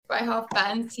how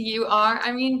fancy you are.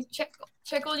 I mean, check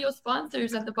all your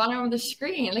sponsors at the bottom of the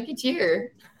screen. Look at you.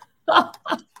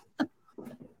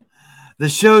 The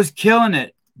show's killing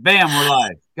it. Bam, we're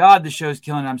live. God, the show's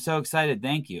killing it. I'm so excited.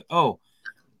 Thank you. I'm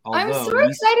so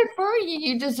excited for you.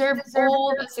 You deserve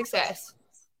all the success.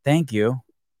 Thank you.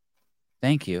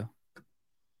 Can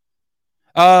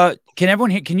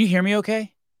everyone hear? Can you hear me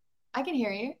okay? I can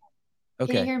hear you.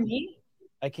 Okay. Can you hear me?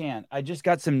 I can. I just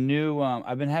got some new,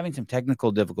 I've been having some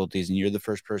technical difficulties, and you're the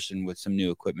first person with some new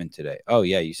equipment today. Oh,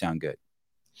 yeah, you sound good.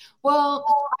 Well,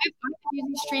 I've been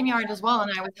using StreamYard as well,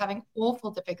 and I was having awful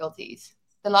difficulties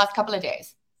the last couple of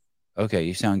days. Okay,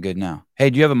 you sound good now. Hey,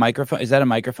 do you have a microphone? Is that a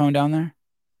microphone down there?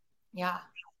 Yeah.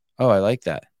 Oh, I like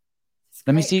that.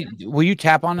 Let me see. Will you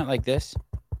tap on it like this?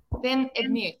 Then it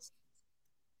mutes.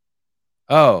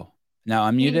 Oh,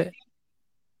 now unmute it?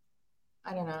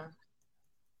 I don't know.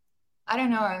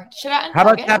 Should I unplug How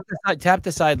about it? tap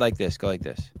the side like this? Go like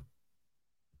this.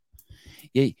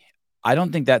 Yeah, I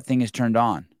don't think that thing is turned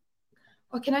on.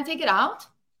 Well, can I take it out?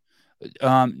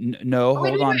 No,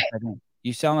 hold on a second.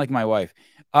 You sound like my wife.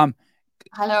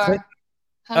 Hello.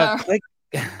 Click.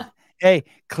 Hey,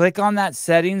 click on that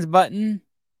settings button.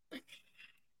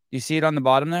 You see it on the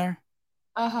bottom there?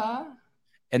 Uh-huh.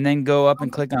 And then go up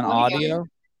and click on audio.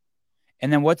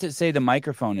 And then what's it say the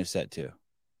microphone is set to?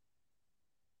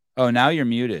 Oh, now you're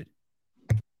muted.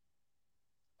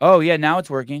 Oh, yeah, now it's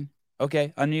working.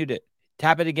 Okay, unmute it.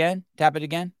 Tap it again. How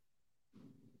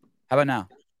about now?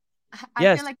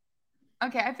 I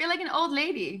feel like an old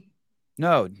lady.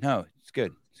 No, it's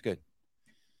good.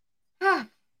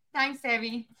 Thanks,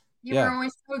 Evie. You were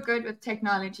always so good with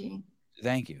technology.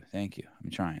 Thank you.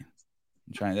 I'm trying.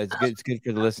 That's good. It's good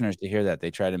for the listeners to hear that.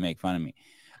 They try to make fun of me.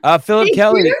 Philip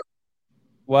Kelly. Do?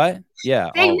 What? Yeah.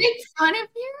 They make fun of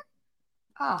you?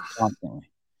 Oh. Constantly.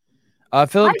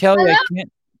 Philip Kelly,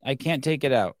 I can't take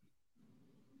it out.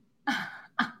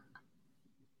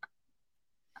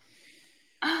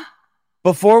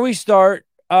 Before we start,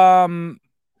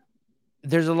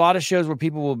 there's a lot of shows where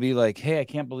people will be like, hey, I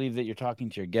can't believe that you're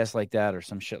talking to your guest like that or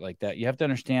some shit like that. You have to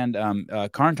understand,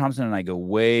 Thomson and I go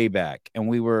way back, and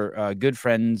we were good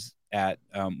friends at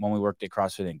when we worked at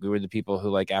CrossFit Inc. We were the people who,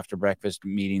 like, after breakfast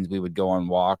meetings, we would go on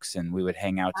walks and we would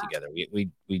hang out together.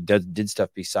 We did stuff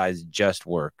besides just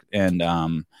work.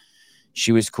 And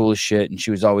she was cool as shit, and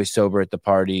she was always sober at the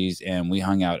parties, and we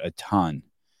hung out a ton.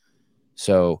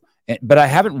 So... But I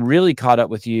haven't really caught up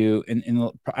with you.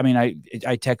 I mean,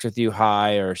 I text with you,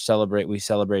 hi, or we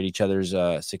celebrate each other's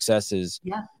successes.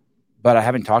 Yeah. But I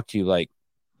haven't talked to you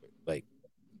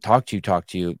talk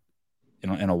to you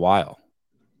in a while.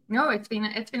 No, it's been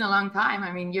a long time.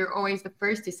 I mean, you're always the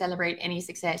first to celebrate any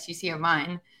success you see of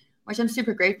mine, which I'm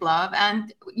super grateful of.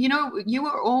 And you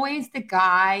were always the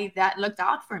guy that looked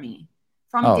out for me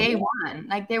from day one.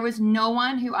 Like, there was no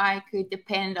one who I could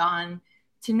depend on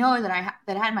to know that I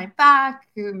had my back,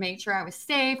 who made sure I was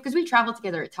safe, because we traveled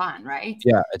together a ton, right?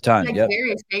 Yeah, a ton. Like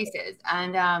various places.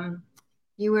 And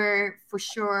you were for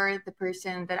sure the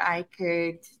person that I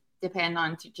could depend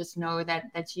on to just know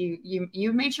that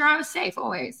you made sure I was safe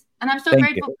always. And I'm so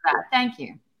grateful for that. Thank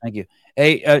you. Thank you.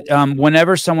 Hey,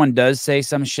 whenever someone does say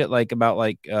some shit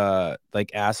about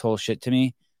asshole shit to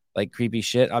me, like creepy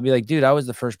shit, I'll be like, dude, I was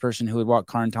the first person who would walk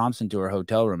Karen Thomson to her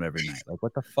hotel room every night. Like,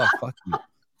 what the fuck? Fuck you.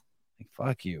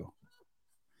 Fuck you.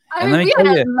 I mean, we had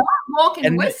a long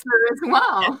walking Whistler as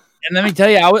well. And let me tell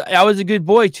you, I was a good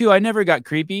boy too. I never got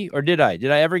creepy, or did I?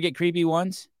 Did I ever get creepy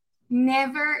once?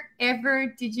 Never,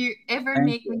 ever did you ever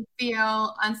make me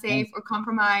feel unsafe or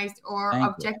compromised or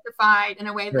objectified in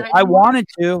a way that I wanted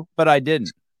to, but I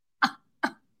didn't.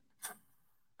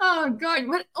 Oh God!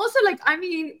 But also, like, I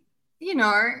mean, it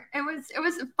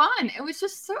was fun. It was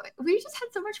just we just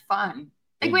had so much fun.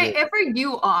 Like, wherever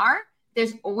you are,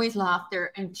 there's always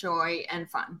laughter and joy and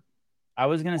fun. I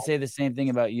was going to say the same thing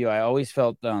about you. I always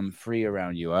felt free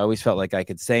around you. I always felt like I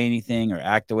could say anything or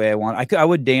act the way I want. I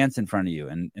would dance in front of you,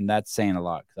 and that's saying a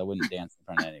lot, because I wouldn't dance in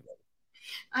front of anybody.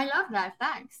 I love that.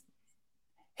 Thanks.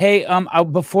 Hey,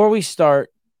 before we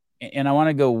start, and I want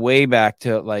to go way back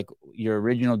to like your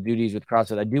original duties with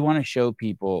CrossFit, I do want to show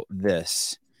people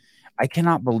this. I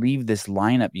cannot believe this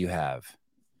lineup you have.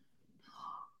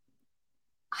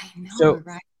 I know,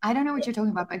 right? I don't know what you're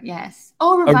talking about, but yes.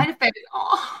 Oh, RevitaFest.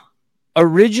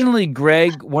 Originally,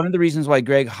 Greg, one of the reasons why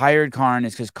Greg hired Karen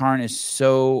is because Karen is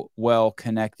so well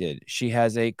connected. She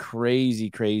has a crazy,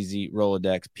 crazy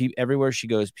Rolodex. Everywhere she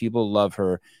goes, people love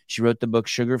her. She wrote the book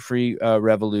Sugar-Free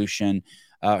Revolution.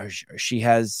 She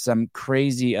has some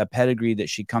crazy pedigree that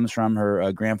she comes from.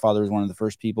 Her grandfather was one of the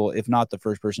first people, if not the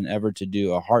first person ever, to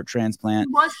do a heart transplant.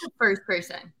 He was the first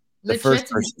person. The first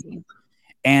person.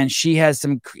 and she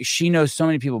knows so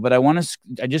many people, but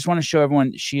I just want to show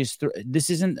everyone this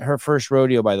isn't her first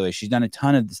rodeo, by the way. She's done a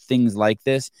ton of things like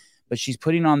this, but she's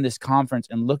putting on this conference,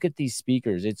 and look at these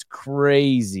speakers. It's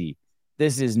crazy.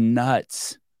 This is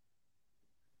nuts.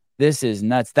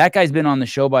 That guy's been on the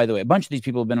show, by the way. A bunch of these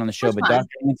people have been on the show, but Dr.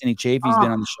 Anthony Chafee's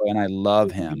been on the show, and I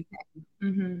love him.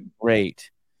 Mm-hmm.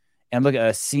 Great. And look,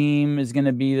 Asim is going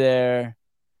to be there.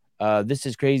 This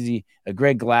is crazy.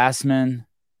 Greg Glassman.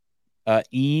 The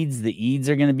Eads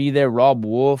are going to be there. Rob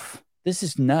Wolf. This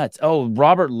is nuts. Oh,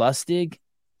 Robert Lustig.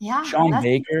 Yeah. Sean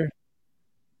Baker.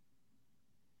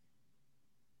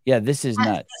 Yeah, this is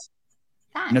nuts.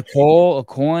 Thanks. Nicole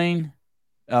Acoin.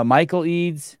 Michael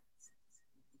Eads.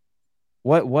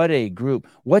 What a group.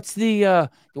 Tell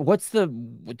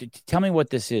me what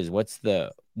this is.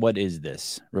 What is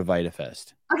this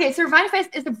RevitaFest? Okay, so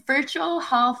RevitaFest is a virtual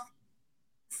health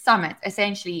summit,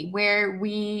 essentially, where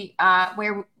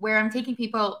where I'm taking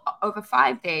people over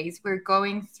 5 days. We're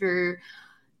going through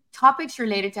topics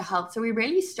related to health. So we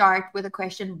really start with a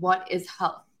question: what is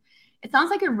health? It sounds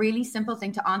like a really simple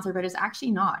thing to answer, but it's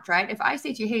actually not, right? If I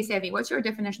say to you, hey, Sevi, what's your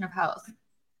definition of health?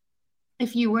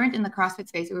 If you weren't in the CrossFit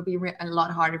space, it would be a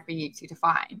lot harder for you to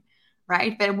define,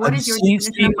 right? But what is your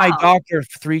definition of my health? doctor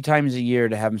 3 times a year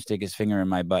to have him stick his finger in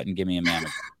my butt and give me a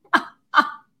mammogram.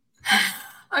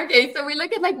 Okay, so we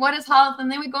look at like what is health, and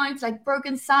then we go into like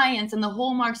broken science and the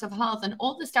hallmarks of health and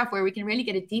all the stuff where we can really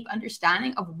get a deep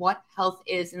understanding of what health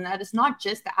is, and that is not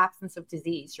just the absence of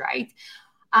disease, right?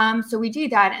 So we do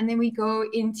that, and then we go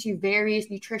into various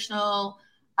nutritional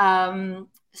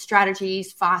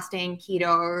strategies: fasting,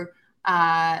 keto,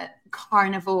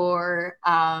 carnivore,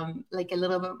 like a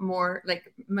little bit more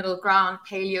like middle ground,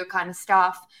 paleo kind of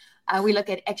stuff. We look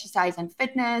at exercise and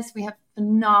fitness. We have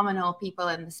phenomenal people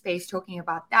in the space talking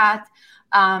about that.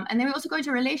 And then we also go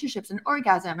into relationships and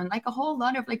orgasm and like a whole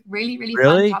lot of like really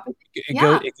fun topics.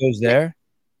 It goes there?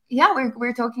 Yeah,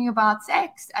 we're talking about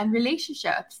sex and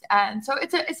relationships. And so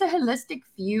it's a holistic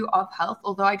view of health.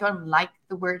 Although I don't like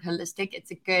the word holistic,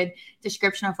 it's a good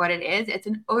description of what it is. It's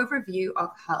an overview of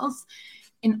health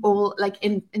in all, like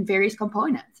in various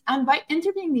components. And by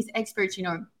interviewing these experts,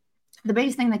 the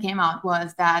biggest thing that came out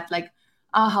was that like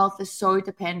our health is so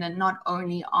dependent not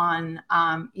only on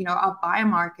our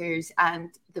biomarkers and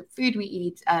the food we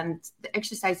eat and the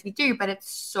exercise we do, but it's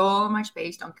so much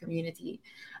based on community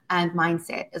and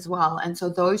mindset as well. And so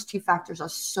those two factors are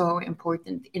so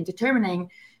important in determining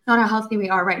not how healthy we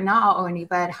are right now only,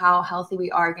 but how healthy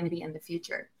we are going to be in the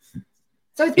future.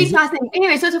 So it's been fascinating.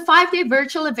 Anyway, so it's a 5-day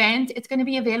virtual event. It's going to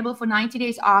be available for 90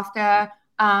 days after.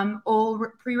 All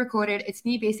pre-recorded. It's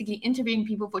me basically interviewing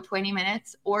people for 20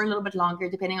 minutes or a little bit longer,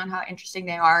 depending on how interesting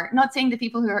they are. Not saying the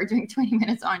people who are doing 20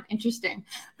 minutes aren't interesting,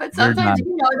 but sometimes,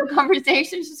 the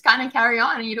conversations just kind of carry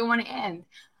on and you don't want to end.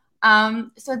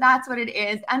 So that's what it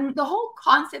is. And the whole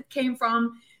concept came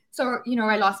from,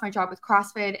 I lost my job with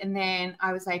CrossFit, and then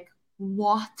I was like,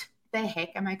 what the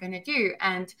heck am I going to do?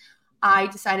 And I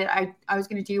decided I was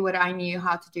going to do what I knew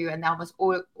how to do, and that was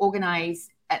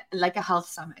organize like a health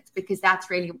summit, because that's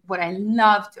really what I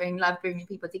love doing. Love bringing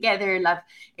people together, love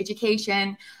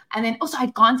education. And then also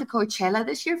I'd gone to Coachella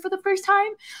this year for the first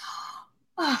time.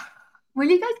 Oh, will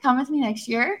you guys come with me next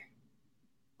year?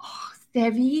 Oh,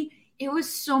 Stevie, it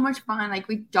was so much fun. Like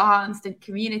we danced and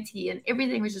community and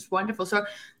everything was just wonderful. So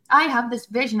I have this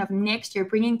vision of next year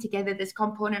bringing together this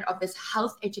component of this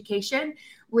health education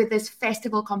with this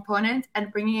festival component and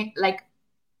bringing it like,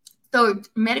 so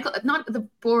medical, not the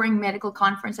boring medical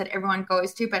conference that everyone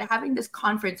goes to, but having this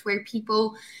conference where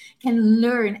people can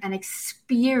learn and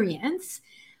experience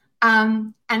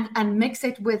and mix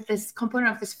it with this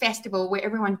component of this festival where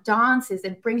everyone dances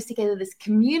and brings together this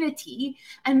community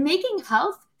and making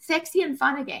health sexy and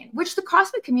fun again, which the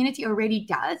CrossFit community already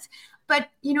does. But,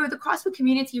 the CrossFit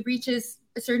community reaches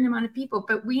a certain amount of people,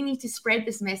 but we need to spread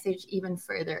this message even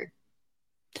further.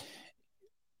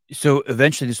 So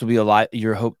eventually, this will be a live.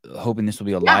 You're hoping this will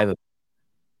be a live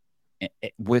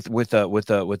with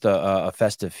a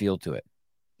festive feel to it.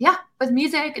 Yeah, with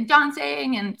music and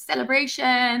dancing and celebration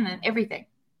and everything.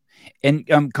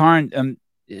 And Karen,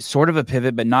 sort of a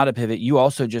pivot, but not a pivot. You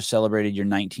also just celebrated your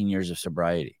 19 years of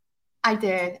sobriety. I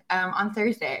did on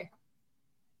Thursday.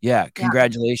 Yeah,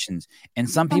 congratulations. And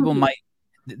some people might.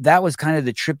 That was kind of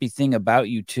the trippy thing about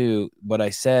you too, what I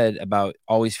said about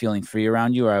always feeling free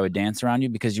around you, or I would dance around you,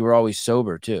 because you were always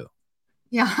sober too.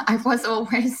 Yeah, I was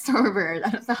always sober.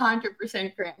 That is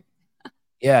 100% correct.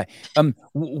 Yeah.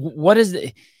 What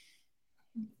is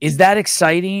that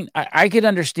exciting? I could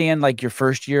understand like your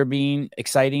first year being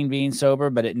exciting, being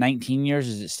sober, but at 19 years,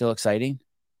 is it still exciting?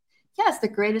 Yes, the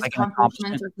greatest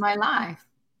accomplishment of my life.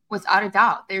 without a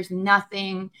doubt. There's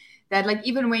nothing that, like,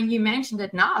 even when you mentioned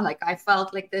it now, like I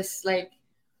felt like this, like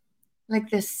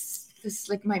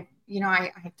my,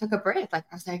 I took a breath. Like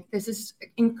I was like, this is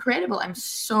incredible. I'm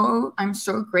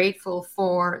so grateful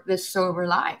for this sober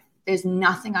life. There's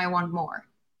nothing I want more.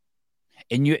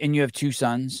 And you have two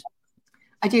sons?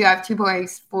 I do. I have two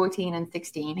boys, 14 and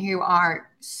 16, who are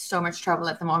so much trouble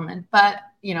at the moment, but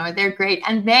they're great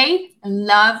and they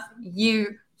love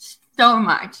you so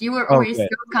much. You were always so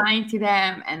kind to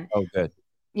them, and good.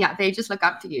 Yeah, they just look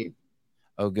up to you.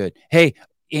 Oh, good. Hey,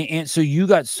 and so you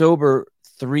got sober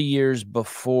 3 years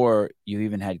before you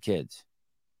even had kids?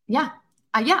 Yeah.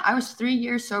 I was 3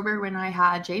 years sober when I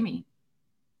had Jamie.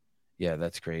 Yeah,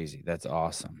 that's crazy. That's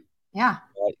awesome. Yeah.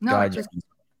 God,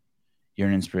 you're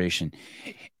an inspiration.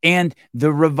 And the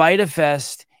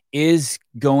RevitaFest is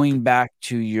going back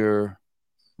to your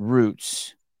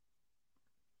roots,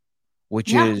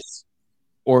 which is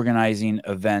organizing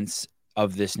events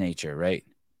of this nature, right?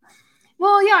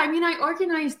 Well, yeah, I mean, I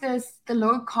organized the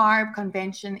low carb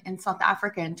convention in South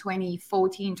Africa in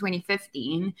 2014,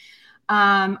 2015.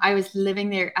 I was living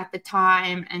there at the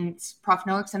time, and Prof.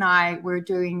 Noakes and I were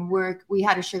doing work. We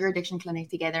had a sugar addiction clinic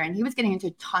together, and he was getting into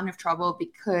a ton of trouble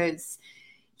because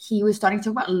he was starting to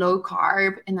talk about low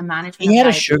carb in the management. He had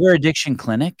a sugar addiction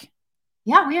clinic?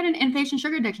 Yeah, we had an inpatient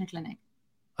sugar addiction clinic.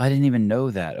 I didn't even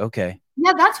know that. Okay.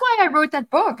 Yeah, that's why I wrote that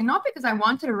book. Not because I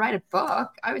wanted to write a book.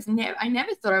 I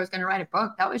never thought I was going to write a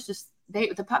book. That was just,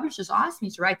 the publishers asked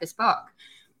me to write this book.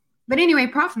 But anyway,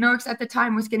 Prof. Noakes at the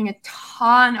time was getting a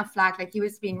ton of flack. Like, he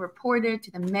was being reported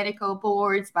to the medical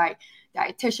boards by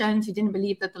dietitians who didn't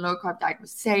believe that the low carb diet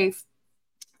was safe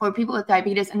for people with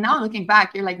diabetes. And now looking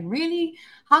back, you're like, really?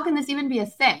 How can this even be a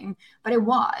thing? But it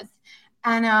was.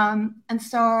 And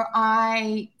so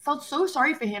I felt so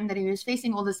sorry for him that he was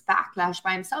facing all this backlash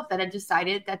by himself, that I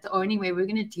decided that the only way we were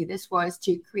going to do this was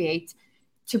to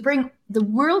bring the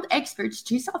world experts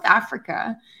to South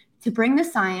Africa, to bring the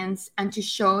science and to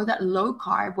show that low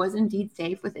carb was indeed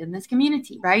safe within this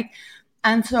community, right?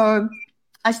 And so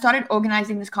I started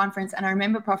organizing this conference, and I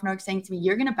remember Prof. Noakes saying to me,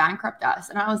 "You're going to bankrupt us."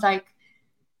 And I was like,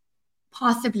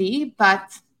 possibly,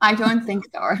 but I don't think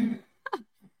so.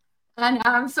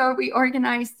 And so we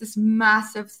organized this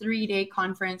massive 3-day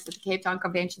conference at the Cape Town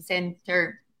Convention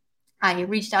Center. I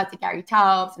reached out to Gary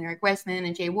Taubes and Eric Westman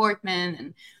and Jay Wortman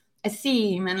and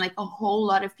Asim and like a whole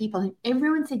lot of people. And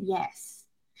everyone said yes,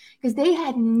 because they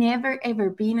had never, ever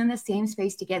been in the same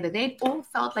space together. They'd all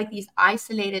felt like these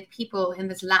isolated people in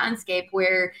this landscape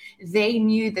where they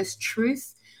knew this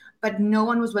truth, but no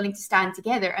one was willing to stand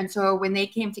together. And so when they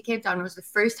came to Cape Town, it was the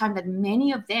first time that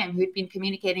many of them who'd been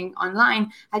communicating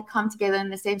online had come together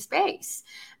in the same space.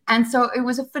 And so it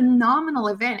was a phenomenal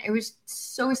event. It was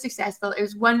so successful. It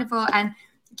was wonderful. And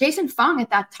Jason Fung at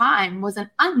that time was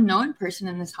an unknown person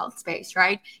in this health space,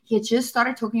 right? He had just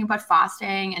started talking about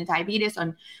fasting and diabetes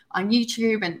on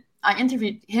YouTube. And I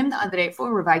interviewed him the other day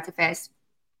for RevitaFest.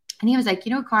 And he was like,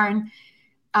 Karen,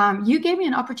 you gave me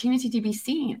an opportunity to be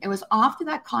seen. It was after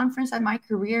that conference that my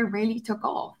career really took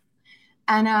off.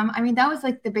 And I mean, that was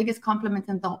like the biggest compliment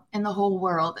in the whole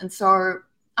world. And so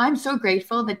I'm so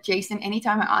grateful that Jason,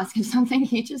 anytime I ask him something,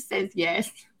 he just says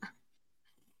yes.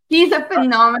 He's a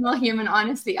phenomenal human,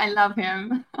 honestly. I love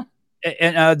him.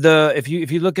 And if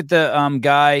you look at the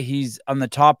guy, he's on the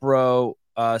top row,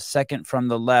 second from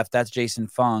the left. That's Jason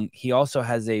Fung. He also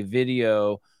has a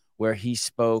video where he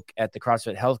spoke at the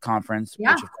CrossFit Health Conference, which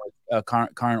of course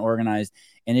Karen organized,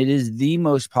 and it is the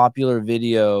most popular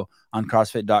video on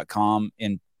CrossFit.com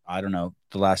in, I don't know,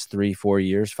 the last 3-4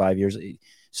 years, 5 years.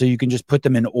 So you can just put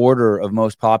them in order of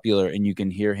most popular, and you can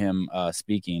hear him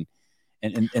speaking.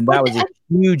 And that was a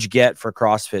huge get for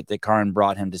CrossFit that Karen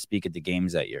brought him to speak at the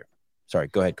games that year. Sorry,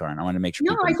 go ahead, Karen. I want to make sure.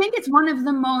 No, I think it's one of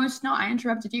the most. No, I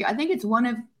interrupted you. I think it's one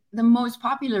of the most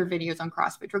popular videos on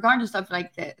CrossFit, regardless of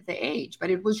like the age. But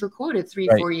it was recorded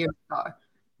 3-4 years ago.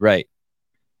 Right.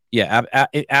 Yeah,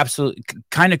 absolutely.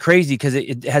 Kind of crazy because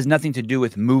it has nothing to do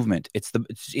with movement.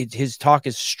 His talk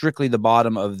is strictly the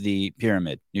bottom of the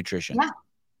pyramid, nutrition. Yeah,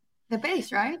 the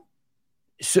base, right?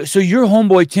 So your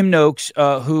homeboy Tim Noakes,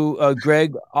 who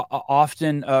Greg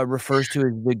often refers to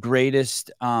as the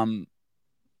greatest,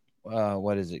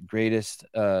 what is it? Greatest,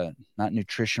 not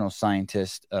nutritional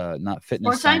scientist, not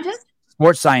fitness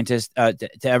sports scientist to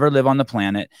ever live on the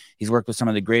planet. He's worked with some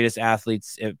of the greatest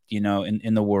athletes,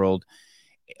 in the world.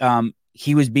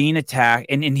 He was being attacked,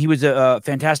 and he was a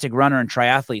fantastic runner and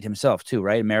triathlete himself too,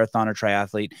 right? A marathoner,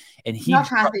 triathlete, and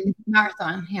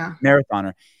marathon, yeah,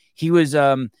 marathoner. He was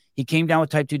he came down with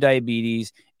type 2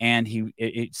 diabetes, and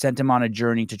it sent him on a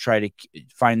journey to try to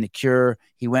find the cure.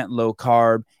 He went low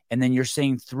carb, and then you're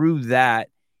saying through that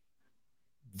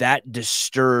that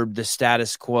disturbed the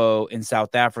status quo in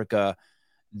South Africa.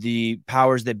 The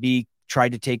powers that be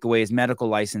tried to take away his medical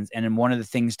license. And then one of the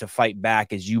things to fight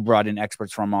back is you brought in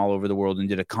experts from all over the world and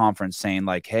did a conference saying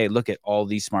like, hey, look at all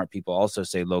these smart people also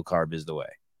say low carb is the way.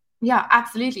 Yeah,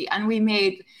 absolutely. And we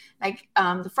made like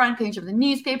the front page of the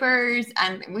newspapers,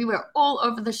 and we were all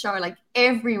over the show, like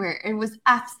everywhere. It was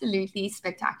absolutely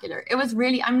spectacular. It was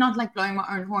really, I'm not like blowing my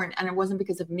own horn, and it wasn't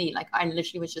because of me. Like I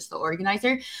literally was just the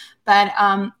organizer, but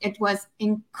it was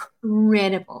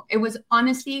incredible. It was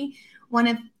honestly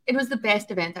it was the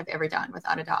best event I've ever done,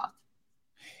 without a doubt.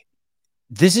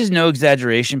 This is no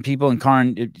exaggeration, people. And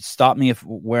Karin, stop me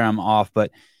where I'm off, but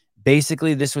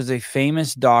basically this was a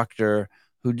famous doctor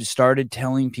who started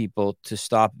telling people to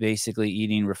stop basically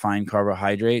eating refined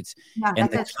carbohydrates. Yeah, and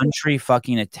the country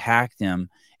fucking attacked him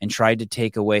and tried to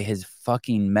take away his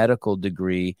fucking medical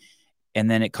degree. And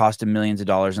then it cost him millions of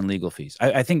dollars in legal fees.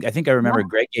 I think I remember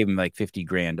Greg gave him like 50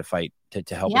 grand to fight to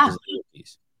help with his legal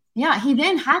fees. Yeah, he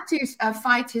then had to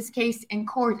fight his case in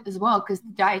court as well, because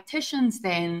the dietitians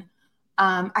then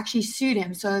actually sued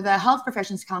him. So the Health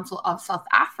Professions Council of South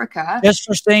Africa, just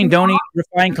for saying don't eat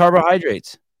refined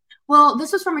carbohydrates. Well,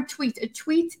 this was from a tweet.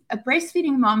 A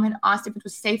breastfeeding mom had asked if it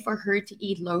was safe for her to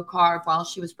eat low carb while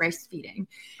she was breastfeeding.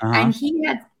 And he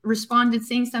had responded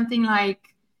saying something like,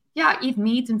 yeah, eat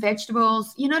meat and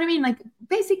vegetables. You know what I mean? Like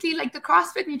basically like the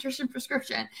CrossFit nutrition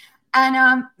prescription.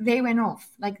 And they went off.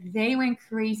 Like they went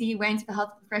crazy, went to the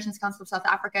Health Professions Council of South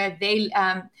Africa. They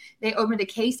opened a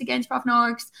case against Prof.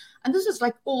 Knox. And this was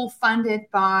like all funded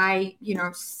by,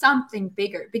 something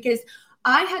bigger, because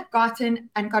I had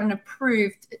gotten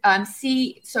approved.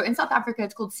 So in South Africa,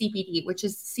 it's called CPD, which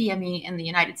is CME in the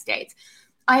United States.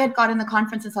 I had gotten the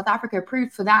conference in South Africa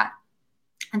approved for that.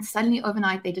 And suddenly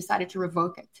overnight, they decided to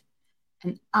revoke it.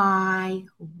 And I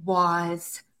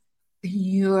was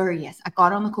furious. I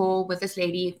got on the call with this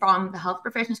lady from the Health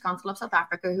Professions Council of South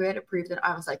Africa who had approved it.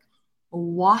 I was like,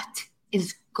 what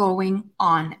is going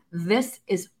on? This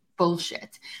is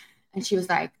bullshit. And she was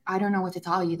like, I don't know what to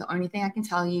tell you. The only thing I can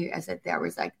tell you is that there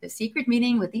was like the secret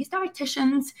meeting with these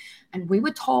dietitians, and we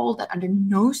were told that under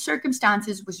no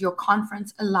circumstances was your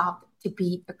conference allowed to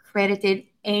be accredited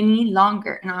any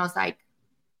longer. And I was like,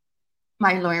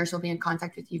 my lawyers will be in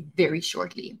contact with you very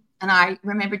shortly. And I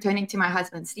remember turning to my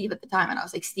husband, Steve, at the time, and I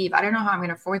was like, Steve, I don't know how I'm going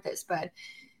to afford this, but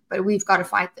we've got to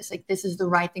fight this. Like, this is the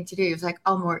right thing to do. He was like,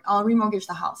 I'll remortgage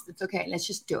the house. It's okay. Let's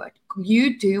just do it.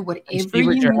 You do whatever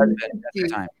you need to do.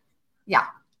 Yeah,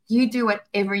 you do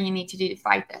whatever you need to do to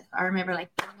fight this. I remember like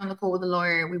getting on the call with the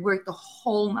lawyer. We worked the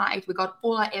whole night. We got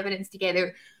all our evidence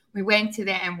together. We went to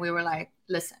them. We were like,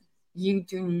 listen, you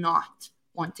do not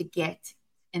want to get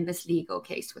in this legal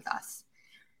case with us.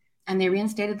 And they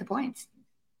reinstated the points.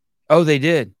 Oh, they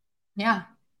did? Yeah.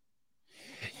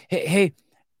 Hey,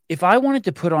 if I wanted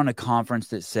to put on a conference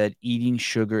that said eating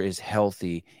sugar is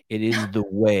healthy, it is the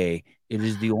way, it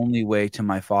is the only way to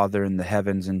my Father in the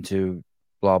heavens and to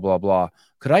blah, blah, blah.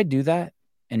 Could I do that?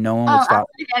 And no one would stop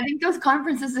me? I think those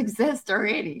conferences exist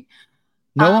already.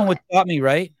 No one would stop me,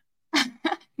 right?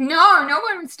 No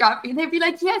one would stop you. They'd be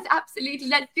like, yes, absolutely,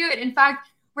 let's do it. In fact,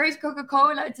 where's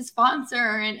Coca-Cola to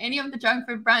sponsor and any of the junk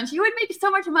food brands? You would make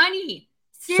so much money.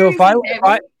 Seriously, so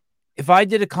if I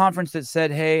did a conference that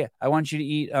said, hey, I want you to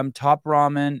eat Top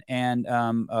Ramen and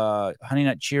Honey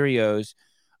Nut Cheerios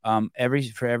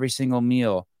for every single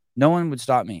meal, no one would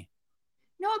stop me.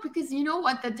 No, because you know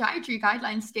what? The dietary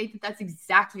guidelines state that that's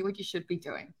exactly what you should be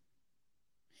doing.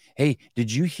 Hey,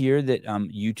 did you hear that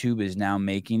YouTube is now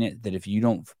making it that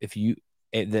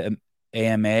the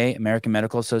AMA, American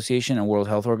Medical Association, and World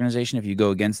Health Organization, if you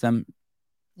go against them?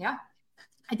 Yeah,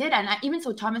 I did. And I even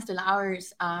saw Thomas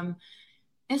DeLauer's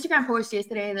Instagram post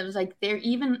yesterday that was like, they're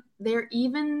even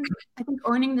I think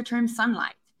owning the term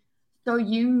sunlight. So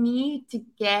you need to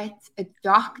get a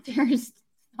doctor's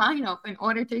sign off in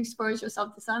order to expose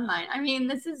yourself to sunlight. I mean,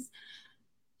 this is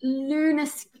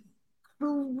lunacy,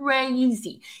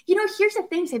 crazy. Here's the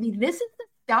thing, Sebi. This is the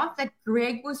stuff that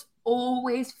Greg was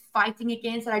always fighting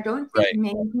against that I don't think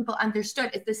many people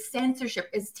understood. It's the censorship.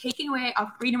 It's taking away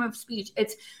our freedom of speech.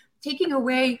 It's taking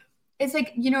away, it's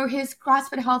like, his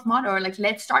CrossFit Health motto, like,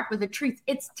 let's start with the truth.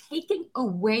 It's taking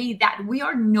away that we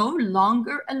are no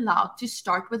longer allowed to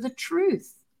start with the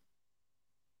truth.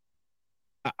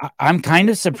 I'm kind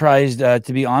of surprised,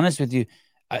 to be honest with you,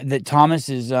 that Thomas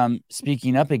is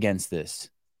speaking up against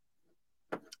this.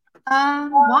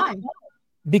 Why?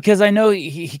 Because I know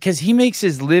he makes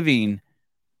his living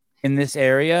in this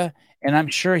area, and I'm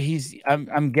sure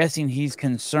I'm guessing he's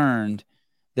concerned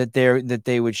that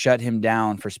they would shut him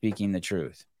down for speaking the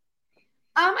truth.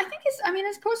 I think I mean,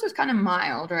 his post was kind of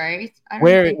mild, right? I don't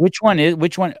Where? think. Which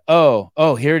one?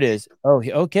 Oh, here it is. Oh,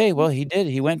 okay. Well, he did.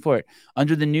 He went for it.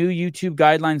 Under the new YouTube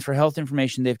guidelines for health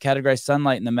information, they've categorized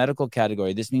sunlight in the medical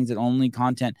category. This means that only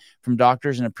content from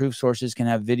doctors and approved sources can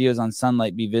have videos on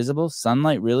sunlight be visible.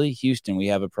 Sunlight, really? Houston, we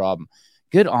have a problem.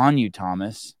 Good on you,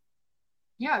 Thomas.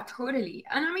 Yeah, totally.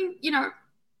 And I mean,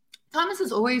 Thomas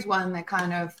is always one that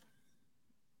kind of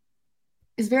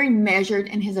is very measured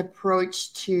in his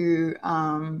approach to,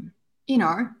 you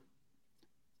know,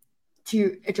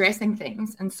 to addressing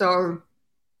things. And so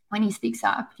when he speaks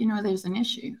up, there's an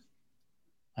issue.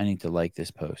 I need to like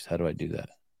this post. How do I do that?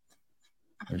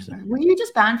 Were you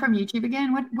just banned from YouTube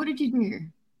again? What did you do?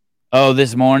 Oh,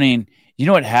 this morning. You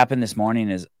know what happened this morning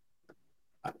is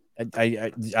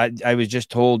I was just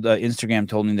told, Instagram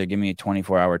told me they're giving me a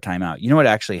 24-hour timeout. You know what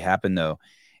actually happened though?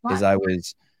 What? Is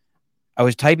I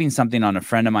was typing something on a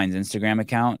friend of mine's Instagram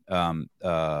account.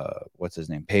 What's his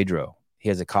name? Pedro. He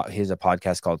has a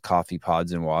podcast called Coffee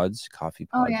Pods and Wads. Coffee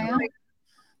Pods. Oh yeah.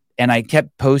 And I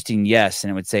kept posting yes,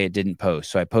 and it would say it didn't post.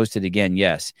 So I posted again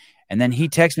yes. And then he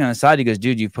texts me on the side. He goes,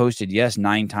 dude, you've posted yes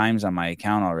 9 times on my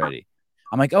account already.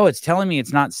 I'm like, oh, it's telling me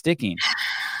it's not sticking.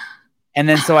 And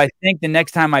then so I think the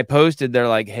next time I posted, they're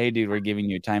like, hey, dude, we're giving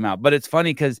you a timeout. But it's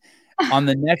funny because on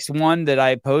the next one that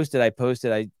I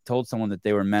told someone that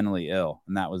they were mentally ill.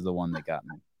 And that was the one that got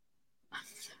me.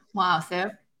 Wow,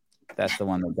 Sip. That's the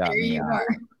one that got there me. You are.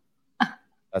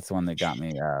 That's the one that got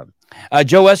me.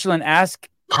 Joe Westerland, ask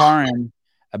Karin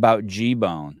about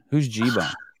G-Bone. Who's G-Bone?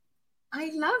 I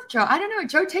love Joe. I don't know.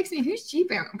 Joe texts me, who's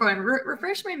G-Bone?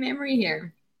 Refresh my memory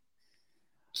here.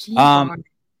 G-Bone.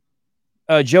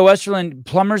 Joe Westerland,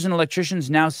 plumbers and electricians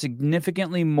now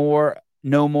significantly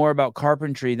know more about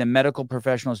carpentry than medical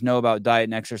professionals know about diet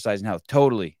and exercise and health.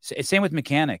 Totally. Same with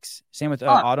mechanics. Same with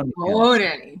auto mechanics.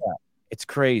 Totally. Yeah, it's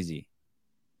crazy.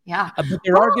 Yeah. But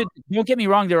there are good, don't get me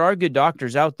wrong, there are good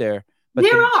doctors out there. But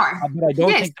there are. But I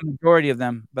don't think the majority of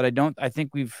them, I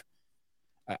think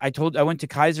I went to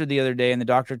Kaiser the other day and the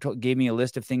doctor gave me a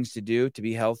list of things to do to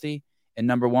be healthy. And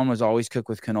number 1 was always cook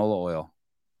with canola oil.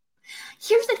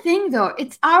 Here's the thing, though.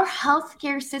 It's our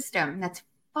healthcare system that's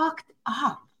fucked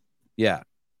up. Yeah.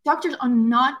 Doctors are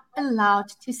not allowed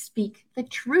to speak the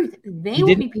truth. They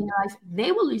will be penalized.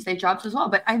 They will lose their jobs as well.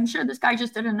 But I'm sure this guy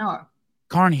just didn't know.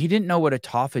 Karin, he didn't know what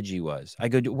autophagy was. I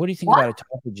go, what do you think about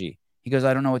autophagy? He goes,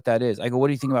 I don't know what that is. I go, what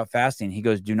do you think about fasting? He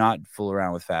goes, do not fool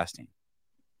around with fasting.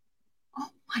 Oh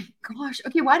my gosh.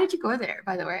 Okay, why did you go there,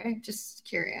 by the way? Just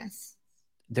curious.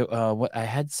 What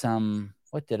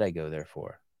did I go there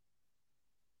for?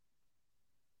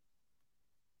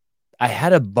 I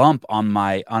had a bump on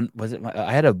my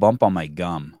I had a bump on my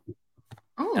gum.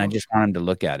 Oh. And I just wanted to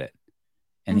look at it.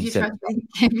 And he said,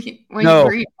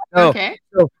 no. Okay.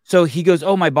 So he goes,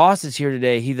 oh, my boss is here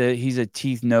today. He's a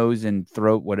teeth, nose, and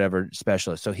throat, whatever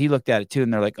specialist. So he looked at it too.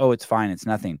 And they're like, oh, it's fine. It's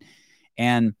nothing.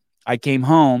 And I came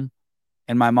home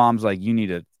and my mom's like, you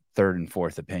need a 3rd and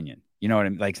 4th opinion. You know what I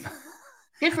mean? Like,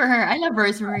 good for her. I love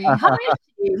Rosemary. How is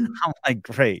she? I'm like,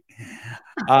 great.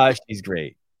 She's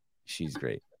great. She's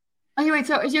great. Anyway,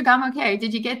 so is your gum okay?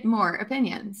 Did you get more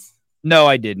opinions? No,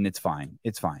 I didn't. It's fine.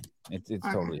 It's fine. It's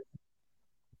totally.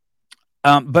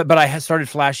 But I had started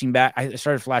flashing back. I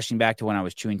started flashing back to when I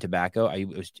was chewing tobacco. I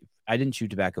didn't chew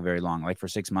tobacco very long, like for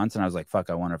 6 months, and I was like, "Fuck!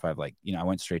 I wonder if I've I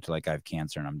went straight to I have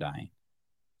cancer and I'm dying."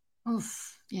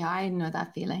 Oof! Yeah, I know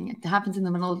that feeling. It happens in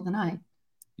the middle of the night.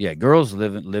 Yeah, girls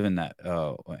live in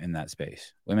that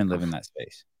space. Women live in that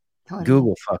space. Totally.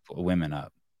 Google fuck women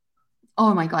up.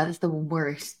 Oh my god, it's the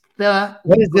worst.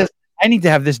 What is this? I need to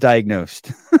have this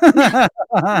diagnosed.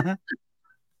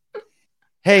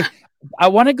 Hey. I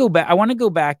want to go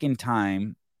back in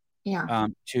time,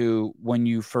 to when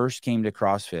you first came to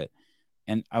CrossFit,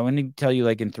 and I want to tell you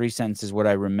in 3 sentences what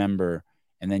I remember,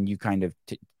 and then you kind of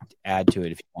add to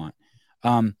it if you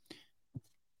want.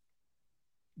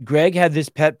 Greg had this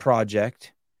pet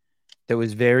project that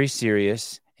was very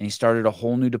serious, and he started a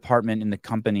whole new department in the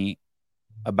company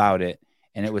about it,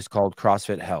 and it was called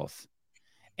CrossFit Health.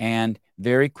 And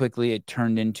very quickly, it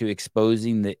turned into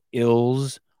exposing the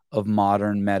ills of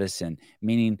modern medicine,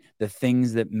 meaning the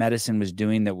things that medicine was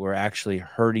doing that were actually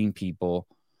hurting people,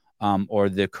 or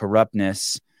the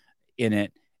corruptness in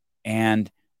it.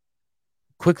 And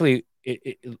quickly,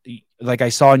 like I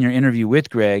saw in your interview with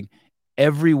Greg,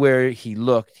 everywhere he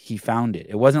looked, he found it.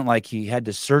 It wasn't like he had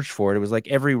to search for it. It was like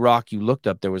every rock you looked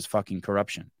up, there was fucking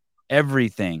corruption,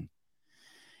 everything.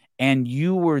 And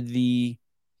you were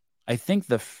I think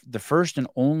the first and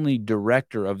only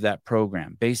director of that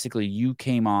program. Basically, you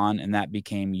came on and that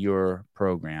became your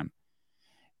program.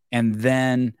 And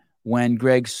then when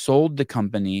Greg sold the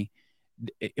company,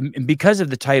 because of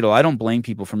the title, I don't blame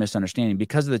people for misunderstanding.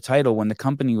 Because of the title, when the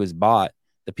company was bought,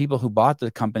 the people who bought the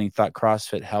company thought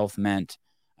CrossFit Health meant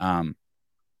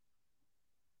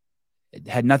it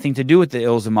had nothing to do with the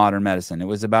ills of modern medicine. It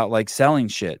was about like selling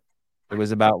shit. It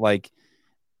was about like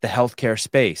the healthcare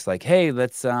space. Like, hey,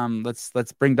 let's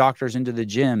bring doctors into the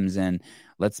gyms and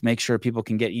let's make sure people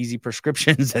can get easy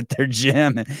prescriptions at their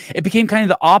gym. And it became kind of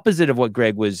the opposite of what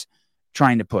Greg was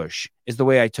trying to push, is the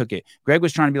way I took it. Greg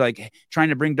was trying to be like trying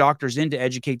to bring doctors in to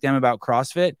educate them about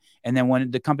CrossFit. And then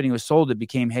when the company was sold, it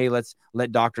became, hey, let's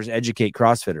let doctors educate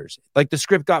CrossFitters. Like the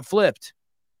script got flipped.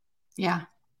 Yeah,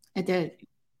 it did.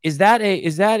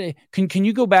 Can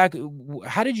you go back?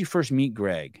 How did you first meet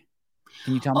Greg?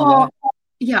 Can you tell me Oh, that?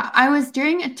 yeah. I was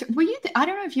doing were you, I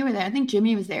don't know if you were there. I think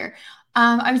Jimmy was there.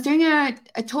 I was doing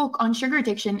a talk on sugar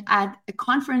addiction at a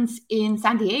conference in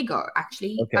San Diego,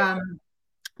 actually, Okay.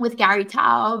 with Gary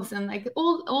Taubes and like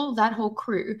all that whole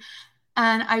crew.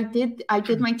 And I did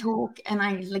my talk, and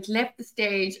I like left the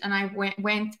stage, and I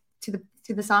went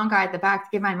to the sound guy at the back to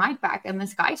give my mic back, and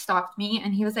this guy stopped me,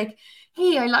 and he was like,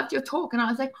 "Hey, I loved your talk," and I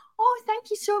was like, "Oh, thank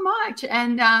you so much."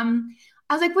 And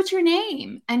I was like, "What's your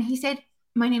name?" And he said,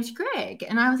 "My name's Greg,"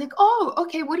 and I was like, "Oh,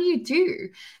 okay. What do you do?"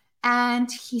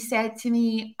 And he said to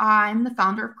me, "I'm the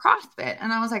founder of CrossFit,"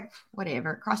 and I was like,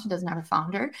 "Whatever. CrossFit doesn't have a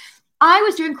founder." I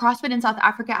was doing CrossFit in South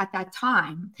Africa at that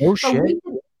time, Oh but shit.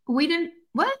 we didn't.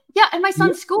 What? Yeah, at my Yeah.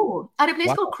 son's school at a place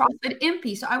Wow. called CrossFit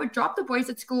Impy. So I would drop the boys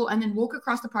at school and then walk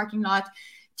across the parking lot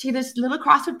to this little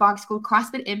CrossFit box called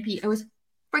CrossFit Impy. It was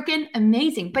freaking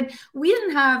amazing. But we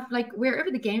didn't have, like,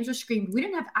 wherever the games were streamed, we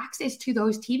didn't have access to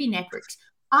those TV networks.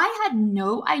 I had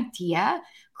no idea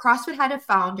CrossFit had a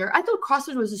founder. I thought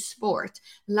CrossFit was a sport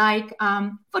like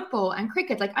football and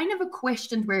cricket. Like, I never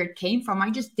questioned where it came from. I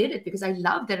just did it because I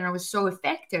loved it and it was so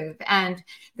effective. And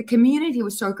the community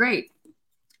was so great.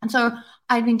 And so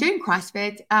I've been doing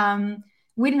CrossFit.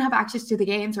 We didn't have access to the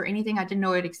games or anything. I didn't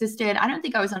know it existed. I don't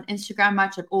think I was on Instagram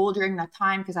much at all during that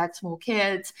time because I had small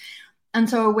kids. And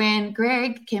so when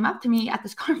Greg came up to me at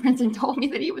this conference and told me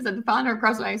that he was the founder of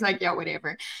CrossFit, I was like, yeah,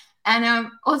 whatever. And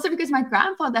also because my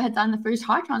grandfather had done the first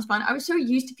heart transplant, I was so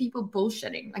used to people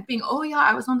bullshitting, like being, oh yeah,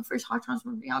 I was on the first heart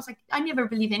transplant. I was like, I never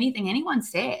believe anything anyone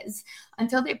says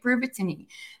until they prove it to me.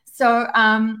 So,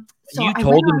 You I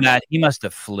told went him on. that, he must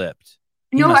have flipped.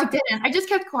 No, I didn't. I just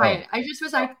kept Oh, quiet. I just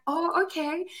was like, oh,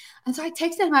 okay. And so I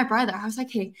texted my brother. I was like,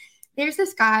 hey, there's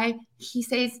this guy. He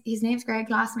says his name's Greg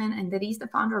Glassman and that he's the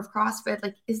founder of CrossFit.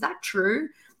 Like, is that true?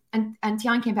 And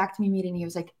Tian came back to me immediately. He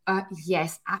was like,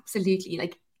 yes, absolutely.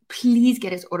 Like, please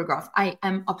get his autograph. I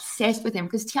am obsessed with him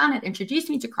because Tian had introduced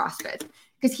me to CrossFit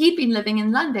because he'd been living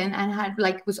in London and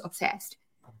was obsessed.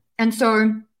 And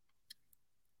so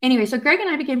anyway, so Greg and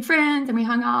I became friends and we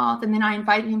hung out. And then I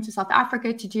invited him to South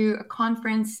Africa to do a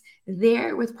conference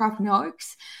there with Prof.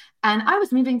 Noakes. And I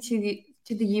was moving to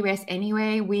the US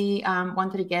anyway. We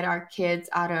wanted to get our kids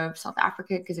out of South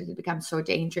Africa because it had become so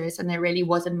dangerous. And there really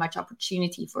wasn't much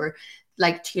opportunity for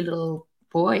like two little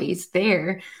boys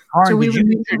there. Karin, So we did were you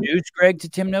moving. introduce Greg to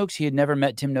Tim Noakes? He had never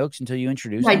met Tim Noakes until you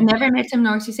introduced I'd him? never met Tim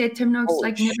Noakes. He said Tim Noakes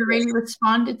Holy like never shit. really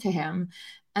responded to him.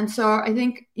 And so I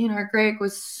think, Greg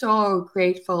was so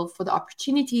grateful for the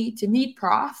opportunity to meet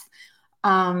Prof,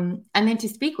 and then to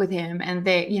speak with him. And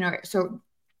they, so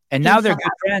And came now to they're South good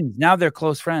Africa. friends. Now they're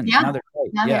close friends. Yeah, Now they're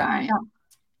great. now they Yeah. are. Yeah.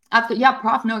 Absolutely. Yeah,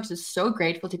 Prof. Noakes is so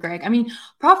grateful to Greg. I mean,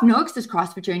 Prof. Noakes'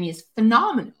 CrossFit journey is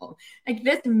phenomenal. Like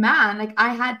this man, like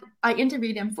I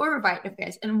interviewed him for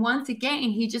RevitaFest, and once again,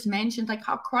 he just mentioned like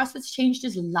how CrossFit's changed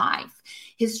his life.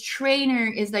 His trainer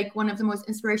is like one of the most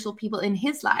inspirational people in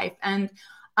his life, and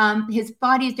his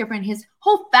body is different. His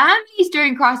whole family is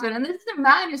doing CrossFit, and this is a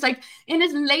man who's like in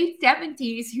his late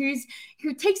 70s,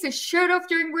 who takes his shirt off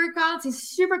during workouts. He's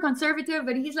super conservative,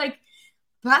 but he's like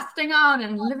busting out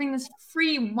and living this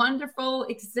free, wonderful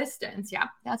existence. Yeah,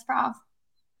 that's Prof.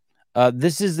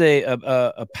 This is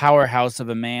a powerhouse of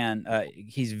a man.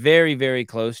 He's very, very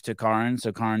close to Karin.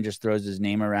 So Karin just throws his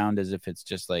name around as if it's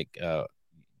just like, a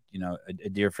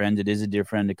dear friend. It is a dear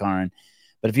friend to Karin.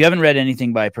 But if you haven't read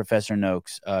anything by Professor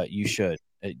Noakes, you should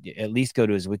at least go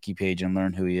to his wiki page and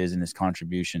learn who he is and his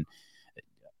contribution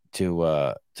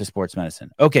to sports medicine.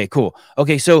 Okay, cool.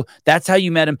 Okay, so that's how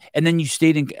you met him, and then you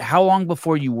stayed in. How long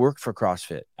before you worked for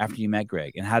CrossFit after you met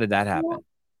Greg, and how did that happen?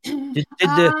 Did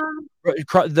the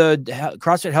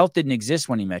CrossFit Health didn't exist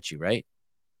when he met you, right?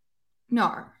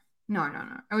 No, no.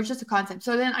 It was just a concept.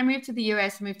 So then I moved to the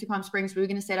US, moved to Palm Springs. We were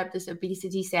going to set up this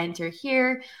obesity center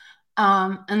here.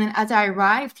 And then as I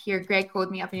arrived here, Greg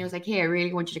called me up and he was like, hey, I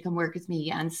really want you to come work with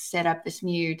me and set up this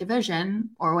new division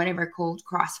or whatever called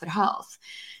CrossFit Health.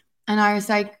 And I was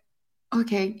like,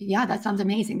 Okay, yeah, that sounds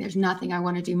amazing. There's nothing I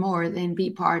want to do more than be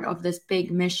part of this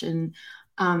big mission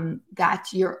that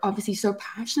you're obviously so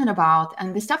passionate about.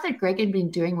 And the stuff that Greg had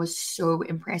been doing was so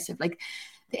impressive. Like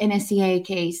the NSCA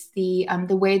case, the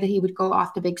way that he would go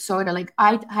after big soda. Like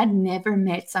I had never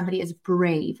met somebody as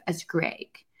brave as Greg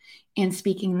in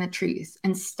speaking the truth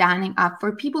and standing up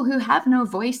for people who have no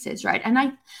voices, right?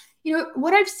 And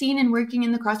what I've seen in working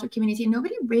in the CrossFit community,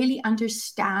 nobody really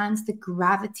understands the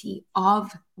gravity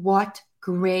of what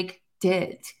Greg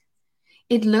did.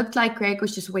 It looked like Greg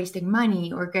was just wasting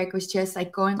money or Greg was just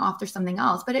like going after something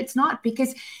else, but it's not,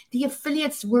 because the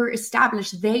affiliates were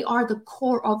established. They are the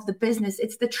core of the business.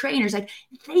 It's the trainers. Like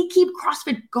they keep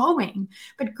CrossFit going,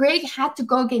 but Greg had to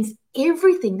go against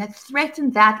everything that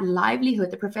threatened that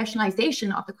livelihood, the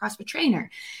professionalization of the CrossFit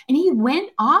trainer. And he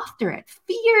went after it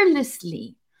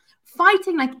fearlessly,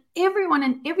 fighting like everyone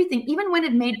and everything, even when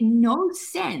it made no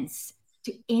sense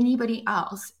to anybody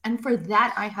else. And for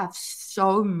that, I have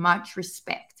so much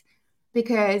respect,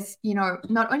 because,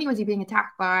 not only was he being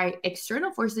attacked by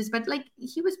external forces, but like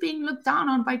he was being looked down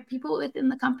on by people within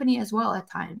the company as well at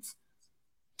times.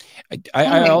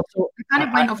 I also kind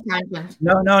of went off tangent.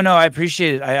 No. I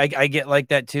appreciate it. I get like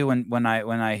that too when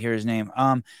I hear his name.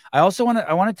 I also want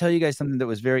to tell you guys something that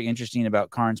was very interesting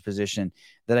about Karn's position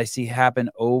that I see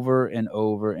happen over and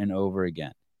over and over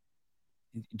again.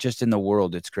 Just in the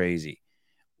world, it's crazy.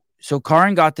 So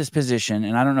Karn got this position,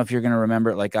 and I don't know if you're going to remember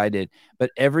it like I did,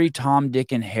 but every Tom,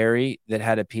 Dick, and Harry that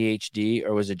had a PhD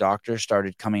or was a doctor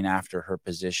started coming after her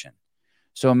position.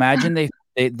 So imagine they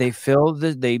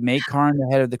make Karn the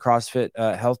head of the CrossFit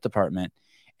health department,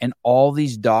 and all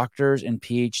these doctors and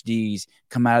PhDs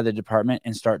come out of the department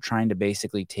and start trying to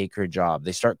basically take her job.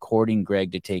 They start courting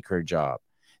Greg to take her job,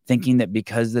 thinking that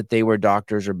because that they were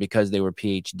doctors or because they were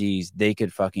PhDs, they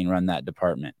could fucking run that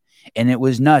department. And it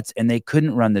was nuts, and they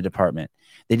couldn't run the department.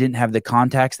 They didn't have the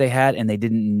contacts they had, and they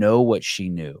didn't know what she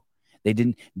knew.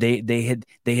 They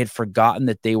had forgotten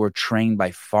that they were trained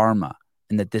by pharma,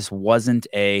 and that this wasn't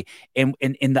and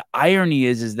the irony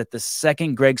is that the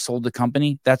second Greg sold the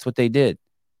company, that's what they did.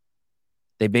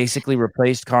 They basically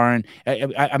replaced Karn.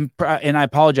 And I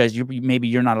apologize. Maybe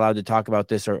you're not allowed to talk about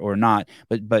this or not,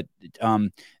 but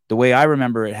the way I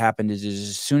remember it happened is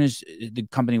as soon as the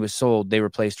company was sold, they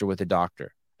replaced her with a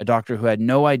doctor who had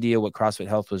no idea what CrossFit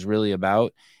Health was really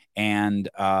about, and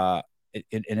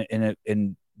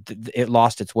it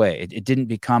lost its way. It didn't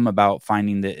become about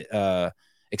finding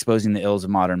exposing the ills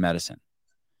of modern medicine.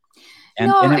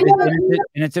 And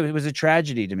it was a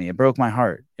tragedy to me. It broke my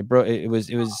heart. It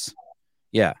was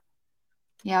yeah.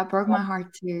 Yeah, it broke my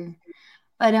heart too.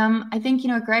 But I think,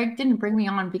 Greg didn't bring me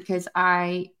on because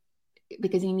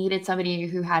he needed somebody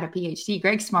who had a PhD.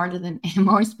 Greg's smarter than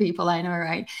most people I know,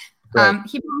 right?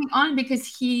 He brought me on because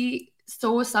he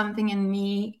saw something in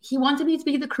me. He wanted me to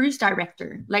be the cruise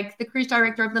director, like the cruise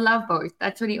director of the Love Boat.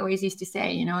 That's what he always used to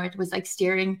say. It was like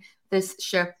steering this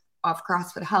ship of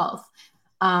CrossFit Health.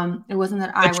 It wasn't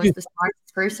that I was the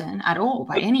smartest person at all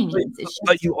by any means.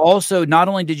 But you also, not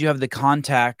only did you have the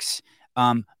contacts,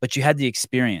 but you had the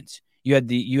experience. You had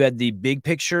the big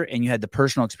picture, and you had the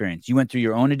personal experience. You went through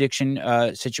your own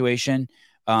addiction situation,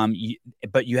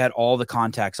 but you had all the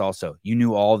contacts also. You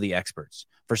knew all the experts.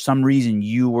 For some reason,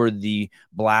 you were the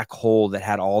black hole that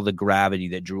had all the gravity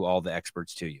that drew all the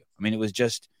experts to you. I mean,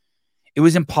 it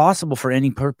was impossible for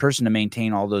any person to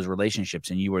maintain all those relationships,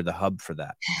 and you were the hub for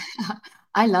that.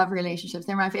 I love relationships.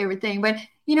 They're my favorite thing. But,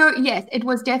 yes, it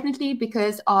was definitely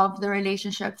because of the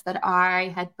relationships that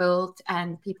I had built,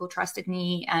 and people trusted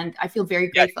me, and I feel very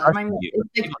grateful.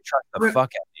 People trust the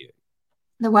fuck out of you.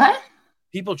 The what?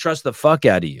 People trust the fuck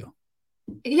out of you.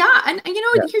 Yeah. And,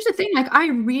 here's the thing. Like, I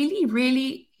really,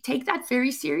 really take that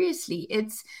very seriously.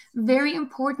 It's very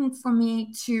important for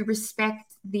me to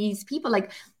respect these people.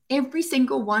 Like, every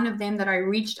single one of them that I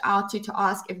reached out to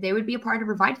ask if they would be a part of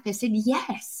RevitaFest said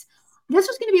yes. This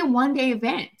was going to be a one-day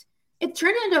event. It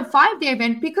turned into a 5-day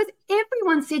event because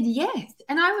everyone said yes.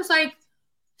 And I was like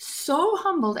so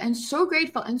humbled and so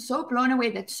grateful and so blown away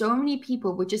that so many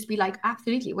people would just be like,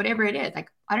 absolutely, whatever it is. Like,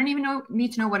 I don't even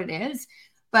need to know what it is,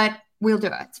 but we'll do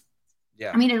it.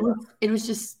 Yeah. I mean, it was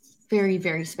just very,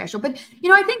 very special. But,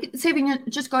 I think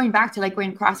just going back to like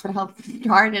when CrossFit Health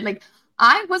started, like,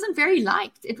 I wasn't very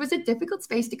liked. It was a difficult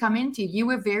space to come into. You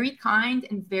were very kind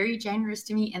and very generous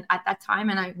to me, and at that time,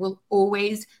 and I will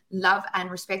always love and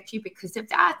respect you because of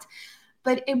that.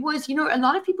 But it was, a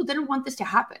lot of people didn't want this to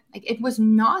happen. Like, it was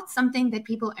not something that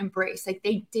people embraced. Like,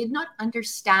 they did not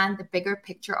understand the bigger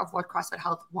picture of what CrossFit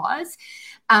Health was,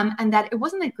 and that it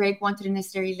wasn't that Greg wanted to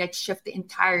necessarily like shift the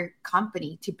entire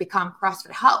company to become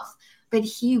CrossFit Health, but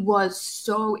he was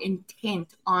so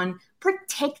intent on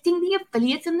protecting the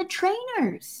affiliates and the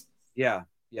trainers. Yeah.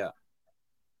 Yeah.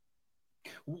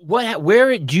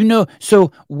 Where do you know?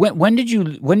 So when did you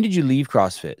leave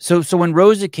CrossFit? So when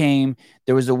Rosa came,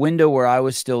 there was a window where I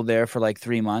was still there for like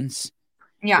 3 months.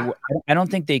 Yeah. I don't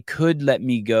think they could let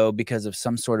me go because of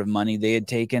some sort of money they had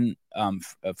taken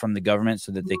from the government,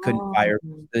 so that Oh. they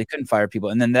couldn't fire people.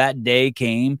 And then that day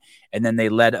came, and then they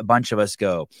let a bunch of us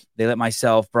go. They let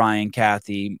myself, Brian,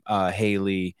 Kathy,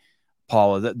 Haley,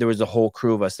 Paula. There was a whole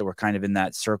crew of us that were kind of in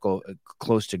that circle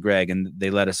close to Greg, and they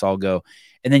let us all go.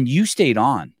 And then you stayed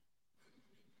on.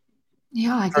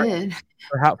 Yeah, I did.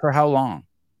 For how long?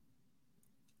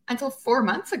 Until 4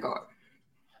 months ago.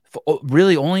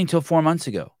 Really, only until 4 months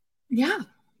ago. Yeah.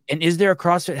 And is there a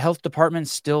CrossFit health department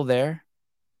still there?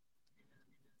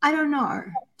 I don't know,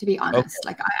 to be honest. Okay.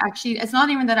 Like, I actually, it's not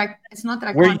that I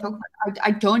Were can't you, talk about it.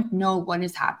 I don't know what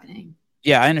is happening.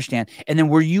 yeah, I understand. And then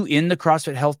were you in the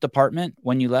CrossFit health department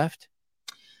when you left?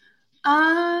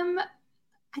 I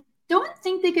don't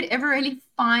think they could ever really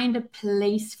find a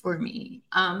place for me.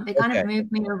 They kind of Okay.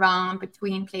 moved me around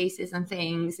between places and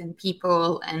things and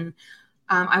people. And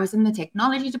I was in the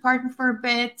technology department for a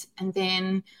bit. And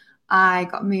then I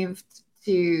got moved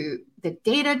to the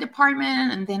data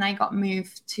department. And then I got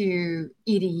moved to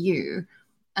EDU.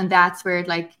 And that's where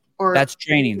That's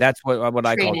training. That's what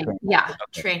I call training. training. Yeah,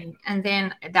 Okay. training. And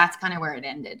then that's kind of where it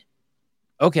ended.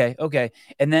 Okay. Okay.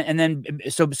 And then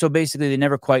so basically they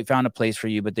never quite found a place for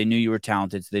you, but they knew you were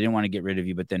talented, so they didn't want to get rid of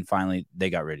you, but then finally they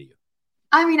got rid of you.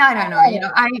 I mean, I don't know.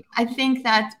 I think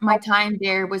that my time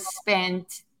there was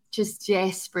spent just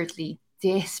desperately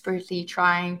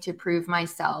trying to prove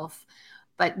myself,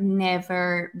 but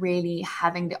never really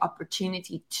having the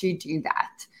opportunity to do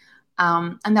that.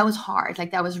 And that was hard. Like,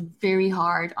 that was very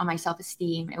hard on my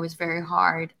self-esteem. It was very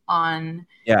hard on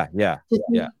Yeah. Yeah.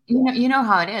 Yeah. you know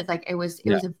how it is. Like, it was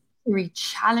Yeah. a very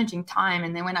challenging time.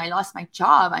 And then when I lost my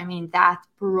job, I mean, that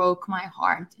broke my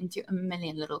heart into a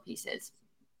million little pieces.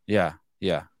 Yeah.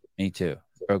 Yeah. Me too.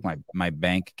 Broke my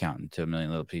bank account into a million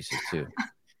little pieces too.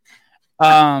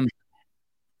 And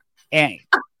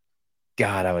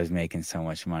God, I was making so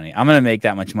much money. I'm gonna make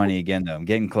that much money again, though. I'm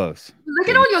getting close. Look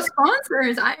at all your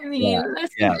sponsors. I mean,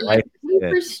 listen, Yeah, like good.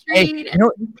 Paper Street Hey,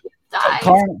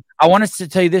 Colin, I want us to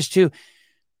tell you this too.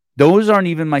 Those aren't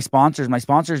even my sponsors. My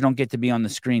sponsors don't get to be on the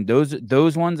screen.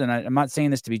 Those ones, and I'm not saying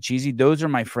this to be cheesy. Those are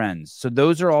my friends. So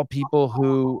those are all people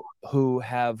who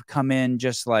have come in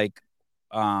just like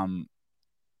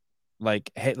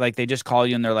hey, like they just call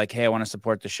you and they're like, hey, I want to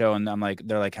support the show, and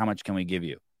they're like, how much can we give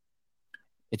you?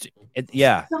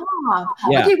 Yeah. Stop.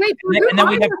 Yeah. Okay, wait. And then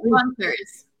we have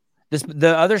sponsors.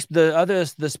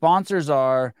 The sponsors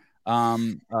are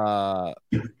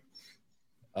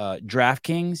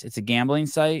DraftKings. It's a gambling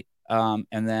site. And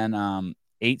then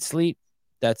 8 Sleep.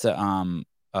 That's a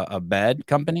bed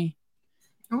company.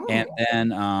 Ooh. And then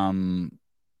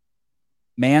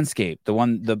Manscaped,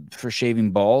 the for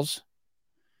shaving balls.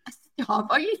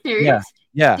 Stop. Are you serious?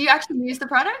 Yeah. Do you actually use the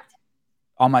product?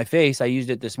 On my face, I used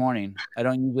it this morning. I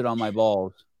don't use it on my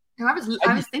balls. No, I was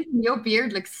thinking your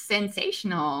beard looks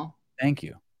sensational. Thank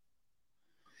you.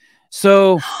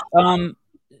 So then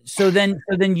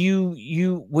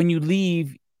you when you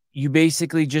leave, you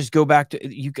basically just go back to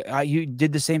you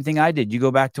did the same thing I did. You go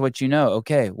back to what you know.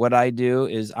 Okay, what I do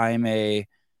is I'm a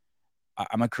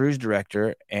cruise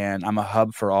director, and I'm a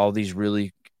hub for all these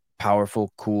really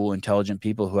powerful, cool, intelligent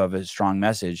people who have a strong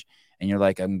message. And you're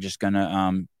like, I'm just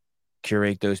gonna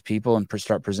curate those people and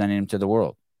start presenting them to the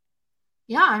world.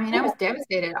 Yeah, I mean, I was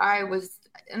devastated. I was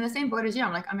in the same boat as you.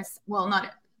 I'm like,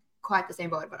 not quite the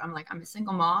same boat, but I'm a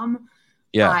single mom.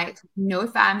 Yeah. I have no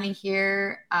family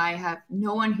here. I have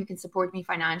no one who can support me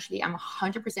financially. I'm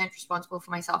 100% responsible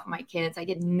for myself and my kids. I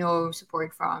get no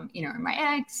support from,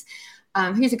 my ex.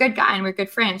 He's a good guy and we're good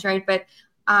friends, right? But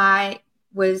I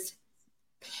was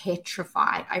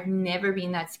petrified. I've never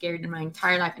been that scared in my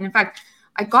entire life. And in fact,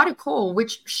 I got a call,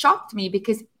 which shocked me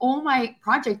because all my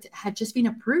projects had just been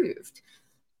approved.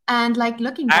 And like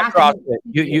looking back, all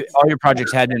your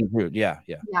projects had been approved. Yeah.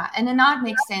 And then now it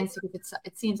makes sense because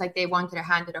it seems like they wanted to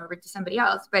hand it over to somebody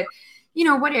else. But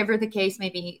whatever the case may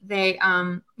be, they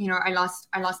I lost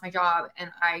my job,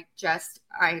 and I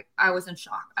was in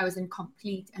shock. I was in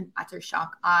complete and utter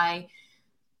shock.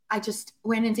 I just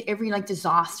went into every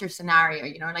disaster scenario,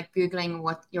 like Googling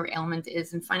what your ailment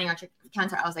is and finding out your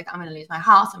cancer. I was like, I'm going to lose my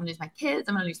house. I'm going to lose my kids.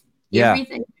 I'm going to lose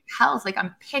everything. Health. Like,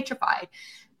 I'm petrified.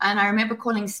 And I remember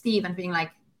calling Steve and being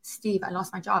like, Steve, I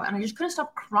lost my job. And I just couldn't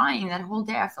stop crying that whole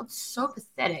day. I felt so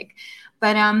pathetic.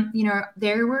 But,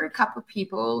 there were a couple of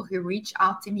people who reached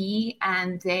out to me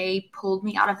and they pulled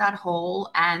me out of that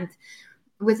hole. And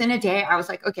within a day, I was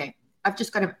like, okay, I've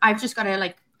just got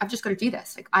to do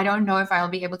this. Like, I don't know if I'll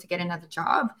be able to get another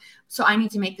job. So I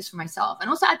need to make this for myself. And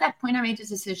also at that point, I made this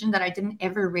decision that I didn't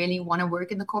ever really want to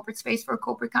work in the corporate space for a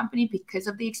corporate company because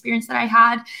of the experience that I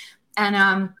had.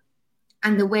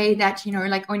 And the way that,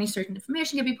 like only certain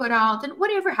information can be put out and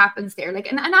whatever happens there.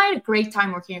 Like, and I had a great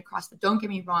time working across, but don't get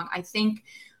me wrong. I think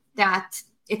that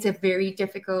it's a very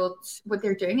difficult, what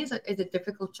they're doing is a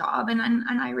difficult job. And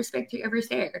I respect whoever's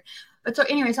there. But so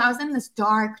anyways, I was in this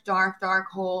dark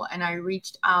hole, and I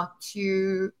reached out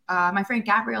to my friend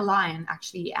Gabrielle Lyon,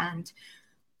 actually, and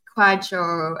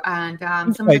Quadshow, and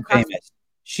some of the famous.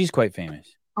 She's quite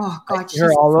famous. Oh God, she's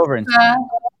all over Instagram.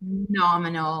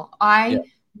 Phenomenal. I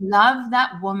love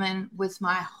that woman with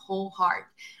my whole heart.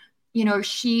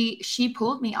 She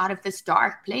pulled me out of this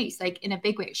dark place, like in a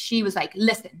big way. She was like,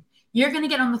 listen, you're going to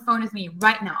get on the phone with me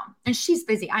right now. And she's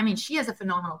busy. I mean, she has a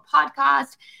phenomenal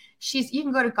podcast. You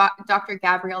can go to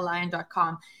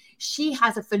drgabriellelyon.com. She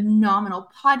has a phenomenal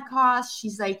podcast.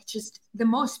 She's like just the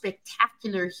most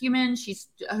spectacular human.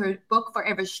 Her book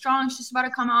Forever Strong, she's about to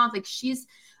come out. Like, she's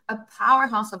a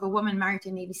powerhouse of a woman married to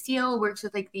a Navy SEAL, works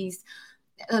with like these,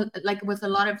 like with a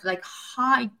lot of like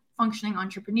high functioning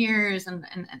entrepreneurs and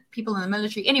people in the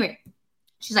military. Anyway,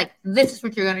 she's like, this is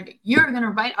what you're going to do. You're going to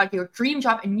write out your dream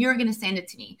job and you're going to send it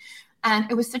to me. And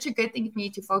it was such a good thing for me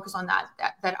to focus on that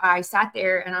I sat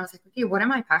there and I was like, okay, what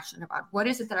am I passionate about? What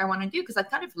is it that I want to do? Because I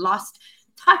kind of lost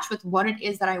touch with what it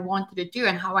is that I wanted to do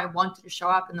and how I wanted to show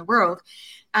up in the world.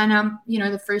 And,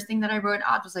 the first thing that I wrote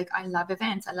out was like, I love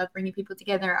events. I love bringing people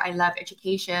together. I love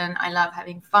education. I love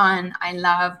having fun. I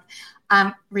love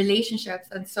relationships.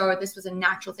 And so this was a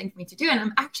natural thing for me to do. And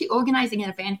I'm actually organizing an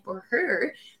event for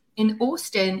her in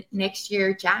Austin next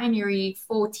year, January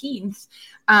 14th,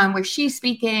 where she's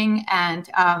speaking, and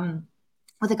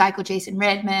with a guy called Jason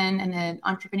Redman and an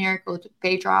entrepreneur called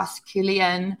Bedros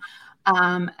Keuilian,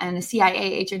 and a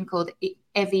CIA agent called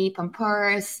Evie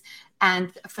Pampouris,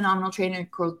 and a phenomenal trainer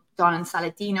called Don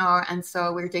Saladino. And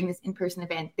so we're doing this in-person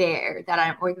event there that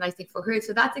I'm organizing for her.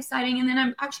 So that's exciting. And then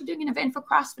I'm actually doing an event for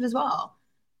CrossFit as well.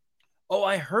 Oh,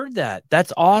 I heard that.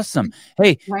 That's awesome.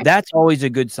 Hey, right? That's always a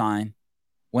good sign.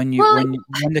 When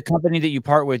the company that you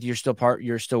part with, you're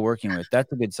still working with.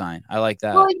 That's a good sign. I like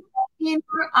that. Well,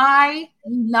 I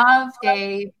love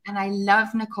Dave and I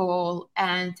love Nicole,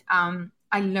 and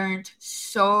I learned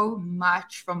so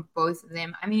much from both of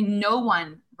them. I mean, no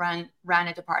one ran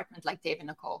a department like Dave and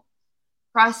Nicole.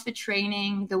 CrossFit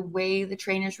training, the way the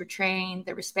trainers were trained,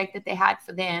 the respect that they had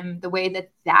for them, the way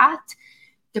that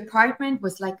department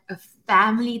was like a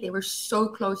family. They were so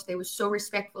close. They were so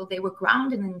respectful. They were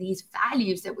grounded in these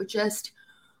values that were just,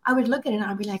 I would look at it and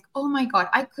I'd be like, oh my God,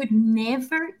 I could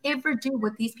never, ever do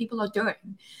what these people are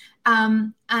doing.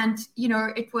 And,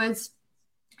 it was,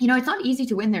 it's not easy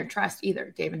to win their trust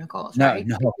either, Dave and Nicole. Right?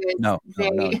 No.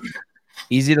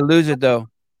 Easy to lose it though.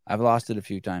 I've lost it a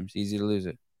few times. Easy to lose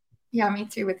it. Yeah, me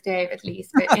too with Dave at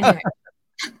least. But anyway.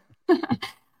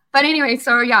 But anyway,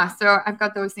 so I've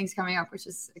got those things coming up, which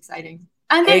is exciting.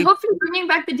 And then hopefully bringing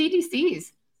back the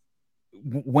DDCs.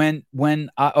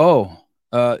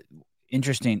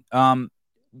 Interesting.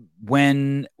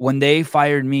 When they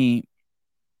fired me,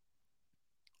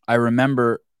 I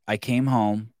remember I came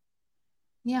home.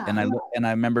 Yeah. And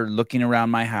I remember looking around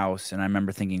my house, and I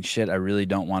remember thinking, shit, I really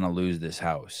don't want to lose this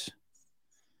house.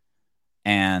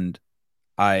 And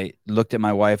I looked at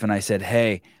my wife and I said,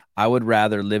 hey, I would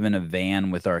rather live in a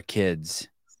van with our kids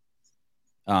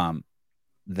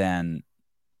than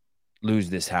lose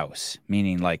this house.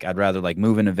 Meaning, like, I'd rather like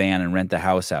move in a van and rent the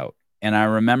house out. And I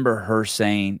remember her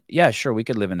saying, yeah, sure, we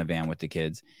could live in a van with the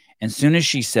kids. And as soon as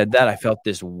she said that, I felt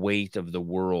this weight of the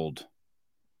world.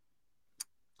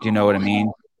 Do you know what I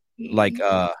mean?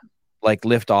 Like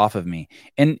lift off of me.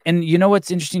 And you know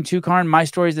what's interesting too, Karin? My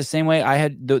story is the same way. I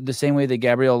had the same way that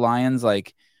Gabrielle Lyons,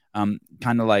 like, kind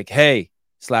of like, hey,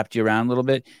 slapped you around a little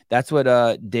bit. That's what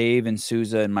Dave and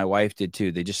Souza and my wife did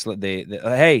too. They just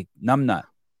hey, numbnut,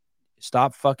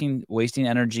 stop fucking wasting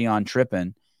energy on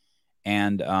tripping,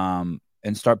 and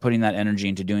start putting that energy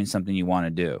into doing something you want to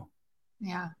do.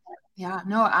 Yeah,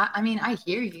 no, I mean, I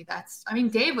hear you.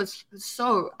 Dave was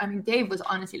Dave was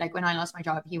honestly, like, when I lost my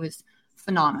job, he was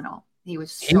phenomenal. He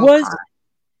was kind.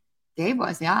 Dave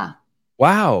was, yeah.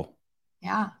 Wow.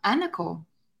 Yeah, and Nicole.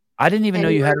 I didn't even know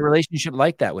you had a relationship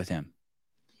like that with him.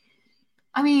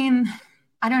 I mean,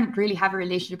 I don't really have a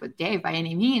relationship with Dave by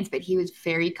any means, but he was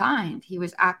very kind. He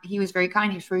was very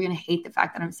kind. He was really going to hate the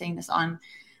fact that I'm saying this on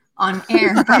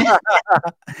air.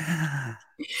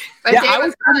 But yeah, I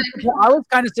was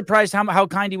kind of surprised how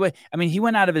kind he was. I mean, he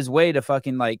went out of his way to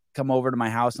fucking like come over to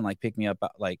my house and like pick me up.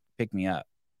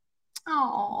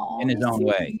 Oh, in his own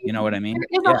way. You know what I there mean?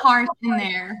 is a Yeah. heart in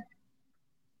there.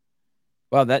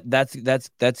 Well,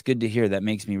 that's good to hear. That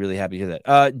makes me really happy to hear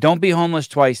that. Don't be homeless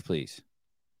twice, please.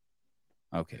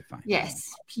 Okay, fine. Yes,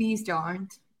 please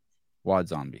don't. Wad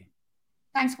Zombie.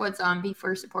 Thanks, What Zombie,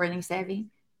 for supporting Savvy.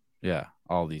 Yeah,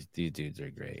 all these dudes are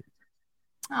great.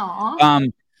 Oh,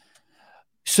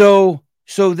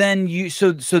 So then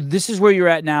so this is where you're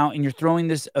at now, and you're throwing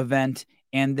this event,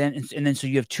 and then so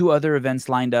you have two other events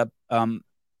lined up.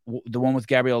 The one with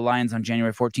Gabrielle Lyons on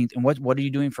January 14th, and what are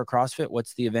you doing for CrossFit?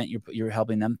 What's the event you're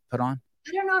helping them put on?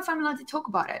 I don't know if I'm allowed to talk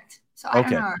about it, so I don't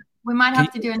Okay. know. We might Can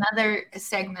have to do another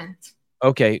segment.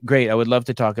 Okay, great. I would love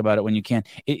to talk about it when you can.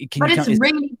 Can But you it's tell?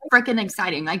 really freaking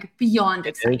exciting, like beyond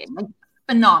It is? exciting, like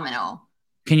phenomenal.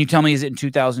 Can you tell me, is it in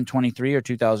 2023 or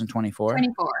 2024?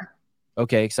 24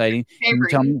 Okay, exciting.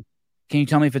 February. Can you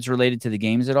tell me if it's related to the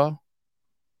games at all?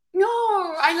 No,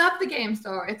 I love the games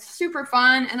though. It's super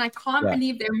fun, and I can't Yeah.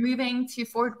 believe they're moving to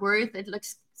Fort Worth. It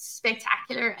looks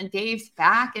spectacular, and Dave's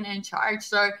back and in charge.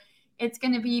 So it's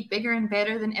going to be bigger and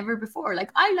better than ever before.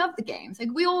 Like, I love the games. Like,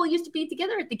 we all used to be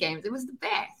together at the games. It was the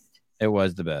best. It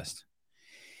was the best.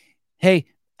 Hey,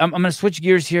 I'm going to switch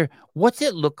gears here. What's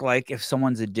it look like if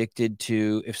someone's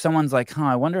if someone's like,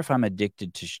 I wonder if I'm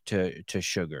addicted to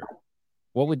sugar?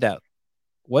 What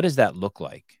does that look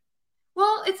like?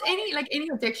 Well, it's any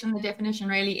addiction. The definition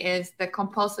really is the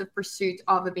compulsive pursuit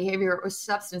of a behavior or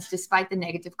substance despite the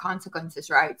negative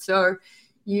consequences, right? So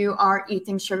you are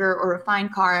eating sugar or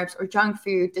refined carbs or junk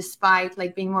food despite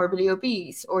like being morbidly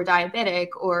obese or diabetic,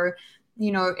 or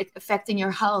it affecting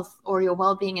your health or your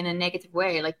well-being in a negative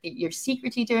way. Like you're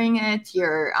secretly doing it,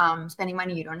 you're spending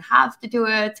money you don't have to do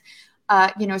it.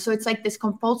 So it's like this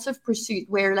compulsive pursuit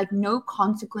where like no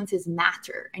consequences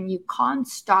matter and you can't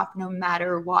stop no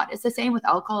matter what. It's the same with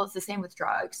alcohol. It's the same with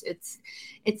drugs.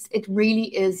 It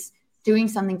really is doing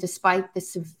something despite the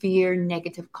severe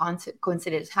negative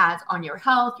consequences it has on your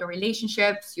health, your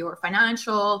relationships, your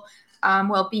financial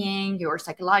well-being, your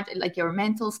psychological, like your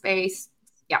mental space.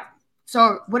 Yeah.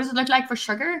 So what does it look like for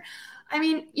sugar? I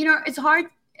mean, it's hard.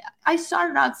 I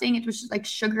started out saying it was just like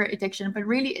sugar addiction, but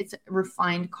really it's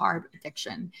refined carb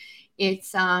addiction.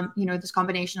 It's this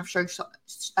combination of sugar,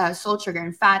 salt, sugar,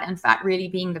 and fat really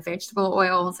being the vegetable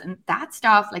oils and that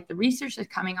stuff. Like the research that's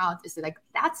coming out is that like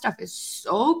that stuff is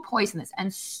so poisonous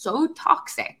and so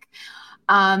toxic,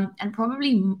 and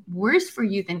probably worse for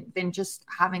you than just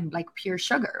having like pure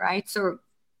sugar, right? So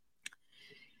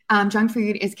junk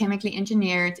food is chemically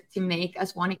engineered to make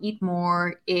us want to eat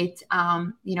more. It's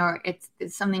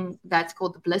something that's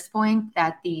called the bliss point,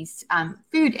 that these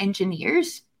food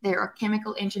engineers, there are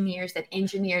chemical engineers that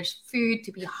engineers food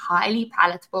to be highly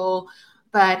palatable,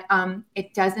 but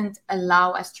it doesn't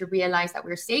allow us to realize that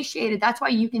we're satiated. That's why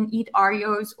you can eat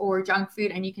Oreos or junk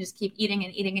food and you can just keep eating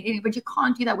and eating and eating, but you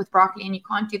can't do that with broccoli, and you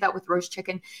can't do that with roast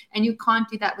chicken, and you can't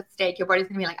do that with steak. Your body's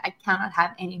gonna be like, I cannot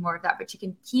have any more of that, but you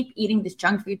can keep eating this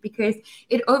junk food because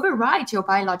it overrides your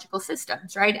biological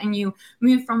systems, right? And you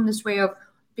move from this way of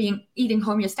eating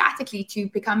homeostatically to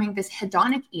becoming this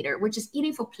hedonic eater, which is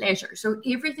eating for pleasure. So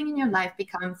everything in your life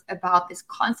becomes about this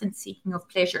constant seeking of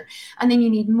pleasure. And then you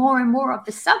need more and more of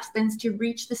the substance to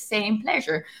reach the same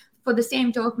pleasure, for the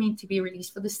same dopamine to be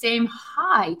released, for the same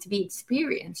high to be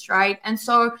experienced, right? And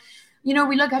so, we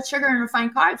look at sugar and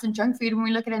refined carbs and junk food, and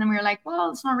we look at it and we're like,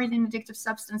 well, it's not really an addictive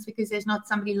substance because there's not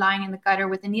somebody lying in the gutter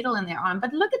with a needle in their arm.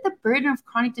 But look at the burden of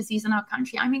chronic disease in our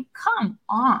country. I mean, come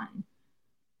on.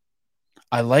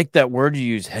 I like that word you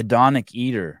use, hedonic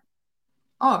eater.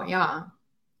 Oh, yeah.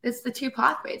 It's the two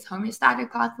pathways,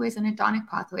 homeostatic pathways and hedonic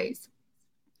pathways.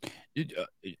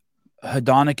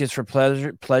 Hedonic is for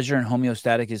pleasure, and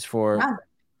homeostatic is for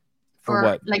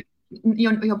what? Like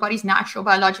your body's natural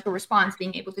biological response,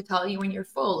 being able to tell you when you're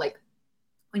full, like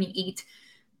when you eat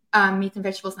meat and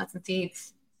vegetables, nuts and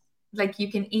seeds. Like you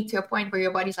can eat to a point where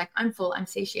your body's like, I'm full, I'm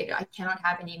satiated, I cannot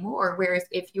have any more. Whereas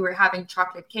if you were having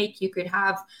chocolate cake, you could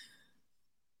have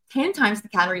 10 times the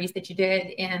calories that you did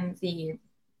in the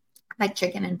like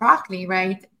chicken and broccoli,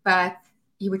 right? But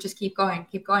you would just keep going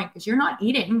because you're not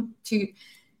eating to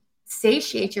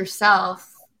satiate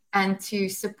yourself and to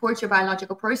support your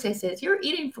biological processes. You're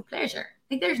eating for pleasure.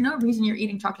 Like there's no reason you're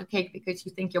eating chocolate cake because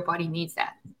you think your body needs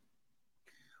that.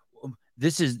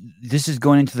 This is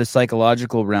going into the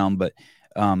psychological realm, but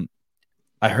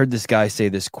I heard this guy say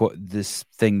this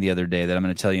thing the other day that I'm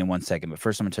going to tell you in 1 second. But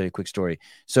first, I'm going to tell you a quick story.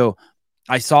 So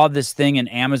I saw this thing in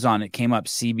Amazon. It came up,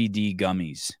 CBD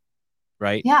gummies,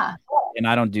 right? Yeah. And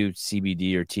I don't do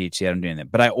CBD or THC. I don't do anything,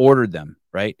 but I ordered them,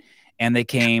 right? And they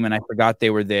came, and I forgot they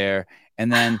were there.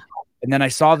 And then And then I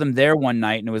saw them there one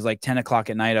night, and it was like 10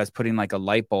 o'clock at night. I was putting like a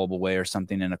light bulb away or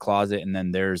something in a closet, and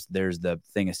then there's the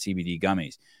thing of CBD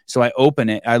gummies. So I open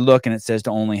it, I look, and it says to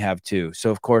only have 2.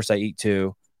 So of course I eat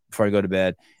 2 before I go to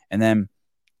bed, and then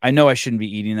I know I shouldn't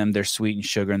be eating them. They're sweet in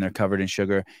sugar, and they're covered in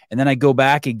sugar. And then I go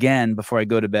back again before I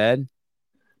go to bed,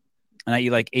 and I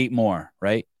eat like 8 more,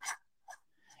 right?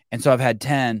 And so I've had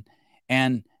 10,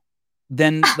 and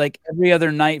then like every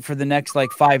other night for the next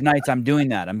like 5 nights, I'm doing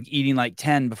that. I'm eating like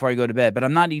 10 before I go to bed, but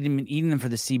I'm not eating them for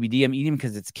the CBD. I'm eating them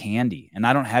because it's candy, and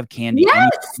I don't have candy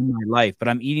Yes. in my life, but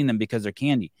I'm eating them because they're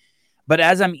candy. But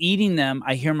as I'm eating them,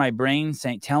 I hear my brain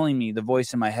telling me, the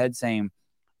voice in my head saying,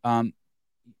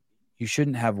 you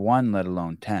shouldn't have 1, let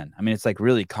alone 10. I mean, it's like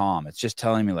really calm. It's just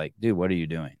telling me like, dude, what are you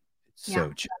doing? It's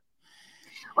so chill.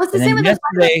 Well, it's the same with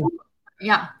yesterday.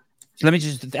 Yeah. So let me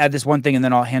just add this one thing, and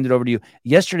then I'll hand it over to you.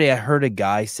 Yesterday, I heard a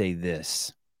guy say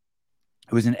this.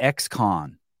 It was an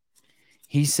ex-con.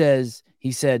 He said,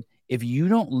 if you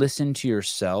don't listen to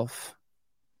yourself,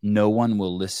 no one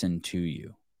will listen to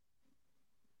you.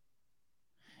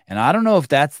 And I don't know if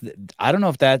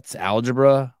that's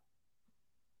algebra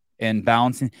and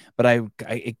balancing, but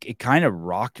it kind of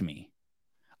rocked me.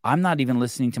 I'm not even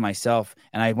listening to myself,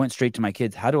 and I went straight to my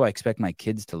kids. How do I expect my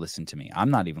kids to listen to me?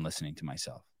 I'm not even listening to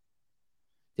myself.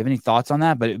 Do you have any thoughts on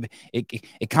that? But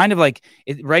it kind of like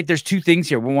it, right? There's 2 things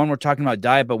here. One, we're talking about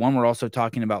diet, but one, we're also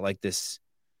talking about like this,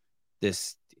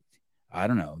 I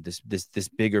don't know, this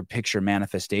bigger picture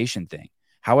manifestation thing.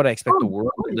 How would I expect the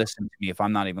world to listen to me if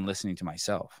I'm not even listening to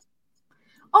myself?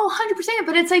 Oh, 100%.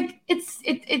 But it's like,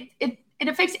 it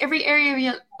affects every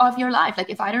area of your life. Like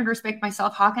if I don't respect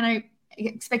myself, how can I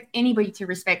expect anybody to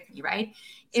respect me? Right.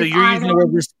 So you're using the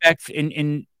word respect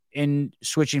in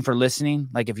switching for listening.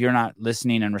 Like if you're not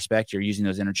listening and respect, you're using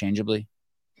those interchangeably.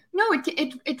 No,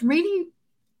 it really,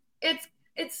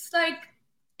 it's like,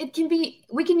 it can be,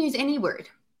 we can use any word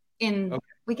in,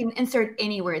 we can insert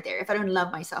any word there. If I don't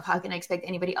love myself, how can I expect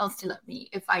anybody else to love me?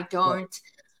 If I don't,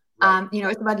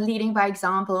 it's about leading by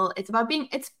example. It's about being,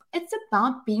 it's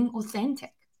about being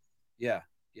authentic. Yeah.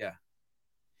 Yeah.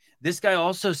 This guy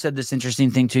also said this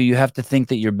interesting thing too. You have to think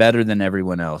that you're better than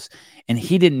everyone else. And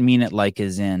he didn't mean it like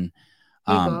as in,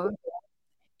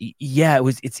 yeah,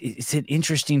 it's an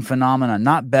interesting phenomenon.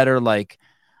 Not better like,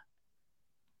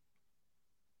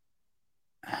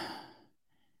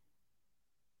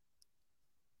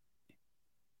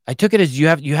 I took it as you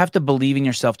have to believe in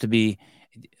yourself to be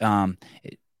the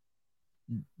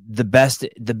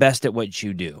best at what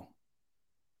you do.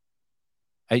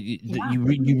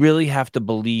 You really have to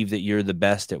believe that you're the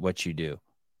best at what you do.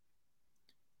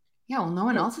 Yeah, well, no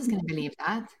one else is going to believe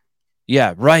that.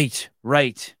 Yeah, right.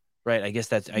 I guess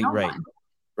that's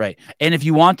right. And if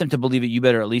you want them to believe it, you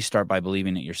better at least start by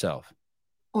believing it yourself.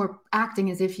 Or acting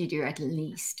as if you do, at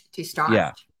least, to start.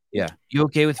 Yeah. You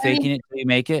okay with faking it till you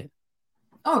make it?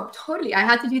 Oh, totally. I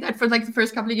had to do that for like the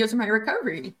first couple of years of my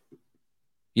recovery.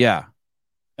 Yeah.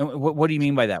 And what do you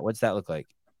mean by that? What's that look like?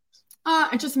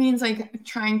 It just means like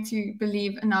trying to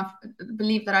believe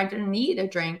that I didn't need a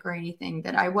drink or anything,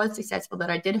 that I was successful,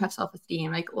 that I did have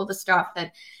self-esteem, like all the stuff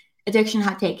that addiction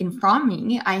had taken from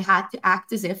me. I had to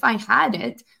act as if I had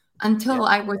it until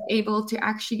I was able to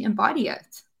actually embody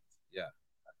it. Yeah.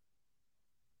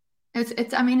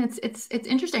 It's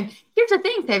interesting. Here's the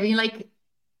thing, Debbie, like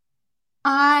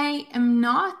I am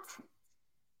not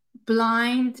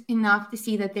blind enough to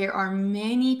see that there are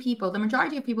many people, the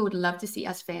majority of people would love to see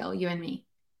us fail, you and me.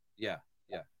 Yeah.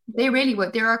 They really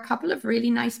would. There are a couple of really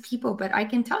nice people, but I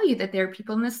can tell you that there are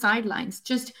people on the sidelines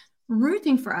just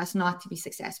rooting for us not to be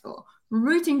successful,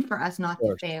 rooting for us not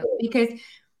to fail. Because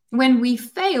when we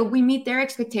fail, we meet their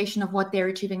expectation of what they're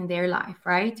achieving in their life,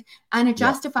 right? And it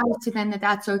justifies to them that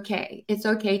that's okay. It's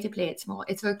okay to play it small.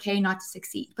 It's okay not to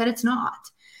succeed, but it's not.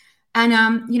 And,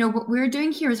 what we're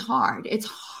doing here is hard. It's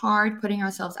hard putting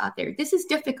ourselves out there. This is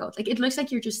difficult. Like, it looks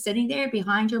like you're just sitting there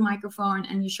behind your microphone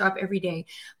and you show up every day.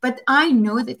 But I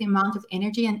know that the amount of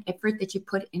energy and effort that you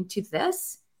put into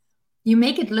this, you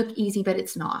make it look easy, but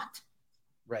it's not.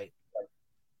 Right.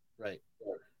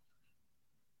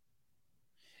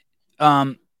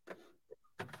 A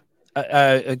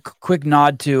quick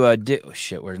nod to Dick. Oh,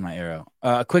 shit, where's my arrow?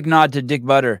 A quick nod to Dick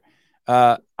Butter.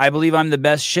 I believe I'm the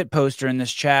best shit poster in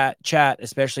this chat,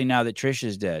 especially now that Trish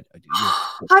is dead.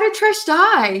 How did Trish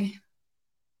die?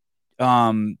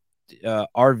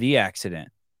 RV accident.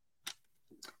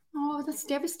 Oh, that's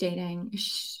devastating.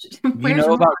 You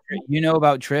know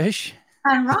about Trish?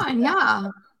 And Ron, yeah.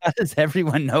 How does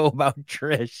everyone know about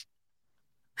Trish?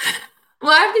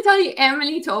 Well, I have to tell you,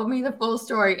 Emily told me the full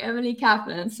story. Emily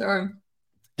Kaplan. So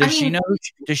does she know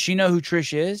who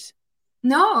Trish is?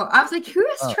 No, I was like, who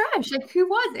is Oh, Trish? Like, who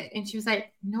was it? And she was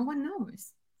like, no one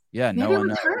knows. yeah, no Maybe it one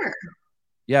was knows. her.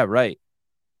 Yeah, right.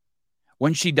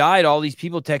 When she died, all these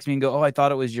people text me and go, "Oh, I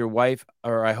thought it was your wife,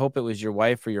 or I hope it was your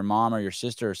wife or your mom or your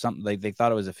sister or something." Like they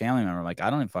thought it was a family member. I'm like,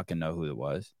 I don't even fucking know who it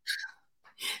was.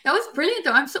 That was brilliant,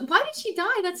 though. I'm so. Why did she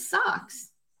die? That sucks.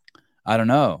 I don't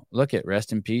know. Look at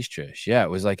rest in peace, Trish. Yeah, it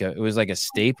was like a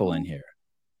staple in here.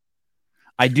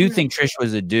 I do Trish. think Trish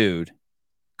was a dude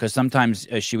because sometimes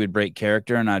she would break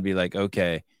character, and I'd be like,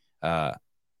 okay, uh,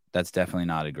 that's definitely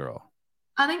not a girl.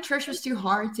 I think Trish was too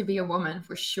hard to be a woman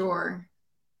for sure.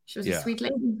 She was a Yeah. sweet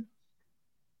lady.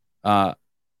 Uh,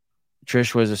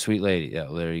 Trish was a sweet lady. Yeah,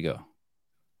 there you go.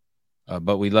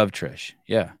 But we love Trish.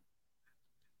 Yeah.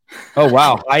 Oh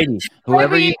wow, Heidi. Why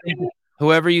were you?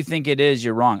 Whoever you think it is,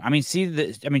 you're wrong. I mean,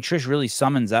 Trish really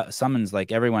summons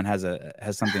like everyone has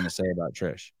something to say about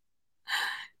Trish.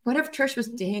 What if Trish was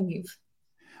Dave?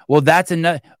 Well, that's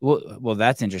another. Well,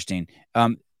 that's interesting.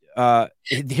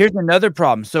 Here's another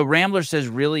problem. So Rambler says,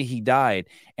 really, he died.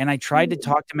 And I tried to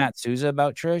talk to Matt Souza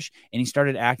about Trish, and he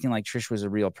started acting like Trish was a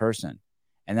real person.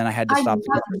 And then I had to I stop love the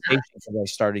conversation that. because I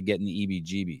started getting the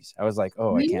EBGBs. I was like,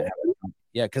 oh, I can't Really? have it.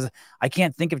 Yeah, because I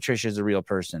can't think of Trish as a real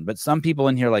person. But some people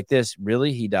in here like this,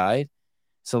 really, he died.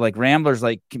 So like Rambler's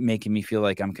like making me feel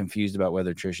like I'm confused about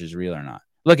whether Trish is real or not.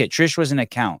 Look at Trish was an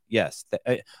account. Yes.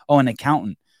 An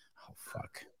accountant. Oh,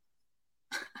 fuck.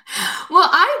 Well,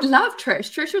 I love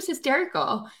Trish. Trish was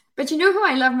hysterical. But you know who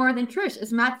I love more than Trish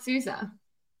is Matt Souza.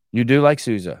 You do like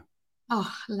Souza.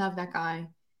 Oh, I love that guy.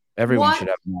 Everyone What should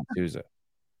have Matt Souza.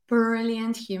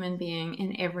 brilliant human being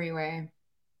in every way.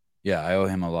 Yeah, I owe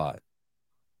him a lot.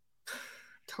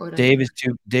 Totally. Dave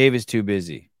is too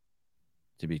busy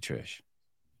to be Trish.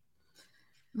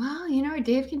 Well,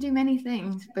 Dave can do many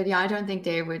things, but yeah, I don't think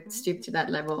Dave would stoop to that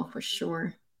level for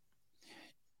sure.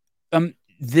 How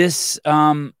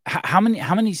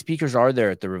many speakers are there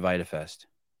at the RevitaFest?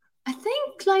 I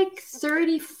think like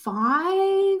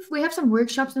 35. We have some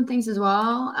workshops and things as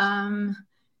well.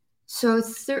 So,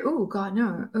 oh God,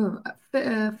 no.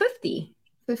 50.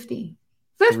 50.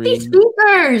 50 Three.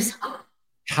 speakers.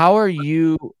 How are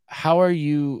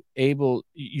you able,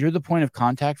 you're the point of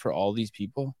contact for all these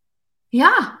people?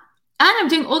 Yeah. And I'm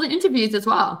doing all the interviews as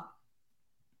well.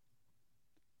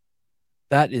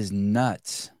 That is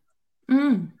nuts.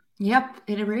 Yep,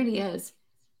 it really is.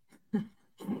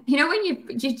 When you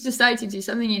decide to do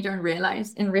something you don't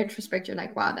realize in retrospect, you're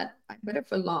like, wow, that I would have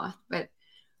a lot, but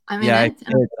I'm in Yeah, it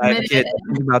and I'm I have committed. kids.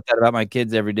 I think about that about my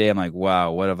kids every day. I'm like,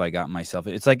 wow, what have I gotten myself?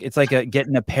 It's like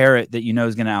getting a parrot that you know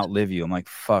is going to outlive you. I'm like,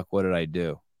 fuck, what did I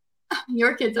do?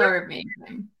 Your kids are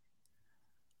amazing.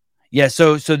 Yeah,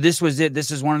 so this was it.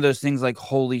 This is one of those things like,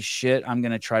 holy shit, I'm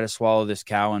going to try to swallow this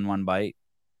cow in one bite.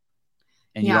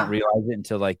 And you don't Yeah. realize it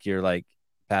until like you're like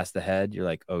past the head. You're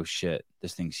like, oh shit,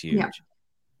 this thing's Yeah. huge.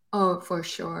 Oh, for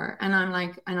sure. And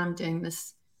I'm doing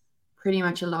this pretty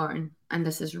much alone. And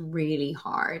this is really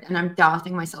hard. And I'm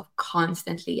doubting myself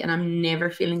constantly. And I'm never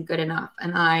feeling good enough.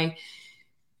 And I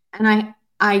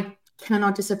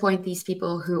cannot disappoint these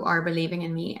people who are believing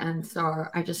in me. And so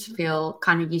I just feel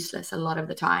kind of useless a lot of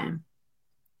the time.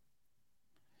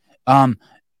 Um,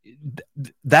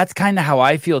 that's kind of how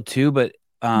I feel too. But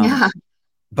Yeah.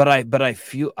 I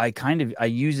feel I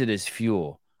use it as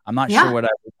fuel. I'm not Yeah. sure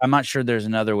I'm not sure there's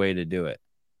another way to do it.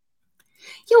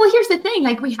 Yeah, well, here's the thing.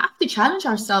 Like, we have to challenge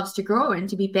ourselves to grow and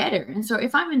to be better. And so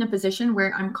if I'm in a position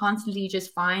where I'm constantly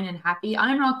just fine and happy,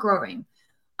 I'm not growing.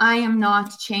 I am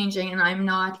not changing and I'm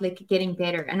not like getting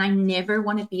better. And I never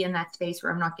want to be in that space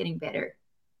where I'm not getting better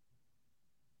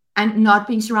and not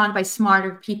being surrounded by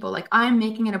smarter people. Like, I'm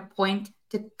making it a point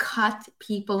to cut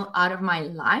people out of my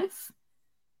life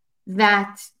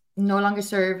that no longer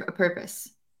serve a purpose.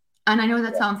 And I know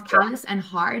that sounds callous and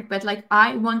hard, but like,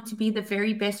 I want to be the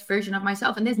very best version of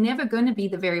myself. And there's never going to be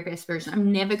the very best version.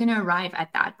 I'm never going to arrive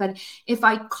at that. But if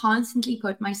I constantly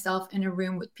put myself in a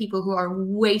room with people who are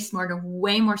way smarter,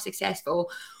 way more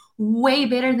successful, way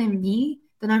better than me,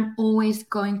 then I'm always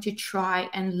going to try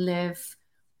and live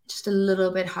just a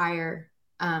little bit higher,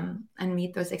 and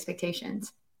meet those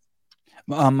expectations.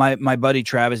 My buddy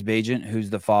Travis Bajent, who's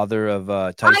the father of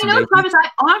I Tyson know, Bajent. Travis, I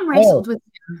arm wrestled with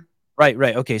him.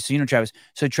 Right. Okay, so you know Travis.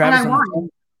 So And Travis I on the won. phone.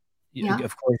 Yeah.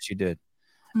 Of course you did.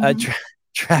 Mhm.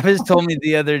 Travis told me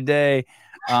the other day,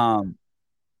 no,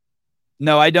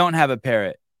 I don't have a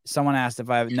parrot. Someone asked if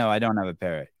I have. No, I don't have a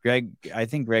parrot. I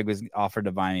think Greg was offered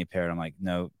to buy me a parrot. I'm like,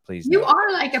 no, please You no.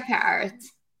 are like a parrot.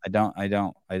 I don't.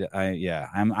 Yeah,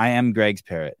 I am Greg's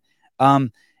parrot.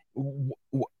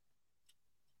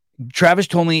 Travis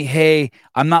told me, hey,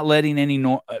 I'm not letting any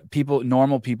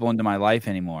normal people into my life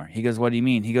anymore. He goes, what do you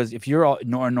mean? He goes, if you're a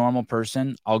normal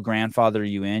person, I'll grandfather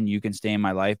you in. You can stay in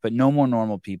my life, but no more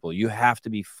normal people. You have to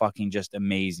be fucking just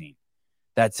amazing.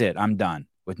 That's it. I'm done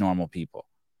with normal people.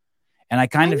 And I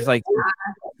kind of like,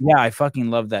 yeah, I fucking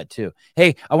love that too.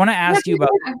 Hey, I want to ask you about,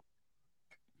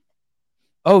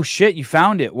 oh shit, you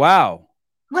found it. Wow.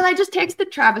 Well, I just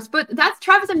texted Travis, but that's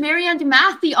Travis and Marianne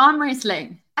DeMathy arm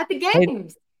wrestling at the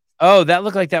games. Oh, that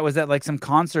looked like that was at like some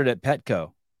concert at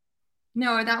Petco.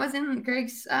 No, that was in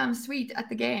Greg's suite at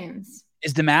the games.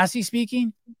 Is DeMassey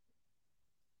speaking?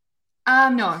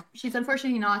 No, she's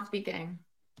unfortunately not speaking.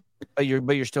 But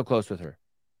you're still close with her.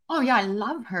 Oh yeah, I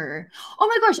love her. Oh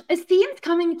my gosh, Esteem's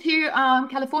coming to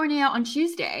California on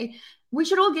Tuesday. We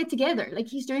should all get together. Like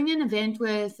he's doing an event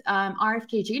with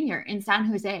RFK Jr. in San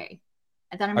Jose,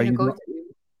 and then I'm going to go to.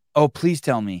 Oh, please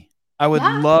tell me. I would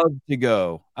love to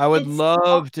go. I would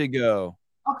love to go.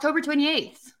 October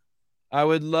 28th. I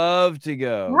would love to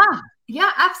go. Yeah,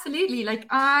 absolutely. Like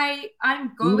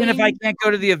I'm going. Even if I can't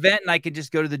go to the event and I could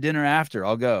just go to the dinner after,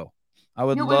 I'll go. I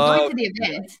would love. We're going to the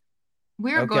event.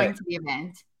 We're going to the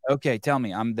event. Okay, tell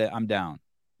me. I'm down.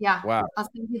 Yeah. Wow. I'll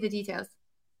send you the details.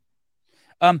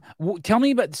 Tell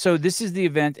me about, so this is the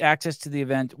event, access to the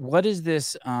event. What is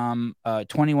this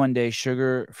 21-day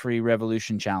sugar-free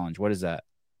revolution challenge? What is that?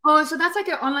 Oh, so that's like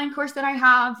an online course that I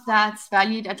have that's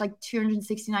valued at like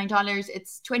 $269.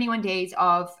 It's 21 days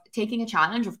of taking a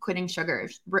challenge of quitting sugar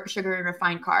and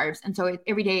refined carbs. And so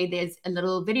every day there's a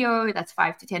little video that's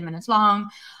 5 to 10 minutes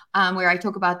long where I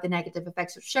talk about the negative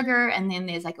effects of sugar. And then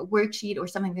there's like a worksheet or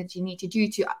something that you need to do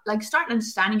to like start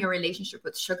understanding your relationship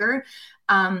with sugar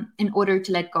in order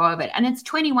to let go of it. And it's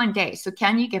 21 days. So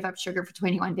can you give up sugar for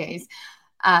 21 days?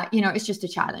 It's just a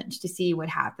challenge to see what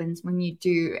happens when you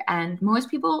do. And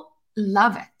most people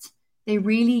love it. They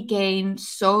really gain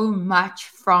so much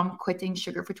from quitting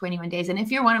sugar for 21 days. And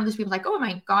if you're one of those people like, oh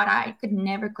my God, I could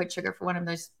never quit sugar for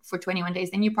 21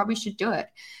 days, then you probably should do it.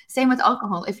 Same with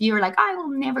alcohol. If you're like, I will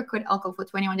never quit alcohol for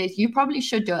 21 days, you probably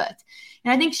should do it.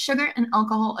 And I think sugar and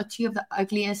alcohol are two of the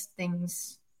ugliest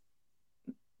things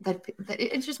that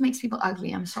it just makes people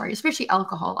ugly. I'm sorry, especially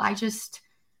alcohol. I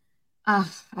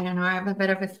don't know. I have a bit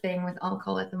of a thing with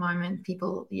alcohol at the moment.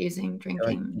 People drinking.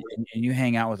 And you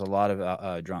hang out with a lot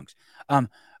of drunks. Or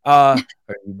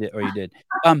you did.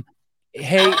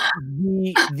 Hey,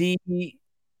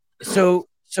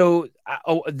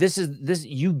 this.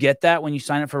 You get that when you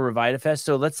sign up for RevitaFest.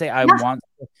 So let's say I want.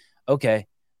 Okay,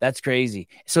 that's crazy.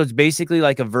 So it's basically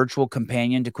like a virtual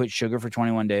companion to quit sugar for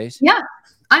 21 days. Yeah.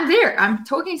 I'm there. I'm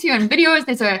talking to you on videos.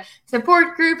 There's a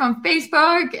support group on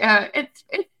Facebook. It's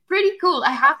pretty cool.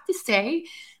 I have to say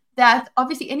that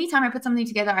obviously anytime I put something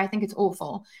together, I think it's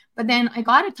awful. But then I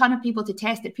got a ton of people to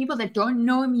test it. People that don't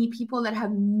know me, people that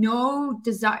have no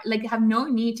desire, like have no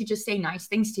need to just say nice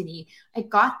things to me. I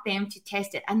got them to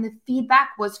test it. And the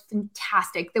feedback was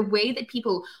fantastic. The way that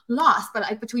people lost, but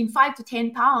like between 5 to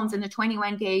 10 pounds in the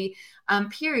 21-day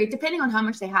period, depending on how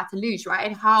much they had to lose,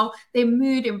 right? How their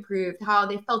mood improved, how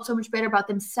they felt so much better about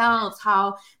themselves,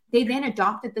 how they then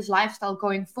adopted this lifestyle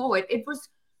going forward. It was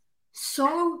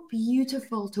so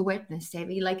beautiful to witness,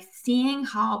 Debbie, like seeing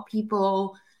how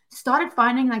people started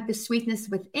finding like the sweetness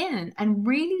within and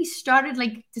really started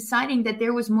like deciding that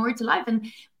there was more to life. And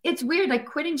it's weird, like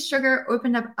quitting sugar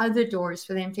opened up other doors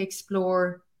for them to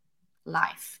explore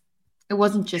life. It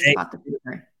wasn't just about the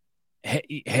sugar.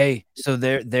 Hey, so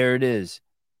there it is.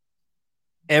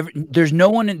 There's no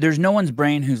one's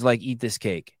brain who's like, eat this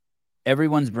cake.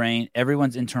 Everyone's brain,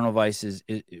 everyone's internal vices,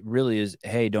 it really is,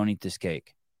 hey, don't eat this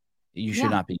cake. You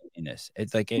should not be eating this.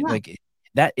 It's like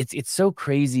that. It's so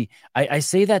crazy. I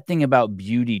say that thing about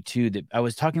beauty too, that I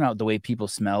was talking about the way people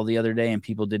smell the other day and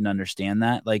people didn't understand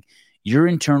that. Like your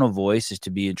internal voice is to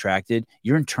be attracted.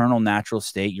 Your internal natural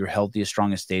state, your healthiest,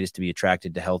 strongest state is to be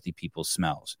attracted to healthy people's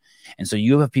smells. And so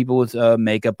you have people with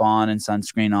makeup on and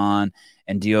sunscreen on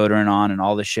and deodorant on and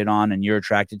all this shit on, and you're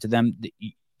attracted to them.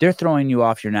 They're throwing you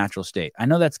off your natural state. I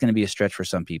know that's going to be a stretch for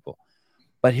some people,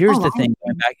 but here's the thing.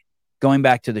 Going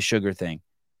back to the sugar thing,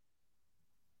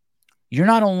 you're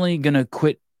not only going to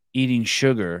quit eating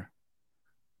sugar,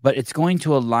 but it's going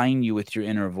to align you with your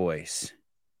inner voice.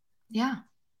 Yeah.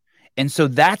 And so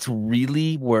that's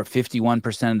really where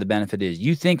 51% of the benefit is.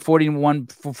 You think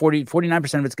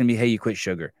 49% of it's going to be, hey, you quit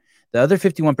sugar. The other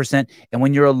 51%, and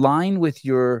when you're aligned with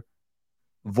your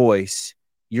voice,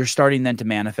 you're starting then to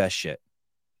manifest shit.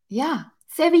 Yeah.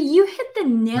 Sevi, you hit the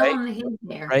nail on the head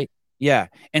there. Right? Yeah.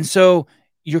 And so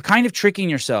you're kind of tricking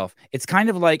yourself. It's kind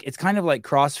of like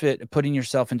CrossFit, putting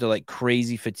yourself into like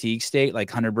crazy fatigue state, like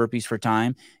 100 burpees for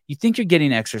time. You think you're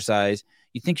getting exercise.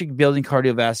 You think you're building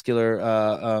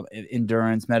cardiovascular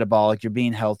endurance, metabolic, you're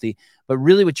being healthy, but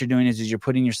really what you're doing is you're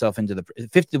putting yourself into the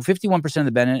 51% of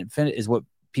the benefit is what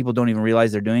people don't even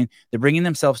realize they're doing. They're bringing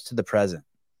themselves to the present,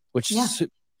 which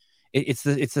it's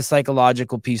the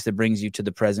psychological piece that brings you to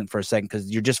the present for a second, because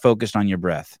you're just focused on your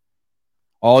breath.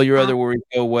 All your other worries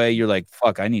go away. You're like,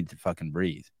 fuck, I need to fucking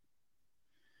breathe.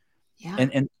 Yeah.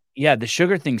 And yeah, the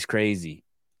sugar thing's crazy.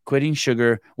 Quitting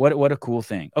sugar, what a cool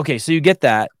thing. Okay, so you get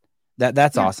that.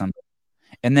 That's awesome.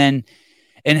 And then,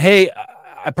 and hey,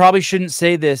 I probably shouldn't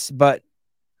say this, but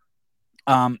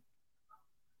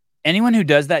anyone who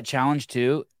does that challenge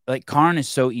too, like Karin is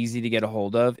so easy to get a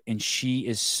hold of, and she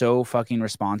is so fucking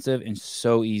responsive and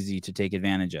so easy to take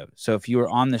advantage of. So if you are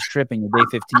on this trip and you're day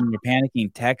 15, you're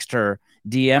panicking, text her,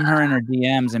 DM her in her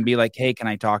DMs and be like, hey, can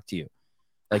I talk to you?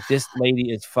 Like, this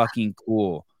lady is fucking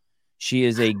cool. She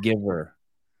is a giver.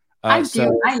 I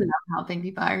do. I love helping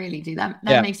people. I really do. That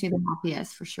makes me the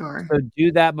happiest, for sure. So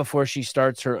do that before she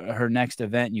starts her next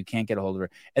event, and you can't get a hold of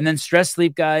her. And then Stress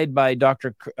Sleep Guide by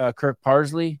Dr. Kirk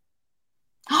Parsley.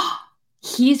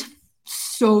 He's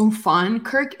so fun.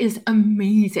 Kirk is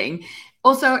amazing.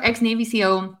 Also, ex-Navy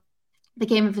SEAL,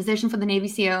 became a physician for the Navy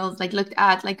SEALs, like looked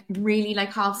at like really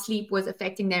like how sleep was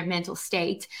affecting their mental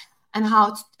state, and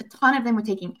how a ton of them were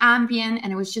taking Ambien.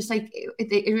 And it was just like,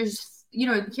 it was, you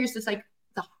know, here's this like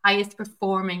the highest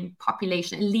performing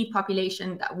population, elite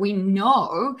population that we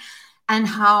know, and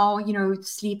how, you know,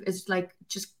 sleep is like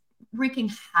just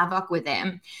wreaking havoc with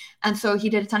them. And so he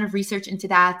did a ton of research into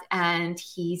that, and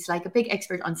he's like a big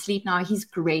expert on sleep now. He's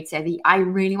great, Sevi. I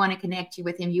really want to connect you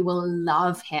with him. You will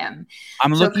love him.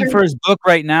 I'm looking for his book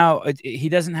right now. He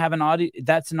doesn't have an audio.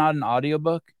 That's not an audio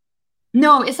book?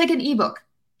 No, it's like an ebook.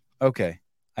 Okay.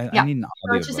 I need an audio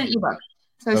book. It's just an ebook.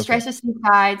 So Stress Sleep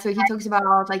Guide. So he talks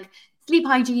about like sleep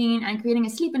hygiene and creating a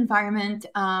sleep environment.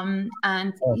 And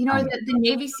you know, the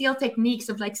Navy SEAL techniques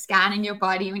of like scanning your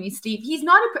body when you sleep. He's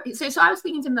not so I was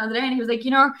speaking to him the other day, and he was like, you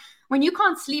know, when you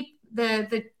can't sleep,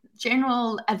 the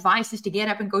general advice is to get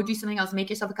up and go do something else, make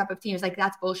yourself a cup of tea. It's like,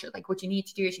 that's bullshit. Like, what you need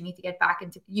to do is you need to get back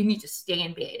into, you need to stay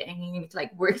in bed, and you need to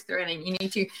like work through it, and you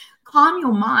need to calm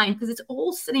your mind, because it's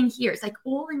all sitting here. It's like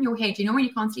all in your head. You know, when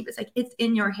you can't sleep, it's like it's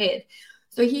in your head.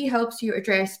 So he helps you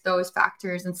address those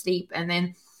factors in sleep. And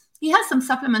then he has some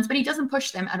supplements, but he doesn't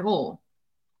push them at all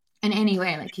in any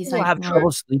way. Like, he's like, have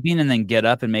trouble sleeping and then get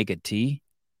up and make a tea.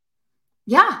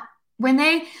 Yeah.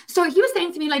 So he was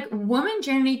saying to me, like, women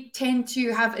generally tend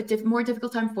to have a more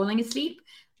difficult time falling asleep,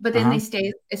 but then they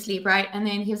stay asleep, right? And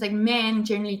then he was like, men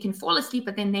generally can fall asleep,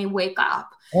 but then they wake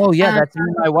up. Oh yeah, that's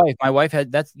my wife. My wife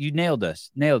had you nailed it.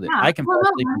 Yeah, I can fall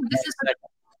asleep.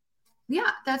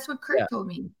 That's what Kurt told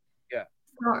me. Yeah.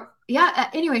 So,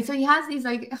 anyway, so he has these,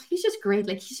 like, he's just great.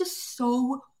 Like, he's just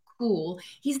so cool.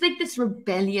 He's like this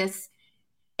rebellious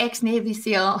ex-Navy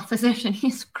SEAL physician.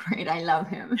 He's great. I love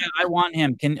him. Yeah, I want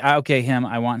him.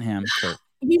 I want him. Sure.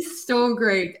 He's so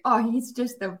great. Oh, he's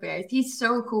just the best. He's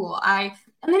so cool. And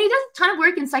then he does a ton of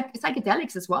work in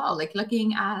psychedelics as well, like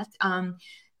looking at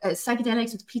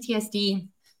psychedelics with PTSD.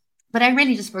 But I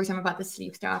really just spoke to him about the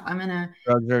sleep stuff. I'm gonna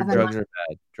drugs are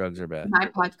bad. Drugs are bad. My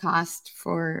podcast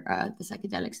for the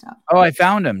psychedelic stuff. Oh, I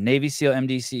found him. Navy SEAL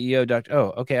MD CEO Dr.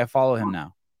 Oh, okay. I follow him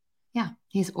now. Yeah,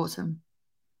 he's awesome.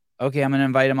 Okay, I'm gonna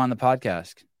invite him on the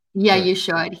podcast. Yeah, you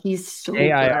should. He's so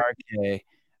AIRK.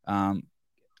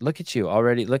 Look at you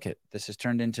already. Look at this has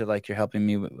turned into like you're helping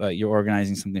me. You're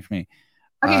organizing something for me.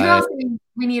 Okay, who else do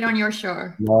we need on your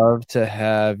show? Love to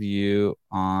have you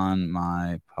on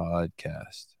my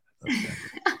podcast.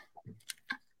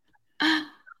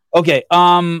 Okay.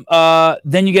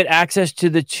 Then you get access to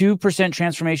the 2%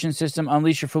 transformation system,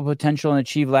 unleash your full potential, and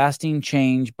achieve lasting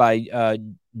change by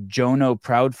Jono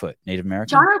Proudfoot, Native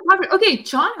American. Jono Proudfoot. Okay,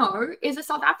 Jono is a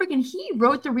South African. He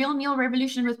wrote the Real Meal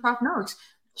Revolution with Prof. Noakes.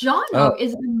 Jono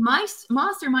is my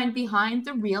mastermind behind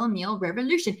the Real Meal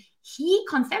Revolution. He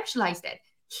conceptualized it.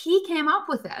 He came up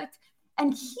with it,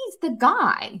 and he's the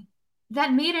guy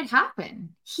that made it happen.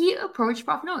 He approached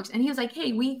Prof. Noakes, and he was like,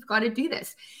 hey, we've got to do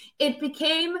this. It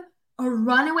became a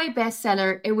runaway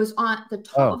bestseller. It was on the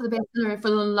top of the bestseller for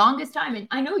the longest time. And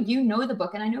I know you know the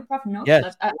book, and I know Prof. Noakes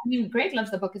loves, Greg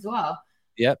loves the book as well.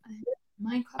 Yep.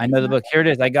 I know the book. Here it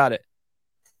is. I got it.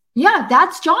 Yeah,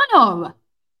 that's Jono.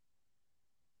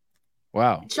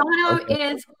 Wow.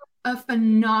 Jono is a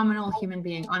phenomenal human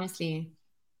being, honestly.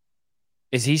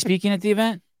 Is he speaking at the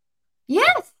event?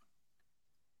 Yes.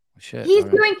 Shit.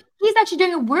 All right. He's actually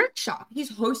doing a workshop. He's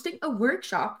hosting a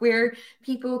workshop where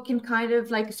people can kind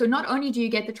of like, so not only do you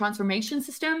get the transformation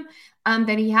system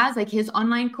that he has, like his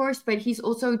online course, but he's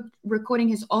also recording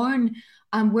his own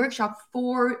workshop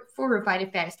for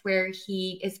RevitaFest, where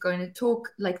he is going to talk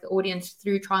like the audience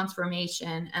through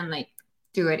transformation and like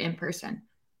do it in person.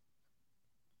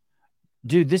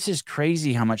 Dude, this is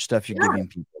crazy how much stuff you're giving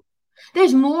people.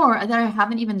 There's more that I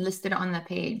haven't even listed on the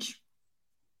page.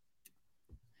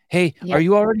 Hey, are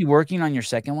you already working on your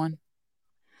second one?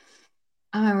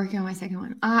 Am I working on my second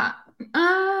one? Kind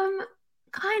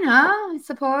of, I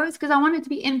suppose, because I want it to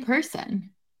be in person.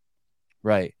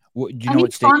 Right. Do you I know need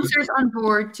what state? sponsors on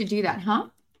board to do that, huh?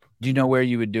 Do you know where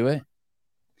you would do it?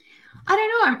 I don't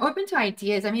know. I'm open to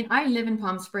ideas. I mean, I live in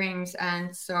Palm Springs,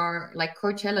 and so like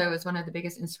Coachella was one of the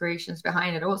biggest inspirations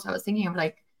behind it. Also, I was thinking of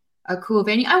like a cool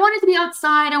venue. I want it to be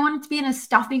outside. I want it to be in a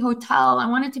stuffy hotel. I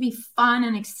want it to be fun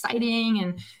and exciting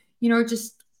and,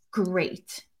 just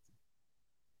great.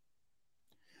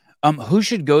 Who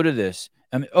should go to this?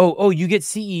 You get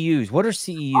CEUs. What are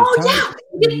CEUs? Oh, yeah.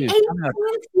 You get 8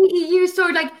 CEUs. So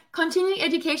like continuing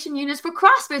education units for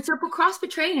CrossFit. So for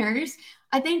CrossFit trainers,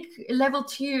 I think level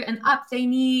 2 and up, they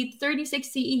need 36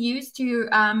 CEUs to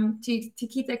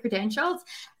keep their credentials.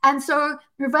 And so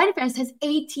RevitaFest has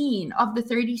 18 of the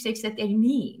 36 that they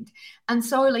need. And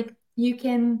so like you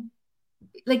can,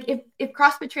 like if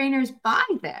CrossFit trainers buy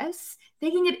this, they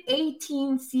can get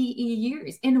 18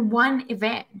 CEUs in one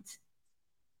event.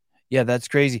 Yeah, that's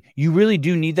crazy. You really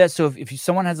do need that. So if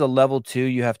someone has a level 2,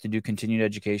 you have to do continued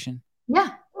education?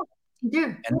 Yeah, you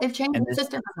do. They've changed the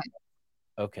system of it.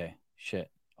 Okay. Shit.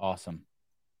 Awesome.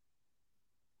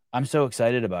 I'm so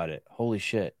excited about it. Holy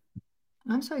shit.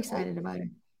 I'm so excited about it.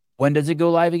 When does it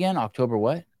go live again? October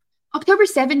what? October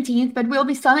 17th, but we'll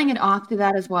be selling it after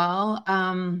that as well.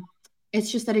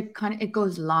 It's just that it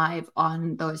goes live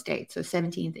on those dates. So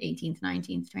 17th, 18th,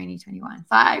 19th, 20, 21.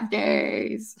 5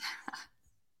 days.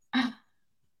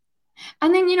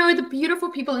 And then, the beautiful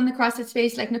people in the CrossFit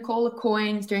space, like Nicole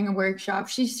Coyne's doing a workshop.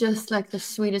 She's just like the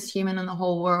sweetest human in the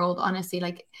whole world, honestly.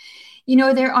 Like,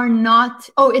 there are not,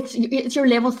 it's your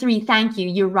level 3. Thank you.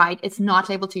 You're right. It's not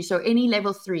level 2. So any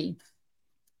level 3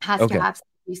 has to have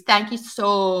CEUs. Thank you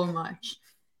so much.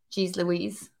 Jeez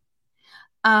Louise.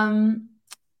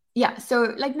 Yeah,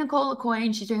 so like Nicole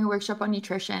Coyne, she's doing a workshop on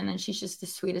nutrition, and she's just the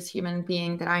sweetest human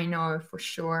being that I know for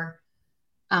sure.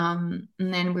 And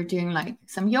then we're doing like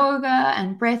some yoga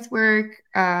and breath work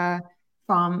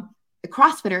from a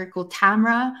CrossFitter called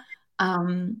Tamra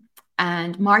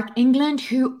and Mark England,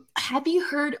 who have you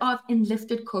heard of in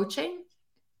Lifted Coaching?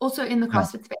 Also in the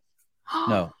CrossFit space.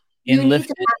 No. In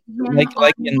Lifted,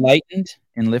 like Enlightened,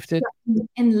 in Lifted?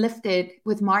 In Lifted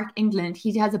with Mark England.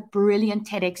 He has a brilliant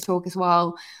TEDx talk as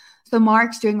well. So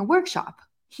Mark's doing a workshop.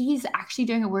 He's actually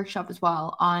doing a workshop as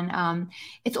well on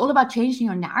it's all about changing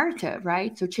your narrative,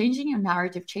 right? So changing your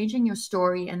narrative, changing your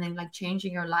story, and then like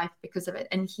changing your life because of it.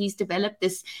 And he's developed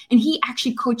this, and he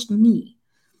actually coached me.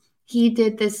 He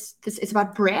did this it's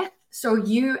about breath. So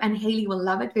you and Haley will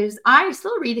love it, because I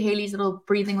still read Haley's little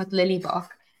Breathing with Lily book.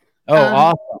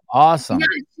 Oh, awesome. Yeah,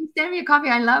 she sent me a copy.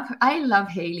 I love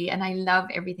Haley, and I love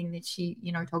everything that she,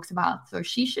 talks about. So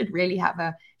she should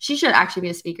actually be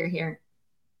a speaker here.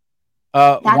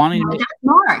 That's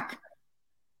Mark.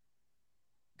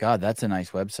 God, that's a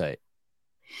nice website.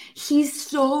 He's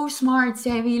so smart,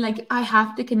 Savvy. Like, I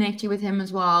have to connect you with him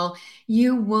as well.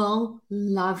 You will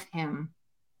love him.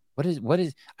 What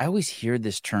is I always hear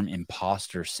this term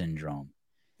imposter syndrome.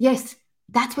 Yes,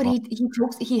 that's what he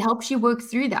talks. He helps you work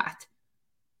through that.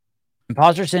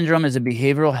 Imposter syndrome is a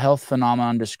behavioral health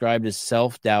phenomenon described as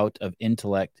self-doubt of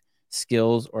intellect,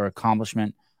 skills, or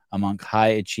accomplishment among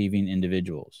high-achieving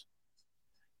individuals.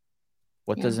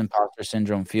 What does imposter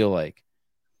syndrome feel like?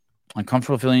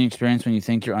 Uncomfortable feeling experience when you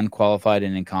think you're unqualified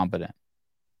and incompetent.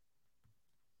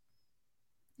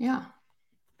 Yeah.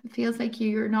 It feels like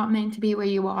you're not meant to be where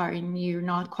you are, and you're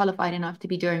not qualified enough to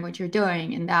be doing what you're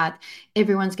doing, and that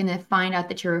everyone's going to find out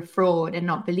that you're a fraud and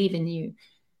not believe in you,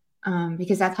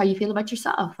 because that's how you feel about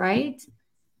yourself, right?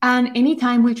 And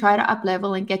anytime we try to up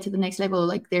level and get to the next level,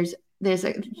 like there's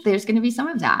going to be some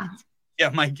of that. Yeah,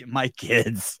 my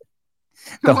kids.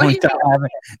 The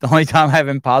only time I have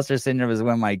imposter syndrome is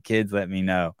when my kids let me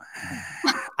know.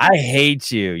 I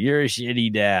hate you. You're a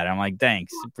shitty dad. I'm like,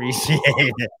 thanks. Appreciate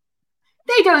it.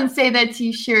 They don't say that to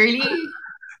you, Shirley.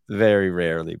 Very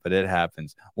rarely, but it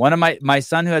happens. One of my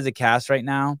son who has a cast right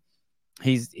now,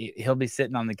 he'll be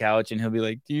sitting on the couch and he'll be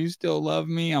like, "Do you still love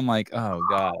me?" I'm like, "Oh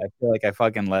God, I feel like I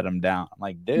fucking let him down." I'm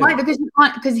like, "Dude, why?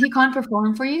 Because he can't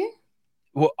perform for you."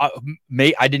 Well,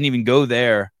 I didn't even go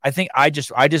there. I think I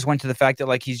just went to the fact that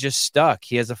like he's just stuck.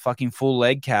 He has a fucking full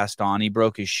leg cast on. He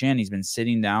broke his shin. He's been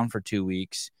sitting down for 2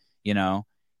 weeks, and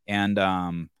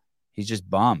he's just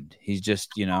bummed. He's just,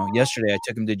 yesterday I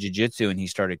took him to jiu-jitsu and he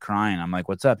started crying. I'm like,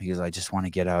 "What's up?" He goes, "I just want to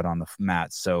get out on the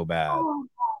mat so bad." Oh,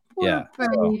 Yeah. poor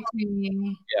So,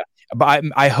 baby. yeah. But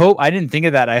I hope I didn't think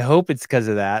of that. I hope it's because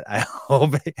of that. I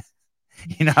hope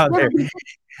out there.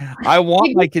 I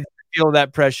want my kids to feel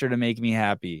that pressure to make me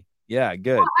happy. Yeah,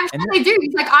 good. And they do.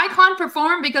 He's like, I can't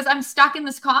perform because I'm stuck in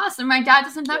this class and my dad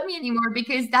doesn't love me anymore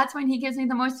because that's when he gives me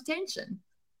the most attention.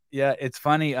 Yeah, it's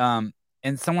funny.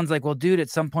 And someone's like, "Well, dude, at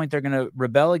some point they're gonna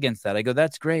rebel against that." I go,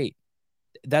 "That's great.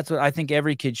 That's what I think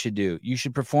every kid should do. You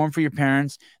should perform for your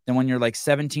parents. Then when you're like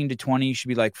 17 to 20, you should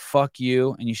be like, fuck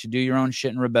you. And you should do your own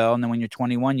shit and rebel. And then when you're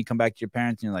 21, you come back to your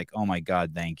parents and you're like, oh my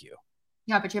God, thank you."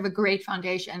 Yeah, but you have a great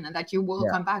foundation and that you will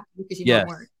come back because you yes. don't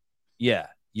work. Yeah.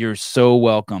 You're so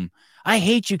welcome. I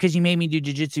hate you because you made me do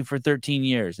jiu-jitsu for 13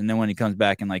 years. And then when he comes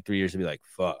back in like 3 years, he'll be like,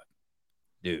 fuck,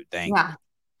 dude, thank you.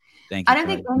 Thank you. I don't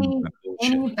think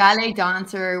any ballet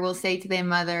dancer will say to their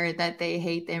mother that they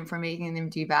hate them for making them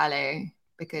do ballet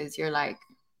because you're like,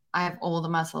 I have all the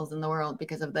muscles in the world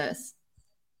because of this.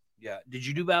 Yeah. Did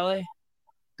you do ballet?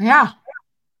 Yeah.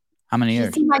 How many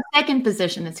years? You see my second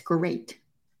position. It's great.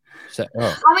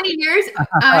 How many years?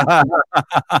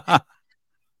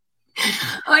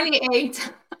 Only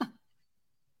 8.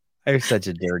 I have such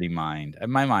a dirty mind.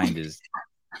 My mind is.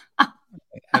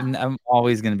 I'm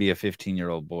always going to be a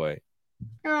 15-year-old boy.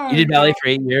 Oh, you did ballet for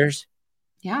 8 years?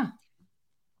 Yeah.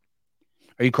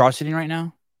 Are you cross-fitting right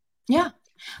now? Yeah.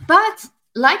 But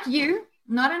like you,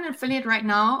 not an affiliate right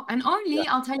now. And only,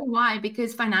 I'll tell you why,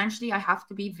 because financially I have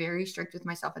to be very strict with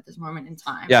myself at this moment in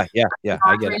time. Yeah.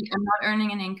 I get it. I'm not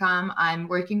earning an income. I'm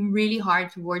working really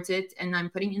hard towards it and I'm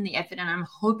putting in the effort and I'm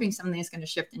hoping something is going to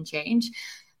shift and change.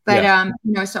 But,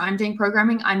 so I'm doing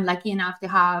programming. I'm lucky enough to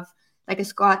have like a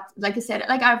squat, like I said,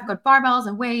 like I've got barbells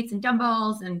and weights and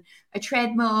dumbbells and a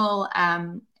treadmill,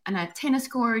 and a tennis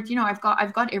court.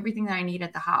 I've got everything that I need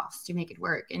at the house to make it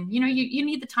work. And, you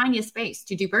need the tiniest space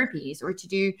to do burpees or to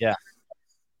do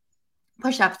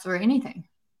push-ups or anything.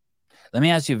 Let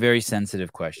me ask you a very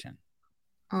sensitive question.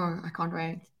 Oh, I can't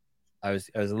wait. I was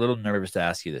a little nervous to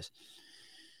ask you this.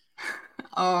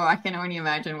 Oh, I can only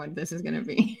imagine what this is going to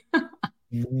be.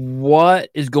 What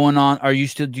is going on? Do you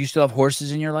still have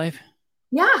horses in your life?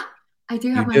 Yeah, I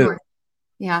do have my horse.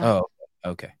 Yeah. Oh,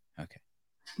 okay.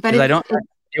 But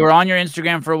they were on your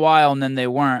Instagram for a while and then they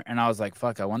weren't. And I was like,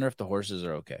 fuck, I wonder if the horses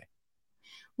are okay.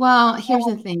 Well, here's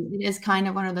the thing. It is kind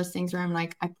of one of those things where I'm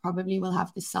like, I probably will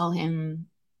have to sell him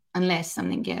unless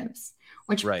something gives,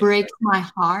 which breaks my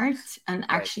heart. And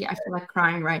actually, I feel like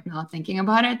crying right now thinking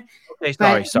about it. Okay,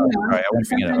 sorry. I won't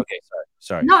bring it up. Okay,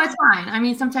 sorry. No, it's fine. I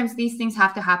mean, sometimes these things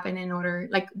have to happen in order,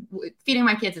 like feeding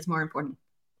my kids is more important.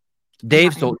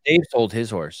 Dave sold his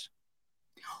horse.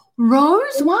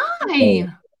 Rose,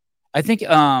 why? I think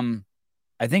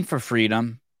for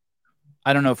freedom.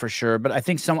 I don't know for sure, but I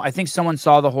think someone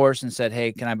saw the horse and said,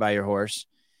 "Hey, can I buy your horse?"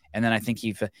 And then I think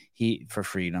he for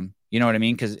freedom. You know what I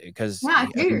mean? Because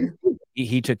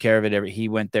he took care of it. He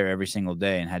went there every single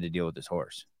day and had to deal with his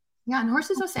horse. Yeah, and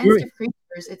horses are sensitive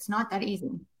creatures. It's not that easy.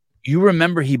 You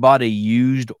remember he bought a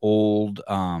used old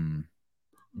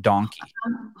donkey.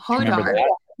 Hodar.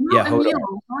 Yeah,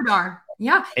 Hodar.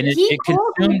 Yeah, and it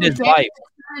consumed his life.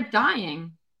 Started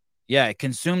dying. Yeah, it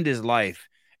consumed his life,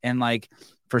 and like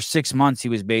for 6 months, he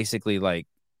was basically like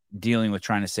dealing with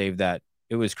trying to save that.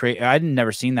 It was crazy. I'd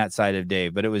never seen that side of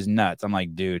Dave, but it was nuts. I'm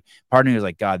like, dude. Part of me was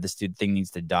like, God, this thing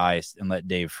needs to die and let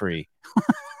Dave free.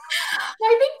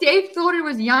 I think Dave thought it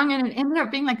was young and it ended up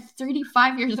being like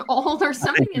 35 years old or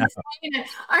something insane.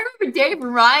 I remember Dave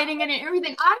riding it and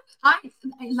everything. I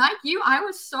like you, I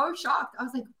was so shocked. I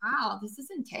was like, wow, this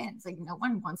is intense. Like no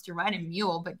one wants to ride a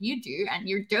mule, but you do, and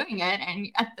you're doing it. And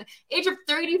at the age of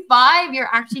 35, you're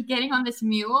actually getting on this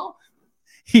mule.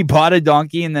 He bought a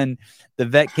donkey and then the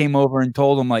vet came over and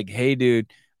told him like, hey,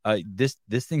 dude, this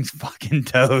thing's fucking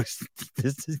toast.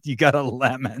 You got a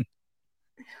lemon.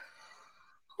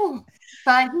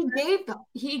 But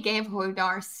he gave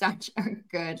Hodar such a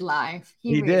good life.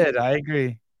 He really did. I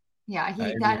agree. Yeah,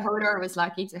 Hodar was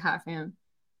lucky to have him.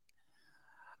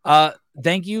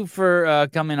 Thank you for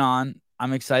coming on.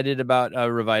 I'm excited about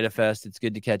RevitaFest. It's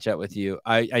good to catch up with you.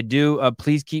 I do.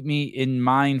 Please keep me in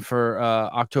mind for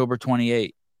October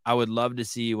 28th. I would love to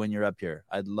see you when you're up here.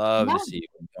 I'd love to see you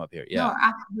when you come up here. Yeah. No,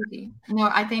 absolutely. No,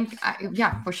 I think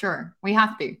for sure. We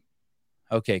have to.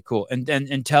 Okay, cool.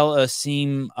 And tell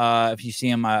Asim if you see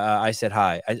him, I said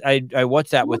hi. I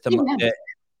WhatsApp with him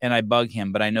and I bug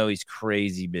him, but I know he's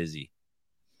crazy busy.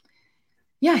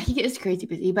 Yeah, he is crazy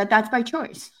busy, but that's by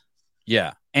choice.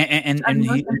 Yeah, I know some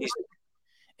people.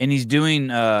 and he's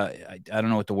doing I don't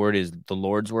know what the word is, the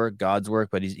Lord's work, God's work,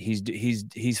 but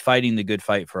he's fighting the good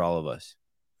fight for all of us.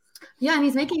 Yeah, and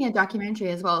he's making a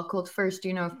documentary as well called First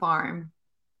Do No Farm,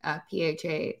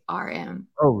 PHARM.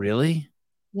 Oh, really?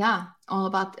 Yeah, all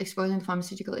about exposing the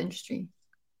pharmaceutical industry.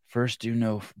 First do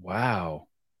no. Wow.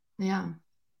 Yeah.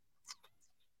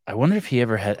 I wonder if he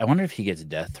ever had. I wonder if he gets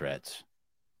death threats.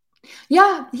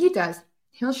 Yeah, he does.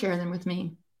 He'll share them with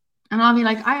me. And I'll be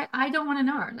like, I don't want to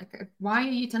know. Like, why are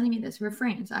you telling me this? We're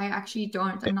friends. I actually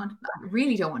don't. I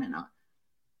really don't want to know.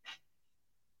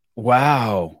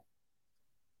 Wow.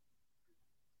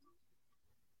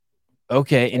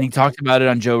 Okay, and he talked about it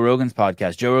on Joe Rogan's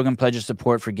podcast. Joe Rogan pledges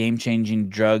support for game-changing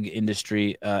drug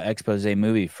industry expose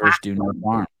movie, First Do No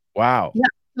Harm. Wow. Yeah.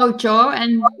 So Joe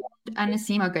and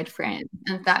Nassim are good friends.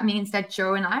 And that means that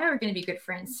Joe and I are going to be good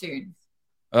friends soon.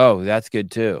 Oh, that's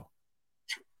good too.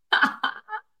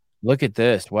 Look at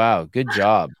this. Wow. Good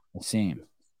job, Asim.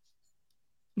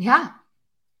 Yeah.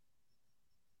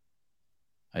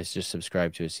 I just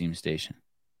subscribed to Asim Station.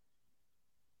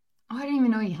 Oh, I didn't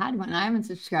even know he had one. I haven't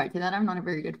subscribed to that. I'm not a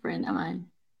very good friend, am I?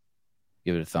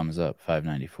 Give it a thumbs up.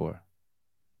 594.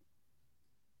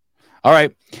 All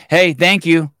right. Hey, thank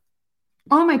you.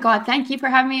 Oh my God. Thank you for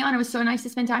having me on. It was so nice to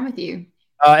spend time with you.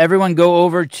 Everyone go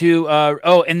over to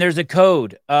and there's a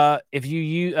code. If you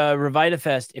use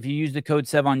RevitaFest, if you use the code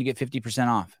Sevon, you get 50%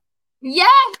 off. Yeah.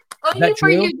 Only for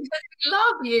you because we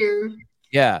love you.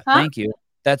 Yeah, huh? Thank you.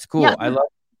 That's cool. Yeah, I love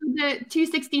the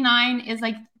 269 is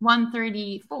like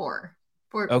 134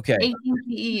 for Okay. 18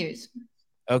 PEUs.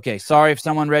 Okay. Sorry if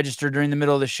someone registered during the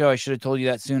middle of the show. I should have told you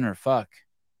that sooner. Fuck.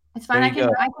 It's fine. I can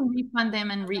refund them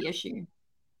and reissue.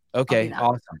 Okay,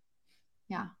 awesome.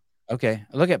 Yeah. Okay.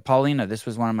 Look at Paulina. This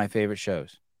was one of my favorite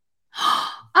shows.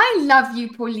 I love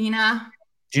you, Paulina.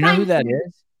 Do you know who that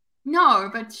is? No,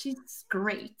 but she's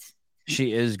great.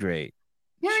 She is great.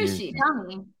 Where is she? Tell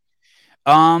me.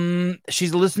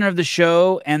 She's a listener of the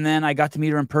show, and then I got to meet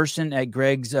her in person at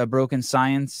Greg's Broken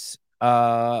Science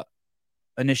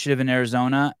initiative in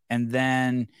Arizona, and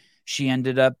then she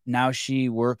ended up now she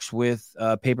works with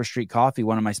Paper Street Coffee,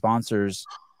 one of my sponsors,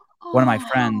 one of my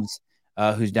friends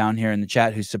who's down here in the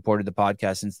chat who's supported the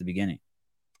podcast since the beginning.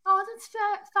 Oh, that's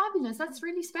fabulous. That's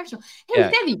really special. Hey,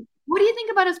 Debbie, what do you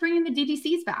think about us bringing the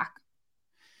DDCs back?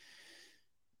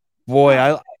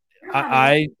 Boy,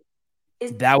 I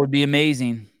that would be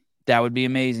amazing. That would be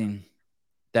amazing.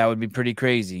 That would be pretty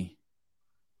crazy.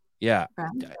 Yeah.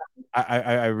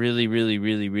 I really, really,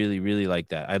 really, really, really like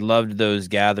that. I loved those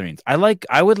gatherings.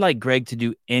 I would like Greg to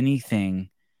do anything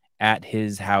at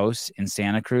his house in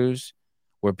Santa Cruz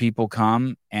where people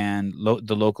come and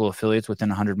the local affiliates within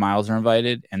 100 miles are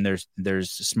invited, and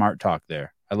there's smart talk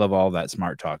there. I love all that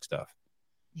smart talk stuff.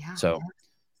 Yeah. So,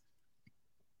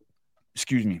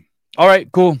 excuse me. All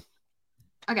right, cool.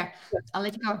 Okay, I'll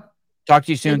let you go. Talk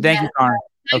to you soon. Thank you, Connor.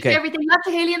 Thanks for everything. Love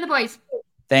to Haley and the boys.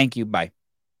 Thank you. Bye.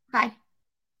 Bye.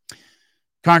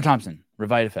 Connor Thomson,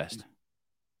 RevitaFest.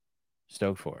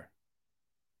 Stoked for.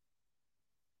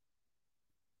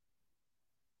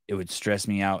 It would stress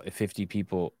me out if 50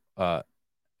 people,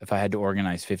 if I had to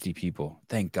organize 50 people.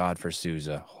 Thank God for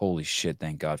Souza. Holy shit,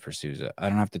 thank God for Souza. I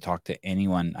don't have to talk to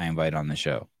anyone I invite on the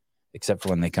show, except for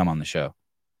when they come on the show.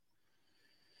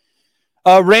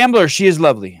 Rambler, she is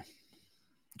lovely.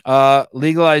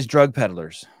 Legalized drug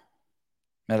peddlers.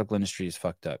 Medical industry is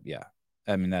fucked up. Yeah.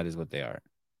 I mean, that is what they are.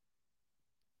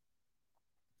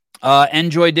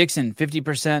 Enjoy Dixon,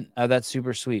 50%. That's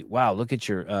super sweet. Wow, look at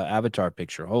your avatar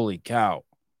picture. Holy cow.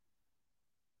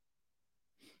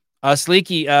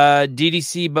 Sleeky,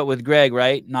 DDC, but with Greg,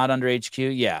 right? Not under HQ?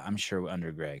 Yeah, I'm sure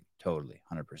under Greg. Totally,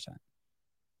 100%.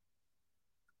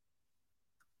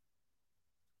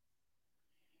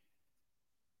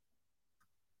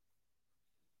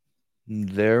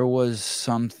 There was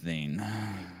something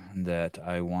that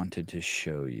I wanted to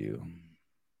show you.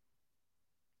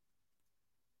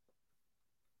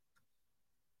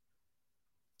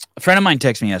 A friend of mine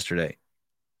texted me yesterday.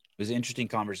 It was an interesting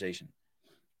conversation.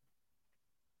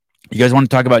 You guys want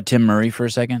to talk about Tim Murray for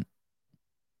a second?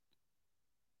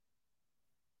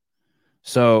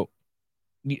 So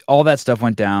all that stuff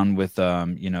went down with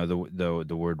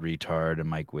the word retard and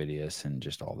Mike Whittius and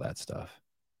just all that stuff.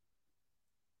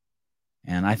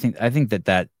 And I think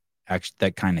that actually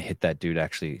that kind of hit that dude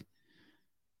actually.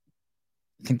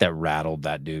 I think that rattled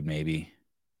that dude maybe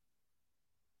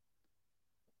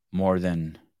more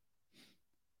than,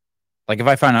 like, if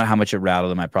I found out how much it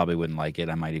rattled him, I probably wouldn't like it.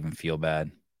 I might even feel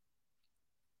bad.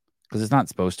 Because it's not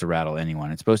supposed to rattle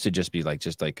anyone. It's supposed to just be like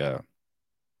a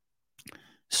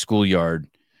schoolyard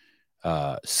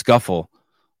scuffle.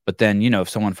 But then, if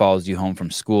someone follows you home from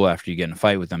school after you get in a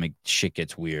fight with them, shit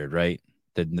gets weird, right?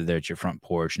 They're at your front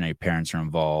porch, and your parents are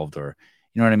involved, or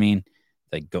you know what I mean?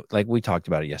 Like we talked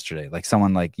about it yesterday. Like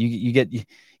someone like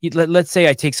let's say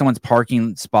I take someone's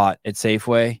parking spot at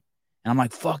Safeway, and I'm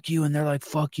like, fuck you, and they're like,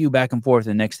 fuck you, back and forth.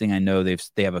 The next thing I know, they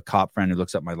have a cop friend who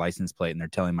looks up my license plate, and they're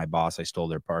telling my boss I stole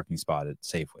their parking spot at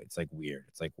Safeway. It's like weird.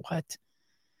 It's like, what?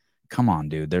 Come on,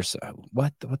 dude. There's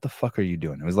what the fuck are you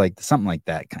doing? It was like something like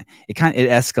that. It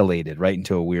escalated right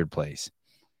into a weird place.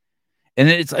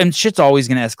 And shit's always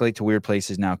going to escalate to weird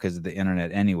places now because of the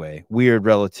internet anyway. Weird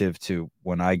relative to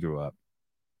when I grew up.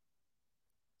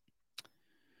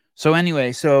 So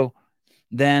anyway,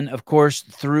 then of course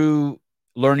through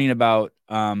learning about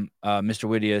Mr.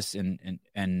 Whittius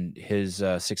and his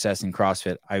success in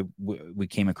CrossFit, we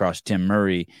came across Tim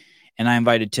Murray, and I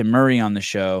invited Tim Murray on the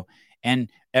show. And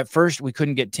at first, we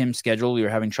couldn't get Tim's schedule. We were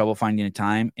having trouble finding a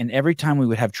time. And every time we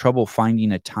would have trouble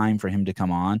finding a time for him to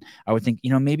come on, I would think,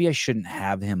 maybe I shouldn't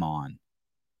have him on.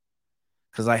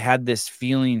 Because I had this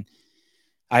feeling,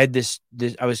 I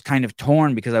was kind of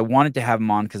torn because I wanted to have him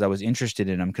on because I was interested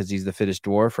in him because he's the fittest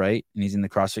dwarf, right? And he's in the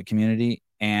CrossFit community.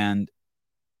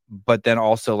 But then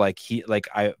also I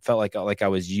felt like I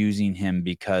was using him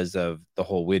because of the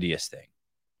whole Whittius thing.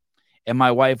 And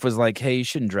my wife was like, hey, you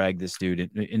shouldn't drag this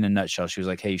dude in a nutshell. She was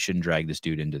like, hey, you shouldn't drag this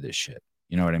dude into this shit.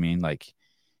 You know what I mean? Like,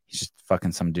 he's just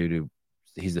fucking some dude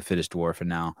he's the fittest dwarf. And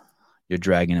now you're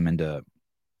dragging him into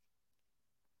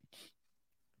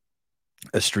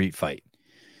a street fight.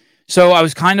 So I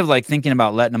was kind of like thinking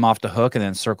about letting him off the hook and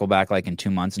then circle back like in 2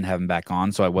 months and have him back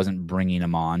on. So I wasn't bringing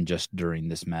him on just during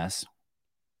this mess.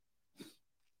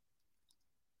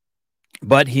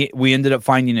 But we ended up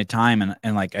finding a time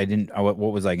and like what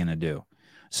was I going to do?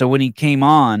 So when he came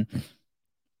on,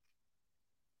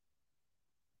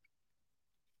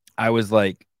 I was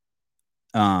like,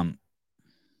 I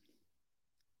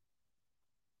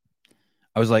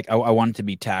wanted to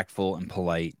be tactful and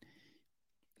polite,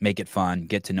 make it fun,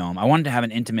 get to know him. I wanted to have an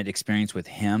intimate experience with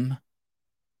him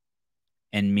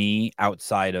and me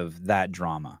outside of that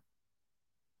drama.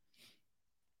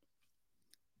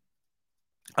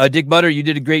 Dick Butter, you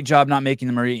did a great job not making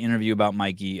the Murray interview about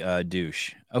Mikey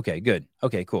douche. Okay, good.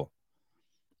 Okay, cool.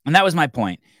 And that was my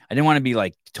point. I didn't want to be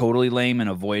like totally lame and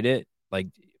avoid it.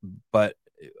 But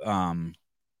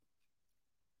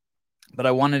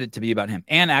I wanted it to be about him.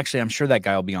 And actually, I'm sure that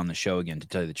guy will be on the show again, to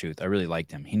tell you the truth. I really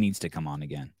liked him. He needs to come on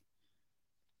again.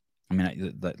 I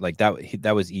mean,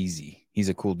 that was easy. He's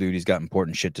a cool dude. He's got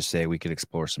important shit to say. We could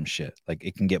explore some shit. Like,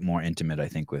 it can get more intimate, I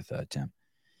think, with Tim.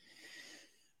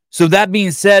 So that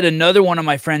being said, another one of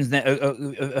my friends,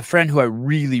 a friend who I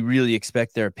really, really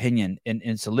expect their opinion, and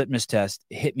it's a litmus test,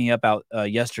 hit me up out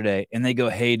yesterday, and they go,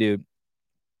 "Hey, dude,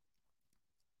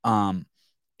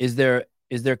 is there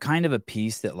kind of a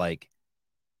piece that like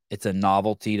it's a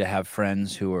novelty to have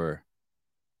friends who are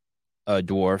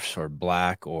dwarfs or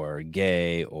black or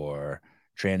gay or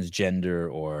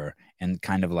transgender and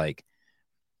kind of like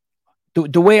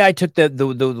the way I took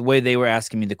the way they were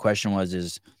asking me the question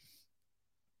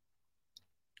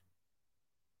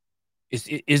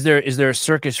is there a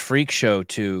circus freak show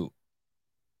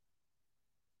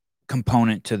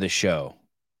component to the show?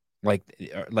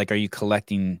 Like, are you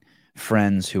collecting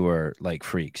friends who are like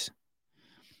freaks?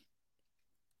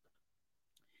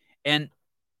 And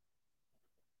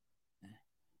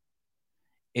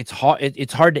it's hard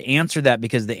to answer that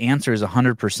because the answer is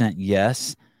 100%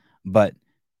 yes, but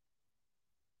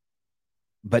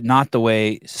not the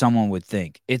way someone would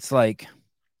think. It's like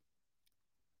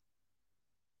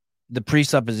the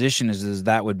presupposition is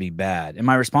that would be bad. And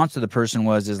my response to the person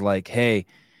is like, hey,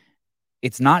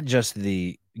 it's not just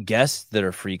the guests that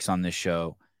are freaks on this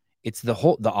show. It's the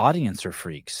audience are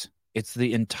freaks. It's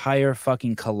the entire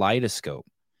fucking kaleidoscope.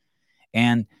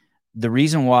 And the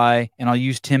reason why, and I'll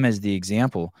use Tim as the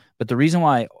example, but the reason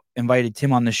why I invited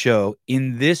Tim on the show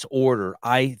in this order,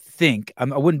 I think, I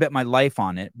wouldn't bet my life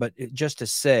on it, but just to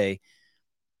say,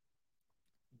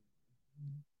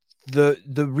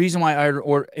 the reason why I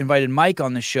invited Mike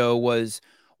on the show was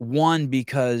one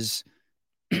because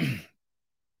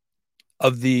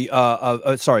of the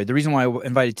the reason why I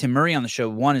invited Tim Murray on the show,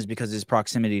 one is because of his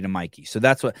proximity to Mikey. So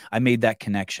that's what I made that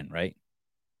connection, right?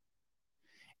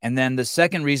 And then the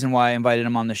second reason why I invited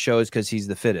him on the show is because he's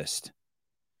the fittest.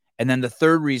 And then the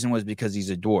third reason was because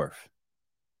he's a dwarf,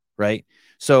 right?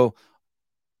 So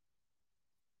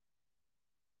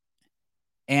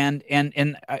And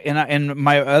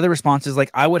my other response is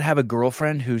like, I would have a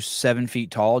girlfriend who's 7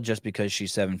 feet tall just because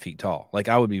she's 7 feet tall. Like,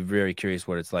 I would be very curious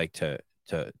what it's like to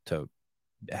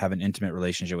have an intimate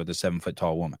relationship with a 7 foot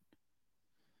tall woman.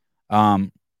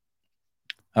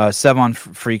 Sevon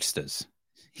Freakstas.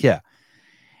 Yeah.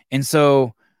 And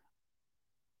so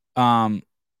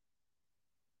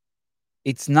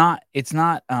it's not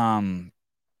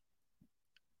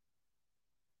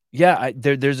yeah,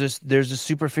 there's a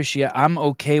superficial. I'm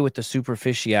okay with the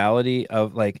superficiality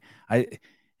of like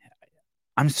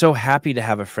I'm so happy to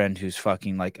have a friend who's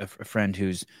fucking like a friend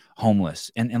who's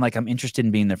homeless, and like I'm interested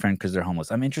in being their friend because they're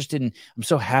homeless. I'm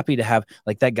so happy to have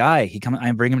like that guy.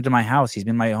 I bring him to my house. He's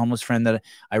been my homeless friend that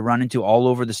I run into all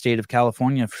over the state of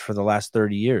California for the last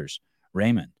 30 years.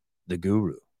 Raymond, the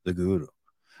guru, the guru.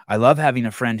 I love having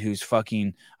a friend who's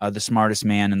fucking the smartest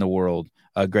man in the world,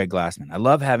 Greg Glassman. I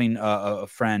love having a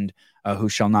friend who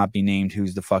shall not be named,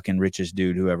 who's the fucking richest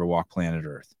dude who ever walked planet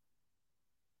Earth.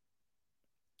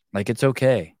 Like, it's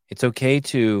okay. It's okay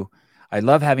to. I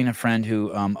love having a friend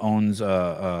who owns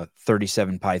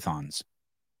 37 pythons.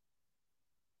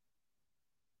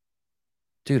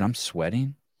 Dude, I'm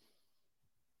sweating.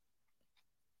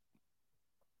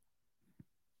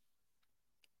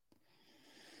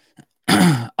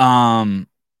 um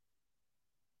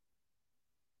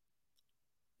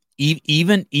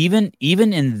even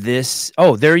in this,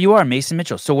 oh, there you are, Mason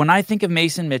Mitchell. So when I think of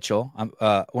Mason Mitchell,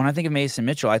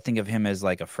 I think of him as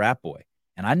like a frat boy.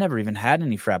 And I never even had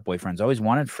any frat boy friends. I always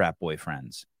wanted frat boy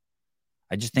friends.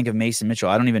 I just think of Mason Mitchell.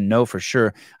 I don't even know for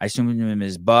sure. I assume him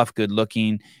as buff, good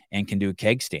looking, and can do a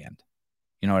keg stand.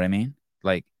 You know what I mean?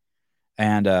 Like,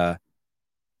 and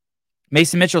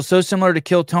Mason Mitchell, so similar to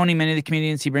Kill Tony. Many of the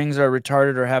comedians he brings are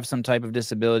retarded or have some type of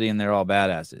disability, and they're all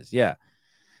badasses. Yeah.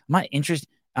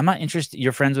 I'm not interested.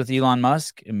 You're friends with Elon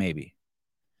Musk? Maybe.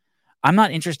 I'm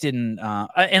not interested in,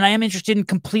 and I am interested in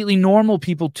completely normal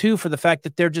people too, for the fact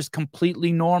that they're just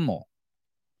completely normal.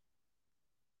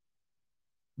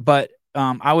 But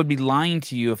I would be lying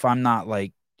to you if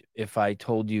I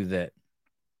told you that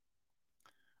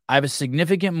I have a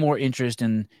significant more interest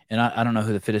in, and I don't know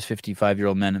who the fittest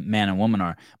 55-year-old man and woman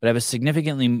are, but I have a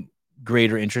significantly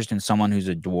greater interest in someone who's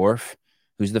a dwarf,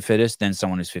 who's the fittest, than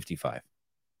someone who's 55.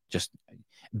 Just,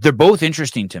 they're both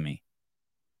interesting to me.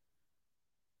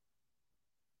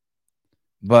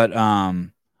 But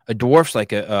a dwarf's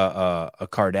like a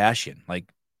Kardashian,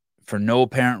 like for no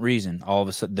apparent reason, all of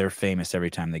a sudden they're famous every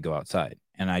time they go outside.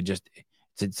 And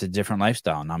it's a different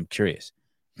lifestyle, and I'm curious.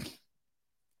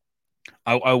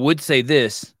 I would say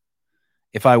this: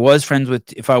 if I was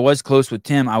close with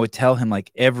Tim, I would tell him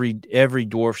like every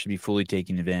dwarf should be fully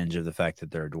taking advantage of the fact that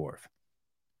they're a dwarf.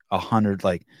 100,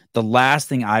 like the last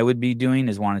thing I would be doing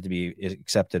is want it to be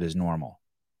accepted as normal.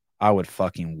 I would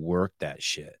fucking work that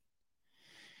shit.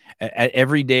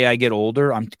 Every day I get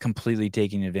older, I'm completely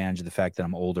taking advantage of the fact that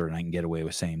I'm older and I can get away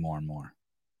with saying more and more.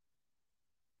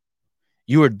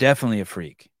 You are definitely a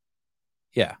freak.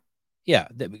 Yeah. Yeah.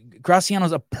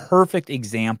 Graciano's a perfect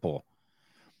example.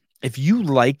 If you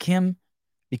like him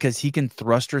because he can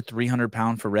thruster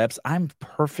 300-pound for reps, I'm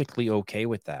perfectly okay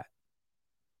with that.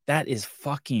 That is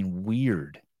fucking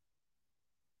weird.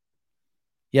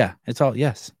 Yeah. It's all,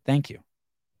 yes. Thank you.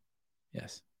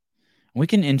 Yes. We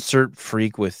can insert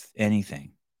freak with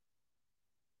anything.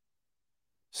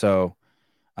 So,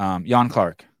 Jan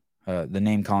Clark, the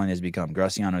name calling has become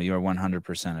Graciano. You are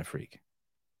 100% a freak.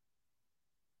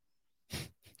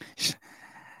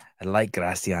 I like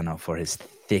Graciano for his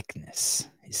thickness.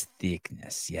 His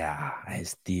thickness. Yeah,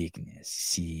 his thickness.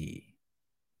 See.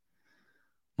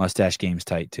 Mustache game's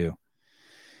tight too.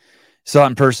 Saw it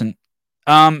in person.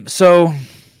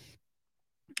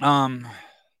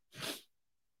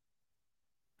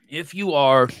 If you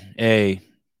are a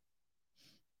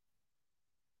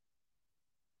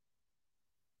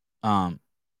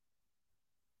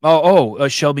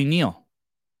Shelby Neal,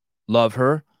 love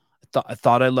her. I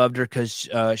thought I loved her because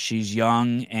she's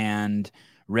young and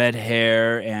red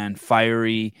hair and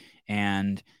fiery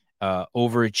and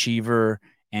overachiever,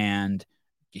 and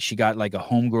she got like a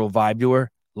homegirl vibe to her.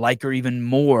 Like her even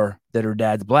more that her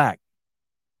dad's black.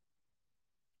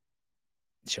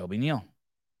 Shelby Neal.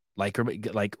 Like her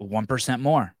like 1%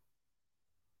 more.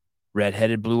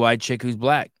 Redheaded, blue-eyed chick who's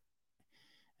black.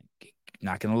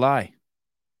 Not gonna lie.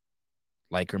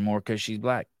 Like her more because she's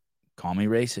black. Call me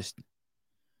racist.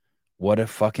 What a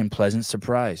fucking pleasant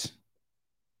surprise.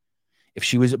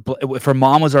 If her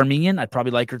mom was Armenian, I'd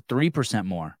probably like her 3%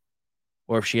 more.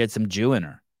 Or if she had some Jew in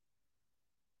her.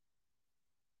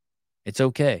 It's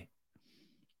okay.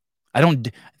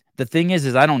 The thing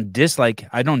is I don't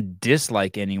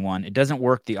dislike anyone. It doesn't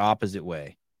work the opposite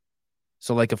way.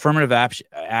 So like affirmative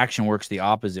action works the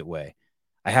opposite way.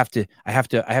 I have to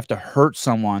hurt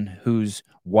someone who's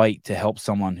white to help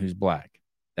someone who's black.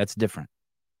 That's different.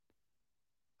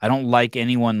 I don't like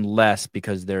anyone less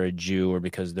because they're a Jew or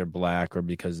because they're black or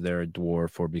because they're a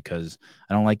dwarf or because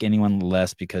I don't like anyone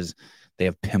less because they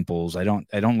have pimples. I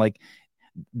don't like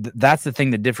that's the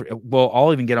thing that well,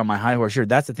 I'll even get on my high horse here.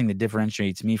 That's the thing that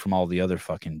differentiates me from all the other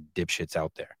fucking dipshits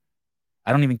out there.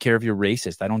 I don't even care if you're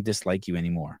racist. I don't dislike you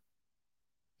anymore.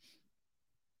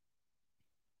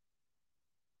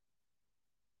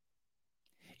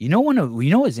 You know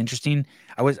what's interesting?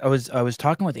 I was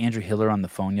talking with Andrew Hiller on the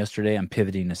phone yesterday. I'm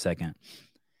pivoting a second.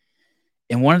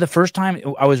 And one of the first time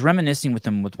I was reminiscing with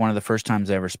him with one of the first times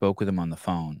I ever spoke with him on the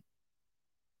phone.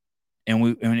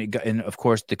 And of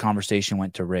course the conversation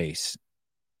went to race.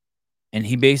 And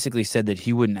he basically said that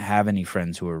he wouldn't have any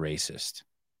friends who are racist.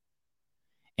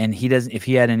 And if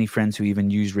he had any friends who even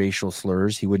used racial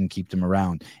slurs, he wouldn't keep them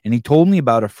around. And he told me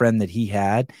about a friend that he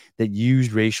had that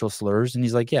used racial slurs. And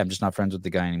he's like, yeah, I'm just not friends with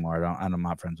the guy anymore. I'm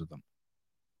not friends with him.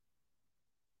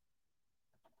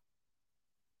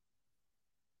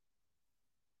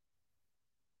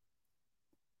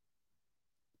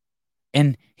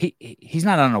 And he's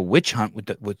not on a witch hunt with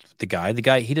the guy. The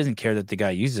guy, he doesn't care that the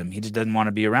guy uses him. He just doesn't want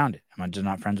to be around it. I'm just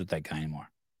not friends with that guy anymore.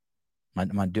 I'm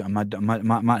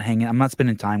not hanging. I'm not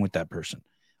spending time with that person.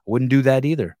 I wouldn't do that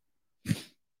either.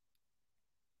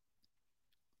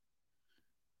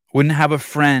 Wouldn't have a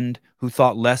friend who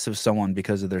thought less of someone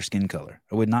because of their skin color.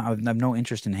 I have no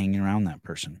interest in hanging around that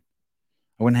person.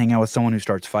 I wouldn't hang out with someone who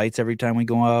starts fights every time we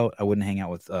go out. I wouldn't hang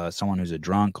out with someone who's a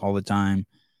drunk all the time.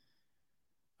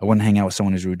 I wouldn't hang out with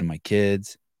someone who's rude to my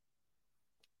kids.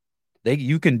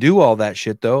 You can do all that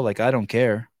shit though. Like, I don't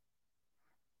care.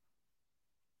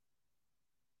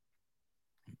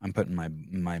 I'm putting my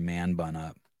man bun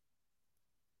up.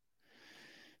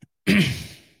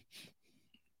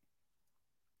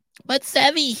 But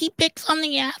Sevy, he picks on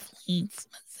the athletes.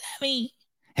 But Sevy.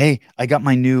 Hey, I got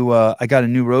my new I got a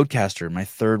new Roadcaster, my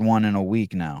third one in a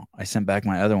week now. I sent back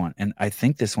my other one, and I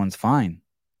think this one's fine.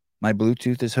 My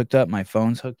Bluetooth is hooked up, my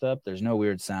phone's hooked up. There's no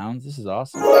weird sounds. This is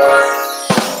awesome.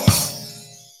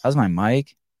 How's my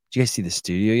mic? Did you guys see the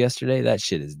studio yesterday? That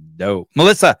shit is dope.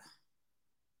 Melissa,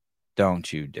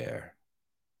 don't you dare.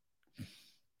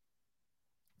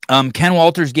 Ken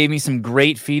Walters gave me some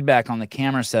great feedback on the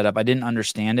camera setup. I didn't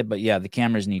understand it, but yeah, the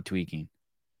cameras need tweaking.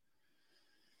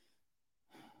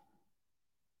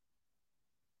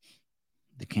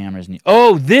 The cameras need.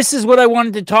 Oh, this is what I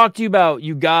wanted to talk to you about.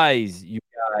 You guys.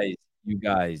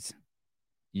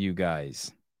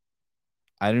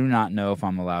 I do not know if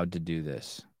I'm allowed to do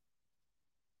this.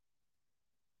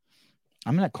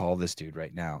 I'm going to call this dude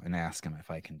right now and ask him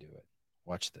if I can do it.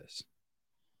 Watch this.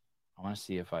 I want to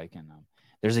see if I can.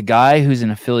 There's a guy who's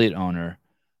an affiliate owner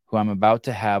who I'm about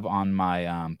to have on my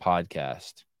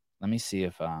podcast. Let me see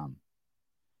if I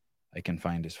can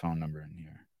find his phone number in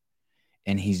here.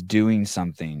 And he's doing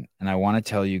something, and I want to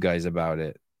tell you guys about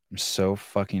it. I'm so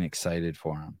fucking excited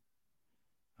for him.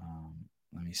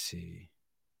 Let me see.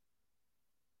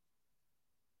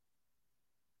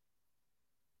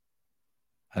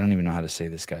 I don't even know how to say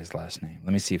this guy's last name.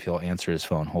 Let me see if he'll answer his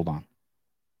phone. Hold on.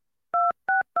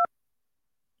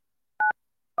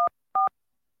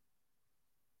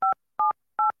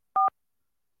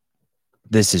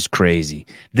 This is crazy.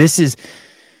 This is...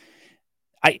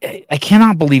 I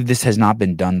cannot believe this has not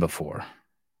been done before.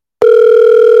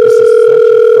 This is such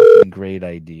a fucking great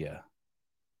idea.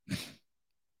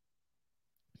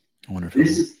 I wonder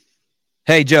if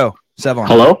Hey, Joe. Sevon.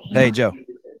 Hello? Hey, Joe.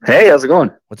 Hey, how's it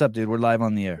going? What's up, dude? We're live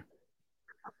on the air.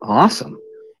 Awesome.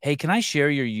 Hey, can I share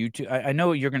your YouTube? I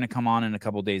know you're going to come on in a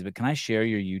couple of days, but can I share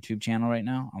your YouTube channel right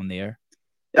now on the air?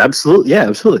 Absolutely. Yeah,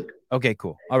 absolutely. Okay,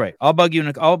 cool. All right. I'll bug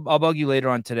you. I'll bug you later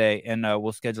on today, and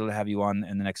we'll schedule to have you on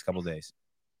in the next couple of days.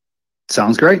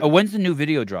 Sounds great. Oh, when's the new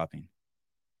video dropping?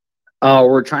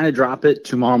 We're trying to drop it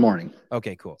tomorrow morning.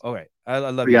 Okay, cool. All right. I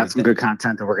love We got some good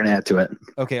content that we're going to add to it.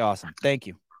 Okay, awesome. Thank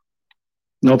you.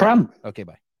 No problem. Okay,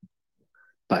 bye.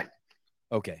 Bye.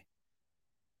 Okay.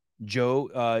 Joe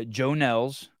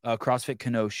Nels, CrossFit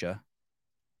Kenosha.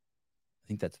 I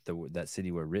think that's that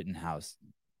city where Rittenhouse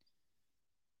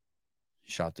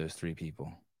shot those 3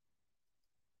 people.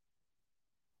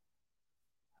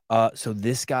 So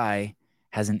this guy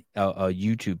has a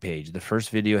YouTube page. The first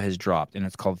video has dropped, and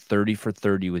it's called 30 for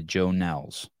 30 with Joe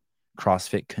Nels,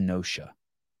 CrossFit Kenosha.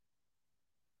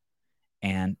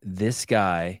 And this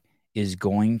guy is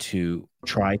going to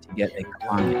try to get a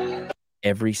client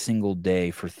every single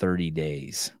day for 30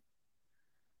 days.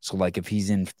 So like if he's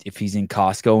in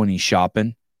Costco and he's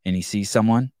shopping and he sees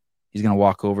someone, he's going to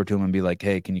walk over to him and be like,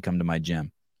 "Hey, can you come to my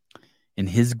gym?" And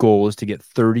his goal is to get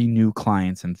 30 new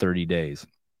clients in 30 days.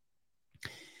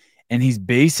 And he's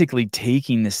basically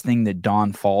taking this thing that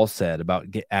Don Fall said about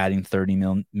adding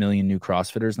 30 million new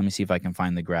CrossFitters. Let me see if I can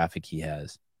find the graphic he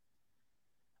has.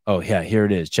 Oh, yeah, here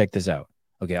it is. Check this out.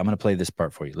 Okay, I'm going to play this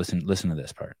part for you. Listen to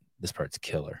this part. This part's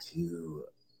killer. To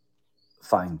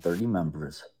find 30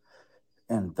 members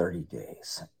in 30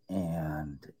 days.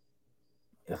 And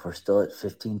if we're still at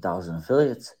 15,000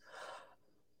 affiliates,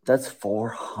 that's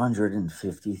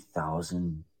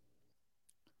 450,000.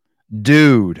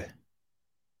 Dude.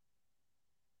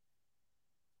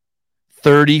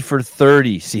 30 for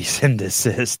 30 cease and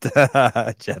desist.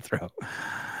 Jethro.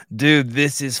 Dude,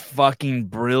 this is fucking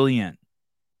brilliant.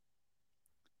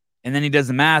 And then he does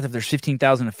the math. If there's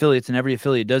 15,000 affiliates and every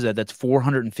affiliate does that, that's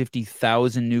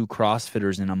 450,000 new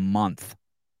CrossFitters in a month.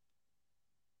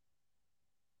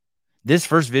 This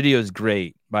first video is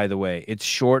great, by the way. It's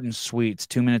short and sweet. It's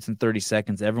 2 minutes and 30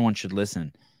 seconds. Everyone should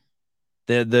listen.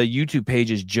 The YouTube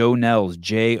page is Joe Nels,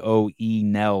 Joe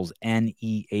Nels,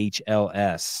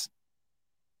 Nehls.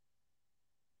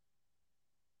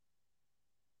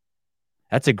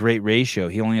 That's a great ratio.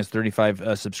 He only has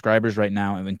 35 subscribers right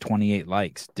now and 28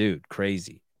 likes. Dude,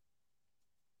 crazy.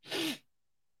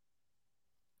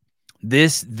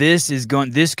 This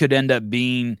could end up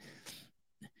being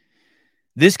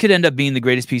the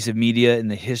greatest piece of media in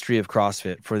the history of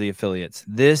CrossFit for the affiliates.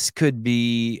 This could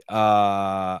be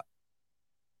Mike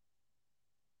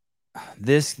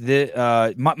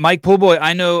Poolboy.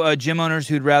 I know gym owners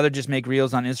who'd rather just make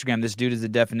reels on Instagram. This dude is the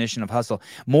definition of hustle.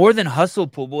 More than hustle,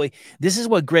 Poolboy. This is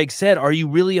what Greg said. Are you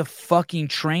really a fucking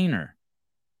trainer?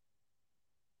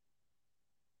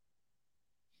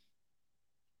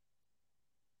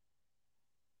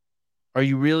 Are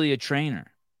you really a trainer?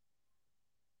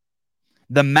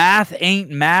 The math ain't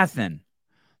mathin'.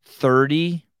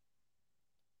 30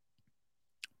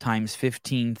 times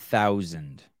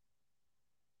 15,000.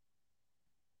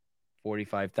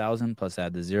 45,000 plus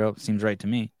add the 0. Seems right to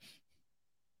me.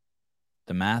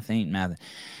 The math ain't mathin'.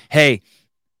 Hey,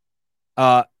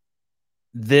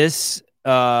 this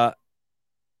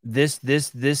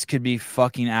could be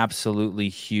fucking absolutely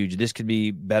huge. This could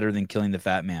be better than Killing the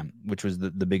Fat Man, which was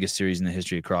the biggest series in the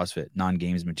history of CrossFit,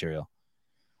 non-games material.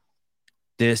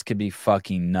 This could be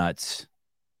fucking nuts.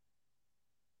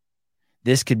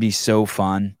 This could be so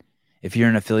fun. If you're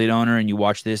an affiliate owner and you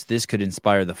watch this, this could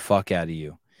inspire the fuck out of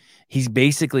you. He's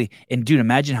basically, and dude,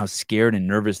 imagine how scared and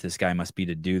nervous this guy must be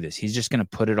to do this. He's just going to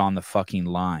put it on the fucking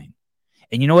line.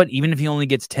 And you know what? Even if he only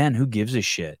gets 10, who gives a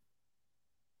shit?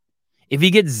 If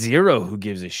he gets 0, who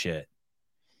gives a shit?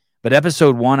 But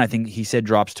episode 1, I think he said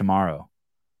drops tomorrow.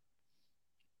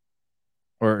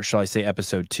 Or shall I say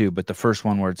episode 2, but the first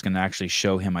one where it's going to actually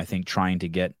show him, I think, trying to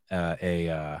get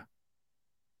a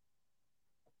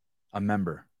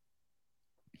member.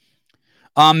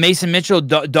 Mason Mitchell,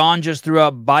 Don just threw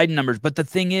out Biden numbers. But the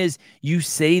thing is, you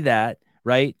say that,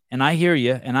 right? And I hear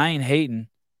you, and I ain't hating.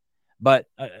 But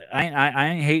I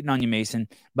ain't hating on you, Mason.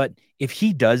 But if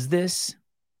he does this,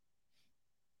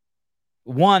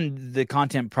 one, the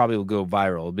content probably will go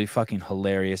viral. It'll be fucking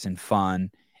hilarious and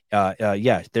fun.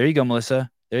 Yeah, there you go,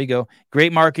 Melissa. There you go.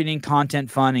 Great marketing,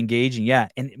 content, fun, engaging. Yeah,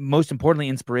 and most importantly,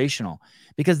 inspirational.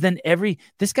 Because then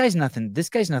this guy's nothing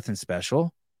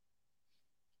special.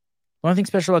 The only thing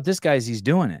special about this guy is he's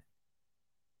doing it.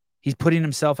 He's putting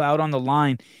himself out on the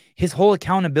line. His whole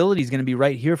accountability is going to be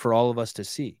right here for all of us to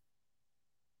see.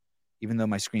 Even though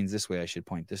my screen's this way, I should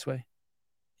point this way.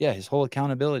 Yeah, his whole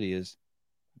accountability is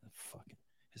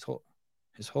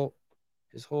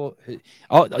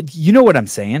oh, you know what I'm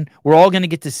saying? We're all going to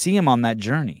get to see him on that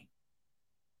journey.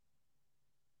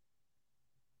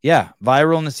 Yeah,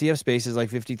 viral in the CF space is like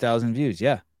 50,000 views.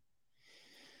 Yeah.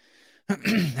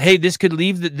 Hey, this could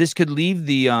leave the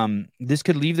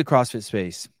CrossFit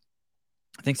space.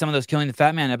 I think some of those Killing the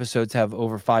Fat Man episodes have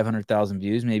over 500,000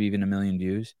 views, maybe even 1 million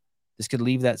views. This could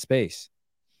leave that space.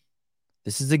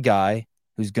 This is a guy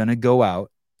who's going to go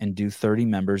out and do 30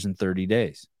 members in 30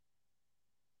 days.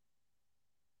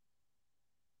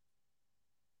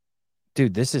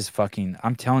 Dude, this is fucking,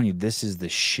 I'm telling you, this is the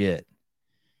shit.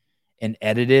 And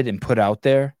edited and put out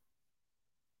there.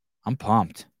 I'm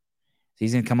pumped.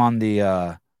 He's gonna come on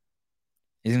the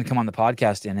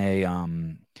podcast in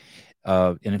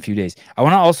a few days. I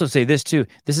want to also say this too.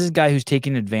 This is a guy who's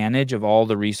taking advantage of all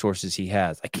the resources he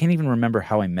has. I can't even remember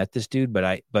how I met this dude,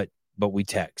 but we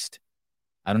text.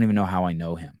 I don't even know how I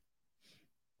know him.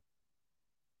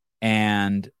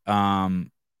 And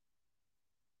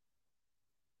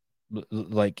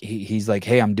like he's like,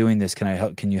 "Hey, I'm doing this.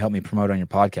 Can you help me promote on your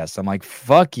podcast?" I'm like,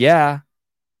 "Fuck yeah."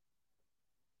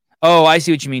 Oh, I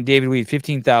see what you mean, David Weed.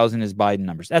 15,000 is Biden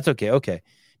numbers. That's okay. Okay.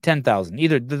 10,000.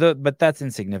 Either but that's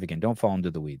insignificant. Don't fall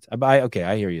into the weeds. Okay,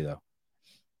 I hear you though.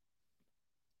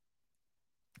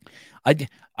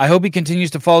 I hope he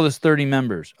continues to follow his 30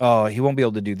 members. Oh, he won't be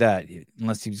able to do that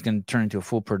unless he's going to turn into a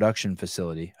full production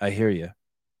facility. I hear you.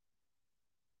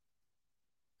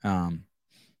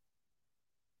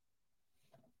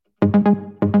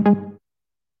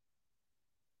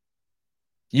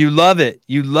 You love it.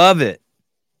 You love it.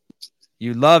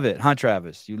 You love it, huh,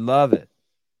 Travis? You love it.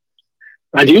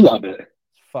 I do love it.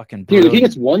 It's fucking brilliant. Dude, if he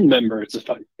gets one member, it's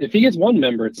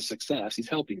a success. He's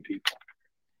helping people.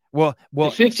 Well,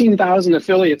 if 15,000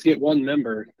 affiliates get one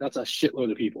member, that's a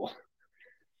shitload of people.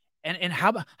 And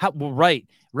how well, right,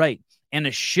 and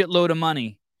a shitload of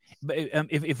money. But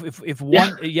if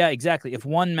one, yeah, exactly. If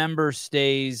one member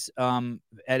stays at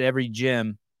every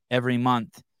gym every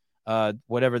month,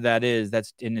 whatever that is,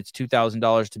 it's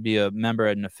 $2,000 to be a member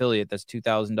at an affiliate. That's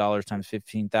 $2,000 times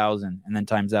 15,000, and then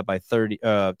times that by 30,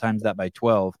 times that by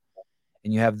 12,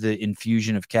 and you have the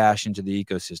infusion of cash into the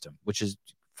ecosystem, which is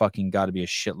fucking got to be a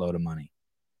shitload of money.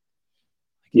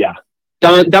 Yeah,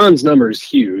 Don's number is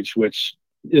huge, which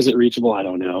isn't reachable. I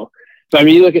don't know, but I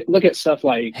mean, look at stuff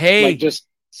like just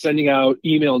sending out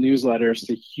email newsletters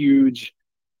to huge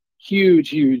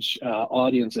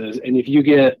audiences, and if you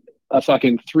get a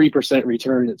fucking 3%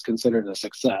 return, it's considered a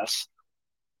success.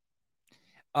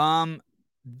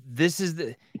 This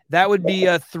is that would be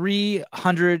a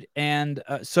 300 and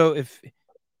so is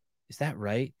that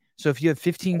right? So if you have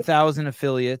 15,000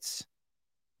 affiliates,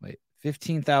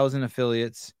 15,000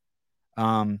 affiliates,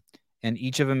 and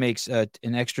each of them makes an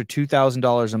extra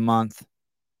 $2,000 a month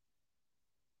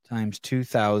times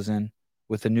 2,000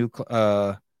 with a new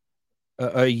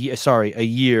a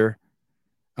year.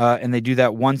 And they do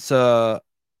that once a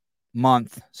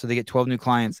month, so they get 12 new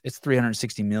clients. It's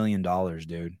 $360 million,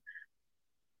 dude.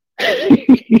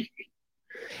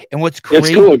 And what's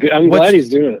crazy? It's cool. I'm glad he's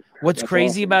doing it. What's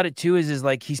crazy about it too is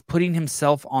like he's putting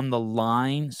himself on the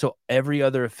line, so every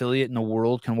other affiliate in the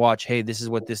world can watch. Hey, this is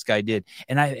what this guy did,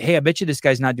 and I bet you this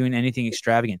guy's not doing anything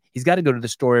extravagant. He's got to go to the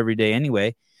store every day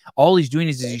anyway. All he's doing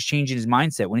is he's changing his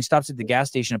mindset. When he stops at the gas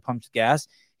station and pumps gas,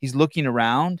 he's looking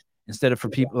around. Instead of for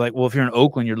people like, well, if you're in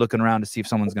Oakland, you're looking around to see if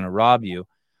someone's going to rob you.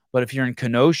 But if you're in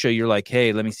Kenosha, you're like,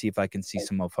 hey, let me see if I can see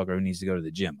some motherfucker who needs to go to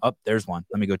the gym. Oh, there's one.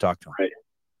 Let me go talk to him. Right.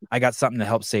 I got something to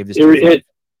help save this.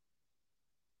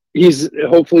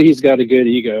 Hopefully he's got a good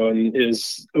ego and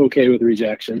is okay with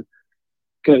rejection.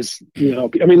 Because,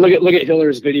 I mean, look at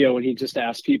Hiller's video when he just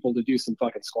asked people to do some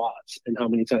fucking squats and how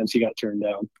many times he got turned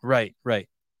down. Right.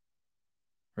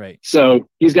 So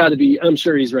he's got to be, I'm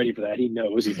sure he's ready for that. He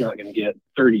knows he's not going to get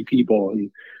 30 people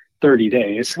in 30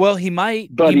 days. Well, he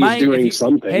might. But he's doing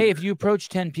something. Hey, if you approach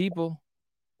 10 people.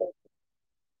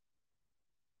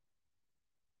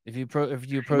 If you approach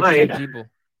 10 people.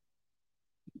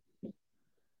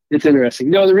 It's interesting.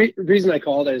 No, the reason I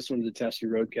called, I just wanted to test your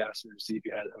Roadcaster to see if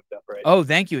you had it hooked up right. Oh,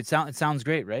 thank you. It sounds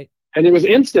great, right? And it was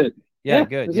instant. Yeah,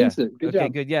 good. It was yeah. instant. Good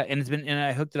job. Good. Yeah, and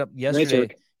I hooked it up yesterday. Nice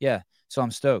work. Yeah, so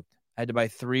I'm stoked. I had to buy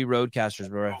 3 Roadcasters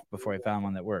before I found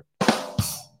one that worked.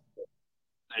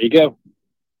 There you go.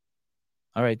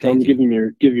 All right, thank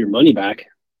you. Give your money back.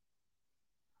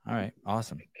 All right,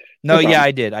 awesome. No, yeah,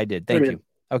 I did. Thank you.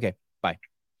 Okay, bye.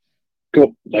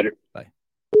 Cool. Later. Bye.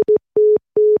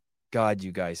 God,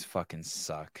 you guys fucking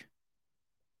suck.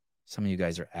 Some of you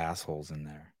guys are assholes in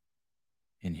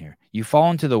here. You fall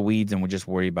into the weeds and we'll just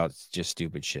worry about just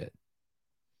stupid shit.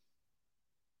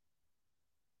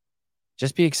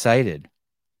 Just be excited.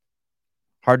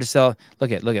 Hard to sell.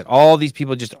 Look at all these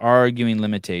people just arguing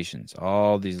limitations.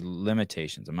 All these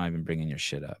limitations. I'm not even bringing your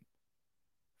shit up.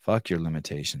 Fuck your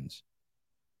limitations.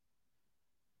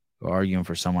 Go arguing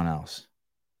for someone else.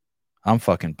 I'm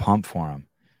fucking pumped for him.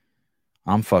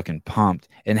 I'm fucking pumped.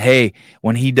 And hey,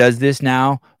 when he does this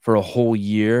now for a whole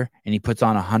year and he puts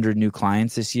on 100 new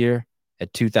clients this year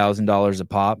at $2,000 a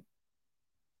pop,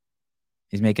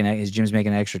 his gym's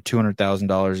making an extra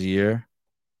 $200,000 a year.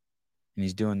 And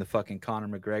he's doing the fucking Conor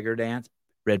McGregor dance,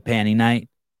 red panty night.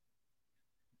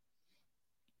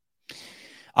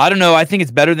 I don't know. I think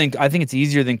it's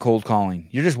easier than cold calling.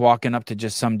 You're just walking up to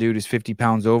just some dude who's 50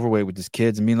 pounds overweight with his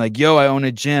kids and being like, yo, I own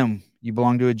a gym. You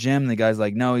belong to a gym? And the guy's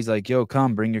like, no. He's like, yo,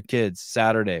 come, bring your kids.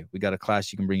 Saturday, we got a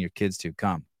class you can bring your kids to.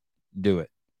 Come, do it.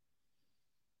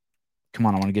 Come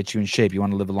on, I want to get you in shape. You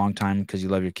want to live a long time because you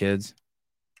love your kids?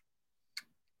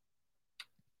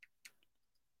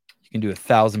 You can do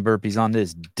 1,000 burpees on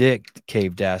this dick,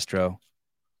 Cave Dastro.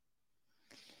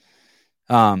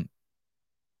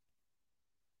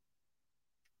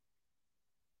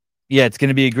 Yeah, it's going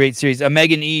to be a great series.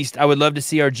 Megan East, I would love to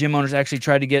see our gym owners actually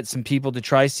try to get some people to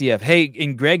try CF. Hey,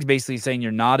 and Greg's basically saying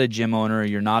you're not a gym owner or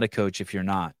you're not a coach if you're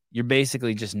not. You're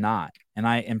basically just not.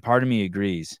 And part of me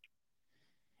agrees.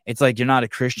 It's like you're not a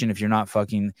Christian if you're not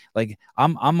fucking like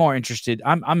I'm more interested.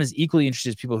 I'm as equally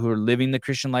interested as people who are living the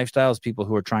Christian lifestyle as people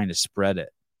who are trying to spread it.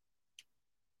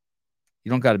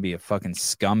 You don't got to be a fucking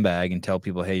scumbag and tell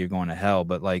people, hey, you're going to hell,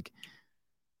 but like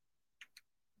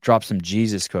drop some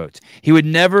Jesus quotes. He would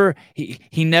never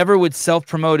he never would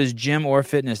self-promote his gym or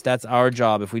fitness. That's our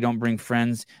job. If we don't bring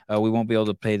friends, we won't be able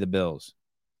to pay the bills.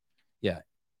 Yeah.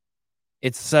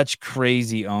 It's such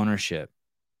crazy ownership.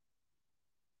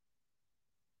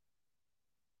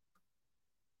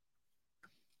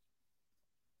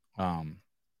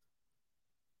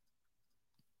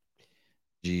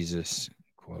 Jesus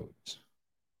quotes.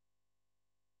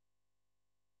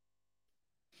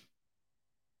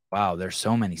 Wow, there's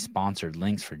so many sponsored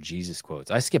links for Jesus quotes.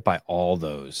 I skip by all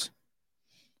those.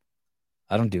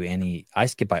 I don't do any. I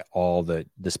skip by all the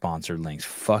sponsored links.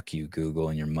 Fuck you, Google,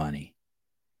 and your money.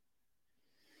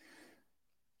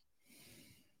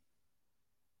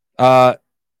 For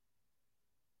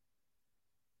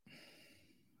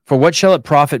what shall it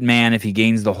profit man if he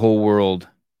gains the whole world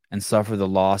and suffer the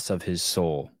loss of his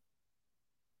soul?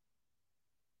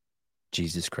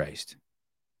 Jesus Christ.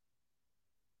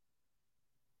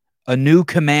 A new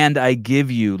command I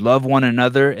give you, love one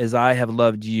another as I have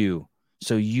loved you.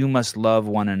 So you must love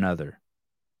one another.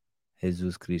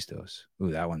 Jesus Christos.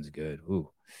 Ooh, that one's good.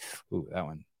 Ooh, that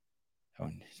one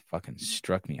fucking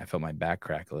struck me. I felt my back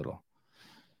crack a little.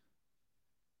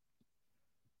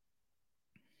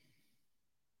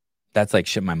 That's like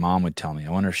shit my mom would tell me.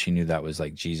 I wonder if she knew that was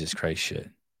like Jesus Christ shit.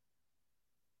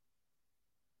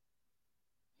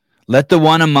 Let the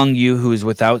one among you who is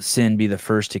without sin be the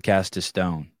first to cast a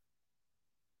stone.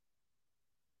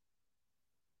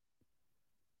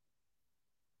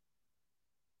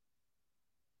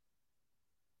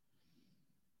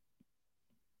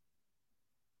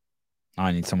 Oh,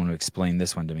 I need someone to explain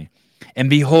this one to me. And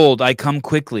behold, I come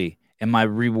quickly, and my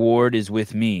reward is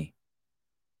with me,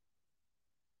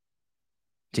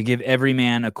 to give every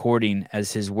man according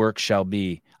as his work shall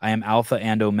be. I am Alpha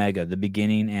and Omega, the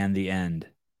beginning and the end,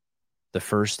 the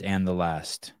first and the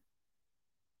last.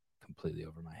 Completely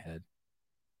over my head.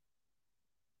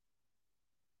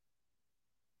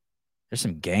 There's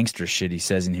some gangster shit he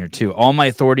says in here too. All my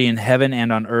authority in heaven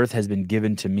and on earth has been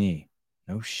given to me.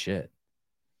 No shit.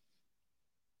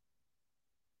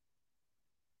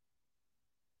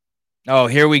 Oh,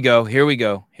 here we go.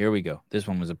 This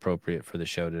one was appropriate for the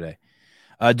show today.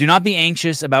 Do not be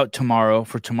anxious about tomorrow,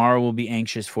 for tomorrow will be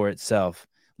anxious for itself.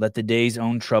 Let the day's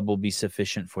own trouble be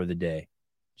sufficient for the day.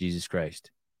 Jesus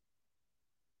Christ.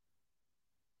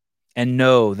 And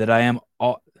know that I am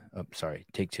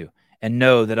take two. And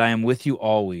know that I am with you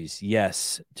always,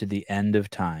 yes, to the end of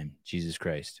time. Jesus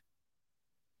Christ.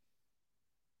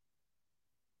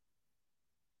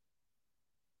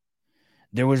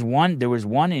 There was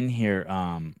one in here.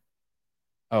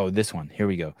 Oh, this one. Here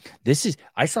we go.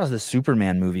 I saw the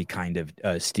Superman movie kind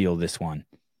of steal this one.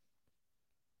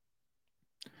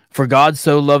 For God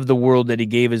so loved the world that he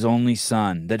gave his only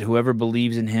son, that whoever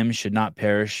believes in him should not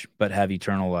perish, but have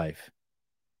eternal life.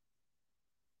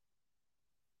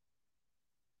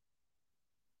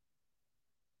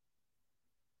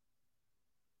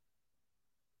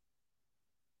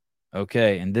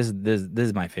 Okay, and this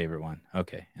is my favorite one.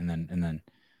 Okay, and then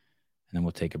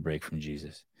we'll take a break from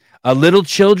Jesus. Little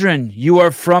children, you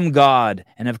are from God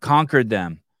and have conquered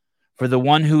them. For the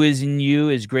one who is in you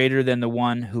is greater than the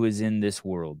one who is in this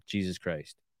world. Jesus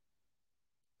Christ.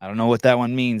 I don't know what that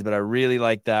one means, but I really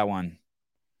like that one.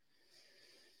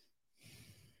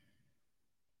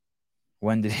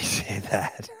 When did he say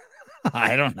that?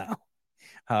 I don't know.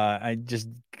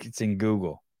 It's in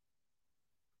Google.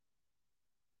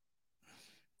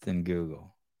 It's in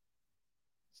Google.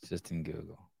 It's just in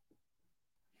Google.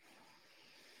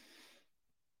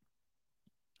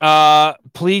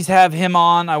 Please have him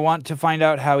on. I want to find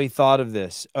out how he thought of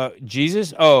this. Jesus?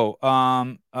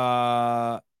 Joe.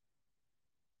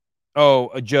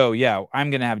 Yeah, I'm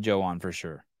going to have Joe on for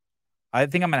sure. I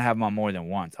think I'm going to have him on more than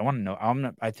once. I want to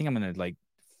know. I think I'm going to like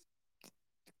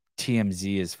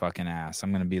TMZ his fucking ass.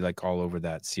 I'm going to be like all over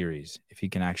that series if he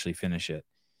can actually finish it.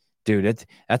 Dude,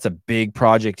 that's a big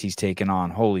project he's taken on.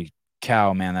 Holy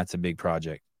cow, man, that's a big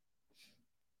project.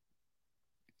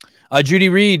 Judy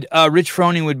Reed, Rich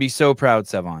Froning would be so proud,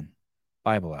 Sevon.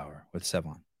 Bible Hour with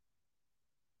Sevon.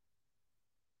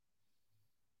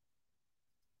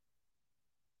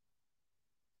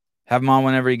 Have him on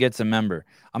whenever he gets a member.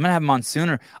 I'm going to have him on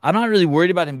sooner. I'm not really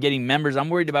worried about him getting members. I'm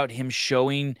worried about him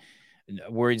showing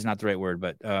worried is not the right word,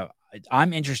 but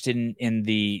I'm interested in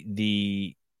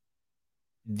the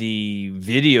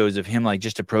videos of him like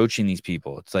just approaching these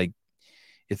people. It's like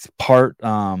it's part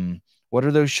what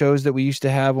are those shows that we used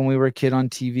to have when we were a kid on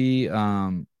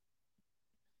TV?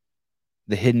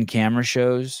 The hidden camera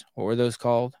shows. What were those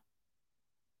called?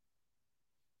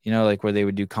 You know, like where they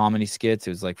would do comedy skits. It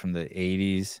was like from the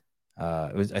 80s.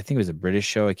 I think it was a British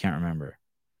show. I can't remember.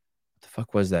 What the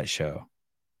fuck was that show?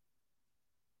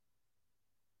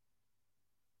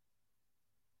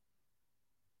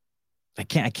 I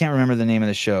can't remember the name of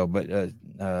the show, but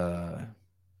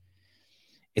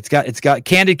it's got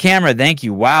candid camera. Thank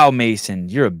you. Wow, Mason,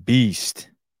 you're a beast.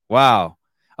 Wow.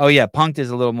 Oh yeah, Punked is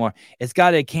a little more. It's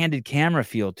got a candid camera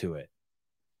feel to it,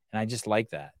 and I just like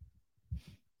that.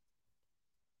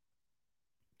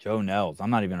 Joe Nels.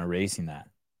 I'm not even erasing that.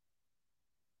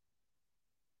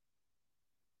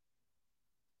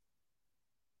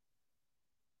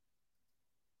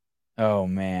 Oh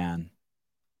man.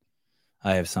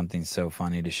 I have something so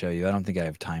funny to show you. I don't think I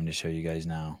have time to show you guys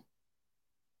now.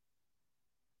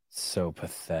 So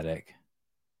pathetic.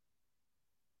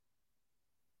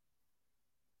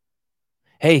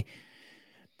 Hey,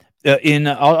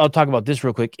 I'll talk about this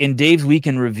real quick. In Dave's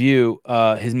weekend review,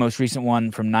 his most recent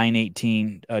one from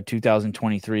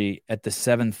 9/18/2023 at the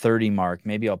 7:30 mark.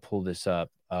 Maybe I'll pull this up.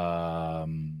 The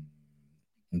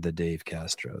Dave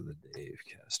Castro.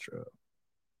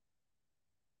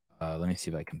 Let me see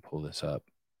if I can pull this up.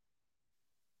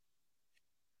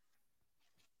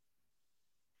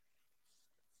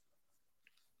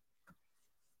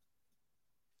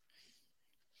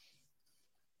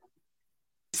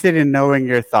 Interested in knowing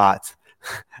your thoughts.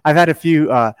 I've had a few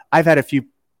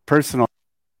personal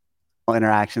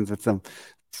interactions with some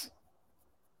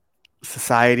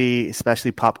society,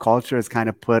 especially pop culture, has kind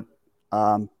of put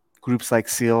groups like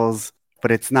SEALs, but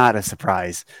it's not a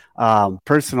surprise.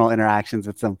 Personal interactions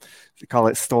with some, they call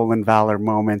it stolen valor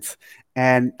moments.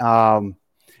 And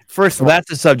first of all, that's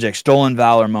the subject, stolen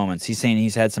valor moments. He's saying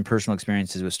he's had some personal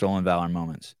experiences with stolen valor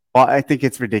moments. Well, I think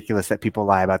it's ridiculous that people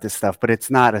lie about this stuff, but it's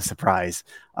not a surprise.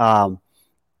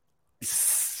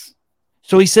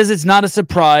 So he says it's not a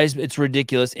surprise, it's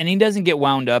ridiculous, and he doesn't get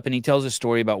wound up, and he tells a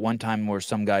story about one time where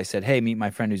some guy said, hey, meet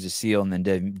my friend who's a SEAL, and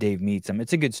then Dave meets him.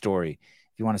 It's a good story.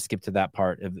 If you want to skip to that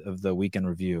part of the weekend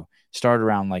review, start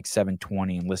around like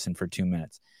 7:20 and listen for 2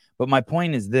 minutes. But my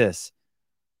point is this.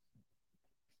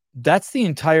 That's the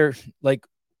entire, like,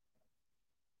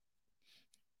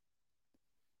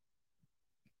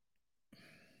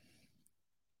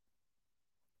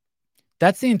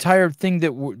 that's the entire thing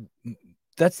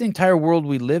that's the entire world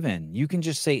we live in. You can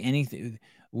just say anything.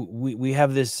 We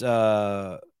have this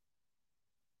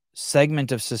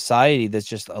segment of society that's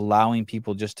just allowing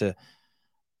people just to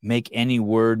make any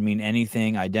word mean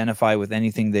anything, identify with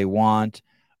anything they want.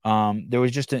 There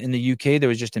was just in the UK, there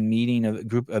was just a meeting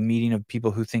of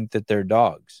people who think that they're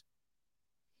dogs.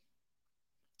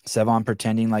 Sevon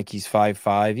pretending like he's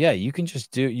 5'5". Yeah, you can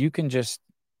just.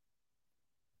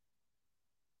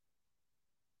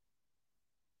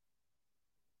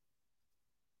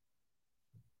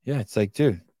 Yeah, it's like,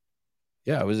 dude.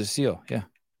 Yeah, I was a SEAL. Yeah.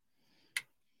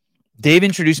 Dave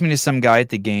introduced me to some guy at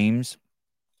the games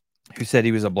who said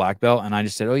he was a black belt, and I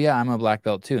just said, oh yeah, I'm a black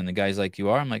belt too. And the guy's like, you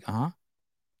are? I'm like, uh-huh.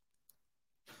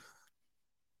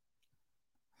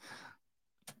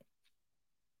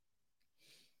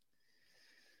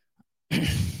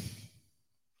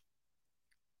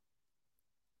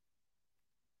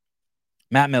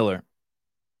 Matt Miller.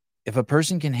 If a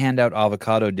person can hand out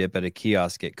avocado dip at a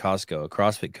kiosk at Costco, a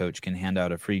CrossFit coach can hand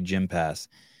out a free gym pass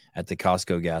at the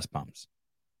Costco gas pumps.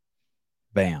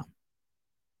 Bam.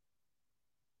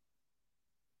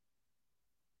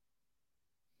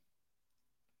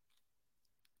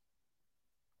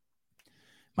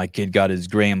 My kid got his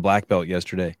gray and black belt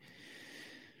yesterday.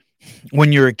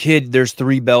 When you're a kid, there's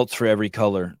 3 belts for every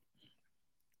color.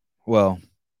 Well,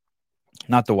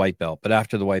 not the white belt, but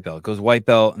after the white belt. It goes white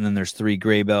belt, and then there's 3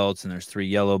 gray belts, and there's 3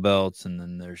 yellow belts, and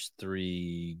then there's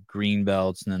 3 green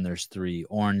belts, and then there's 3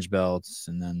 orange belts,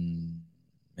 and then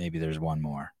maybe there's one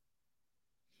more.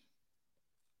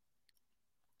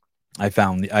 I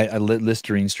found I lit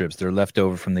Listerine strips. They're left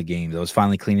over from the games. I was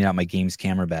finally cleaning out my games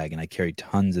camera bag, and I carried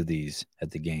tons of these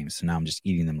at the games. So now I'm just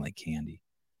eating them like candy.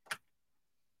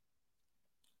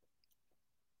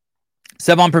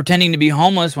 Sevon pretending to be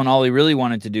homeless when all he really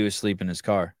wanted to do is sleep in his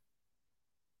car.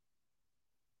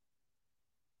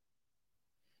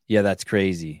 Yeah, that's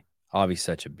crazy. Avi's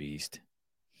such a beast.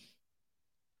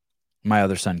 My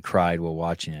other son cried while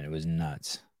watching it. It was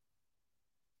nuts.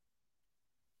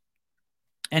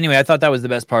 Anyway, I thought that was the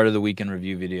best part of the weekend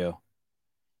review video.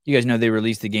 You guys know they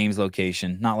released the game's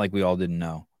location. Not like we all didn't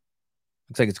know.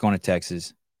 Looks like it's going to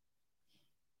Texas.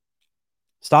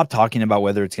 Stop talking about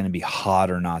whether it's going to be hot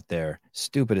or not there.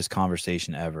 Stupidest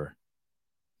conversation ever.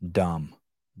 Dumb.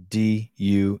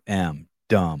 D-U-M.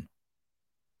 Dumb.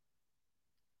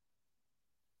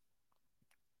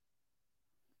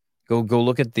 Go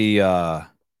look at the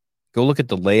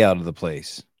layout of the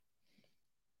place.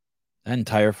 That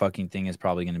entire fucking thing is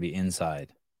probably going to be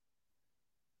inside.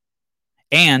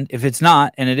 And if it's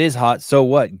not, and it is hot, so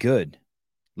what? Good.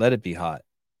 Let it be hot.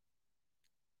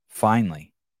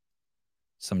 Finally.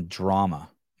 Some drama.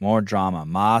 More drama.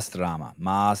 Más drama.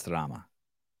 Más drama.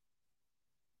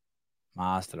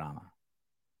 Más drama.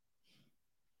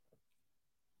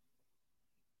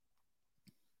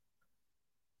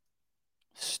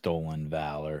 Stolen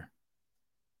valor.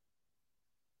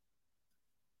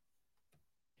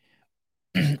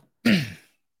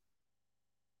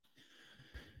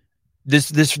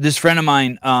 This friend of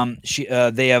mine,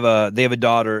 they have a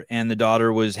daughter, and the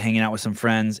daughter was hanging out with some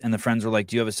friends, and the friends were like,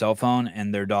 "Do you have a cell phone?"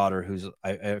 And their daughter, who's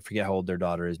I forget how old their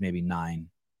daughter is, maybe 9,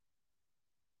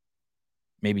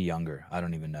 maybe younger, I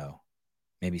don't even know,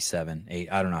 maybe 7,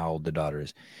 8, I don't know how old the daughter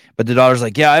is, but the daughter's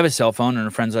like, "Yeah, I have a cell phone," and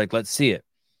her friends are like, "Let's see it."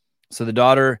 So the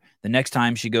daughter, the next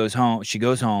time she goes home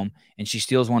and she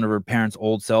steals one of her parents'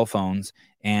 old cell phones,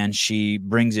 and she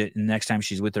brings it, and the next time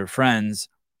she's with her friends,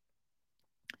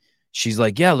 she's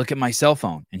like, "Yeah, look at my cell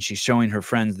phone." And she's showing her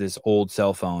friends this old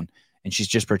cell phone, and she's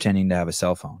just pretending to have a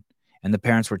cell phone. And the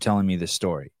parents were telling me this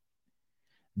story.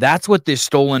 That's what this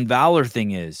stolen valor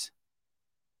thing is.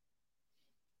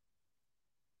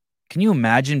 Can you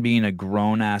imagine being a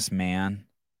grown-ass man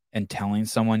and telling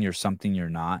someone you're something you're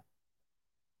not?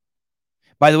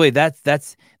 By the way, that's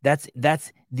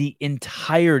the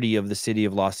entirety of the city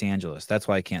of Los Angeles. That's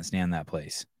why I can't stand that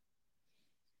place.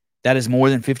 That is more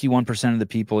than 51% of the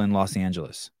people in Los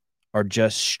Angeles are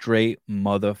just straight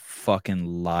motherfucking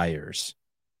liars.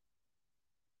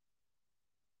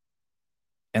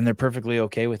 And they're perfectly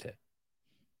okay with it.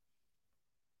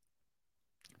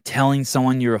 Telling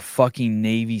someone you're a fucking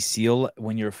Navy SEAL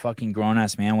when you're a fucking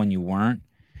grown-ass man when you weren't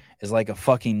is like a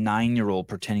fucking 9-year-old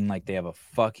pretending like they have a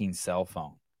fucking cell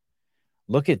phone.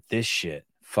 Look at this shit.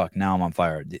 Fuck, now I'm on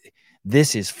fire.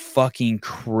 This is fucking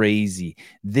crazy.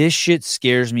 This shit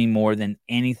scares me more than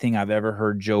anything I've ever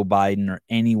heard Joe Biden or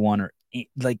anyone or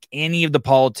like any of the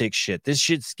politics shit. This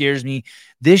shit scares me.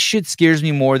 This shit scares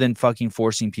me more than fucking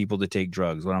forcing people to take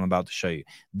drugs, what I'm about to show you.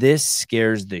 This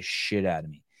scares the shit out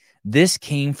of me. This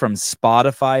came from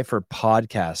Spotify for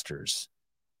podcasters.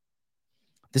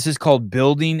 This is called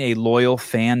building a loyal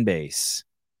fan base.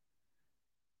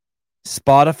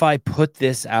 Spotify put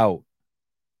this out.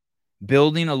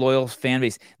 Building a loyal fan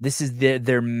base. This is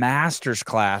their master's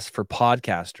class for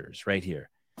podcasters right here.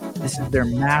 This is their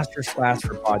master's class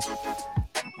for podcasters.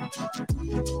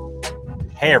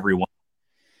 Hey, everyone.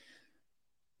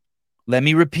 Let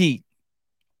me repeat.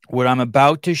 What I'm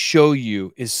about to show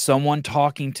you is someone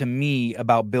talking to me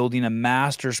about building a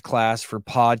master's class for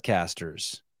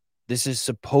podcasters. This is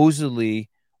supposedly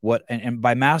what, and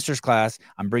by master's class,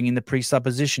 I'm bringing the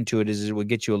presupposition to it, is it would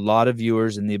get you a lot of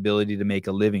viewers and the ability to make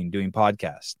a living doing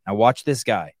podcasts. Now watch this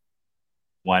guy.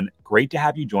 Great to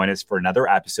have you join us for another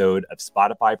episode of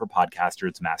Spotify for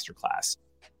Podcasters Masterclass.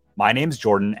 My name's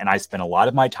Jordan, and I spend a lot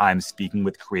of my time speaking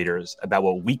with creators about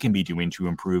what we can be doing to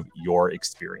improve your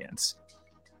experience.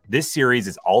 This series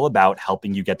is all about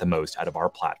helping you get the most out of our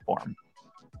platform.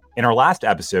 In our last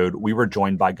episode, we were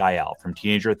joined by Gael from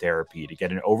Teenager Therapy to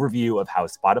get an overview of how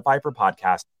Spotify for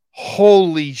Podcasts.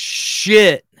 Holy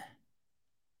shit.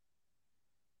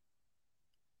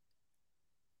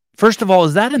 First of all,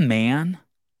 is that a man?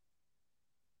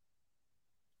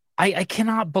 I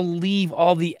cannot believe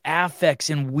all the affects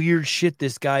and weird shit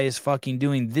this guy is fucking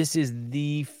doing. This is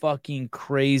the fucking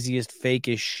craziest,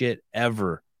 fakest shit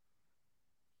ever.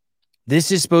 This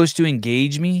is supposed to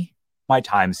engage me? My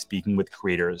time speaking with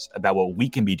creators about what we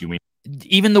can be doing.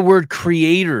 Even the word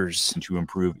creators. To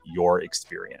improve your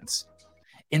experience.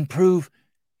 Improve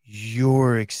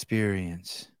your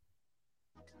experience.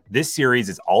 This series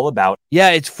is all about. Yeah,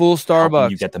 it's full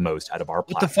Starbucks. You get the most out of our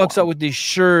platform. What the fuck's up with this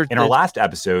shirt? In our last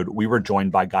episode, we were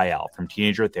joined by Gael from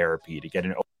Teenager Therapy to get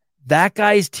an. That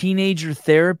guy's Teenager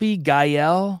Therapy,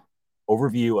 Gael?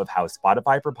 Overview of how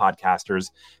Spotify for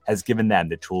Podcasters has given them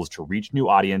the tools to reach new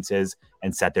audiences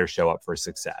and set their show up for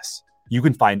success. You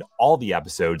can find all the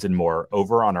episodes and more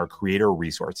over on our Creator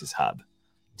Resources Hub.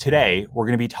 Today, we're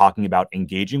going to be talking about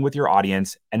engaging with your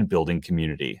audience and building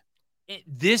community.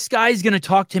 This guy's going to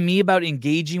talk to me about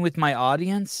engaging with my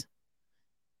audience?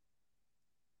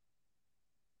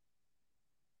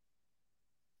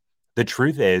 The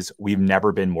truth is, we've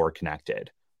never been more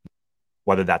connected.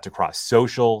 Whether that's across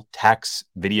social, text,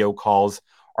 video calls,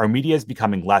 our media is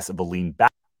becoming less of a lean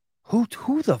back. Who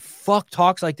the fuck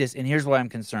talks like this? And here's why I'm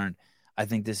concerned. I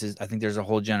think there's a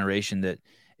whole generation that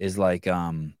is like,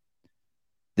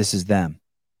 this is them.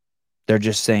 They're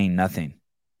just saying nothing.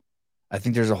 I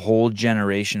think there's a whole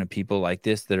generation of people like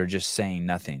this that are just saying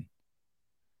nothing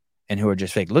and who are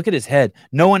just fake. Look at his head.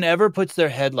 No one ever puts their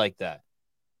head like that.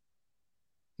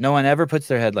 No one ever puts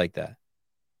their head like that.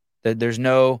 There's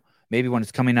no, maybe when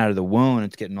it's coming out of the wound,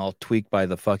 it's getting all tweaked by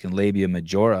the fucking labia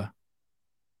majora.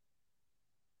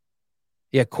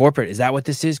 Yeah, corporate. Is that what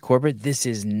this is? Corporate? This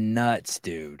is nuts,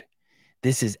 dude.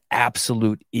 This is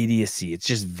absolute idiocy. It's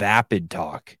just vapid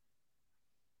talk.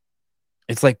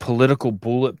 It's like political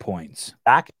bullet points.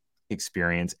 Back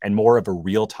experience and more of a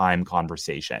real-time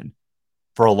conversation.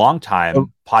 For a long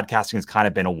time, podcasting has kind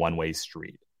of been a one-way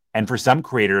street. And for some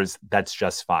creators, that's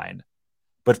just fine.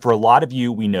 But for a lot of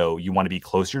you, we know you want to be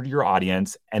closer to your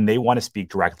audience and they want to speak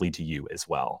directly to you as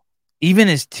well. Even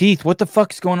his teeth. What the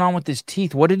fuck's going on with his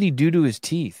teeth? What did he do to his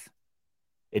teeth?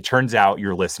 It turns out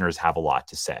your listeners have a lot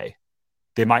to say.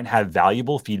 They might have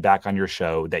valuable feedback on your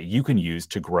show that you can use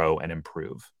to grow and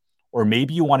improve. Or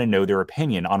maybe you want to know their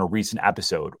opinion on a recent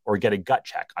episode or get a gut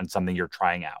check on something you're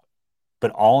trying out.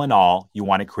 But all in all, you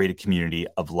want to create a community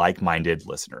of like-minded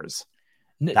listeners.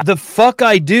 The fuck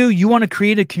I do? You want to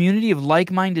create a community of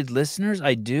like-minded listeners?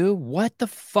 I do? What the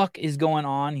fuck is going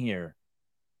on here?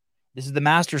 This is the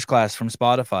master's class from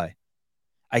Spotify.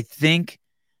 I think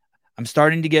I'm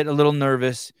starting to get a little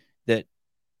nervous that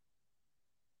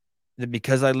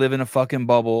because I live in a fucking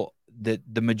bubble, that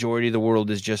the majority of the world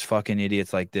is just fucking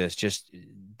idiots like this, just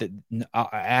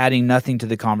adding nothing to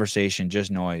the conversation,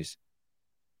 just noise.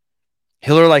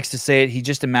 Hiller likes to say it. He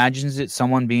just imagines it,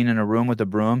 someone being in a room with a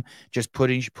broom, just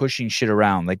pushing shit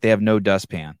around like they have no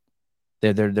dustpan.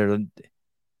 They're.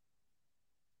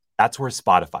 That's where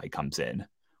Spotify comes in.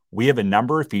 We have a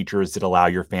number of features that allow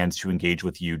your fans to engage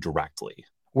with you directly.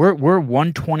 We're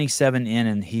 127 in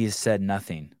and he has said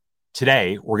nothing.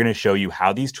 Today, we're going to show you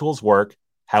how these tools work,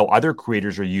 how other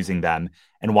creators are using them,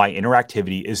 and why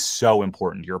interactivity is so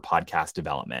important to your podcast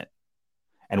development.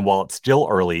 And while it's still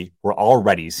early, we're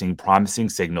already seeing promising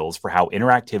signals for how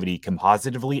interactivity can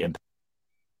positively impact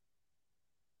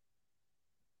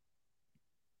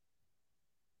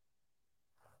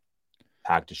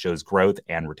a show's growth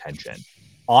and retention.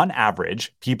 On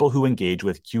average, people who engage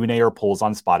with Q&A or polls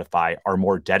on Spotify are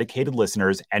more dedicated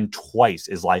listeners and twice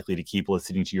as likely to keep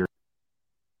listening to your.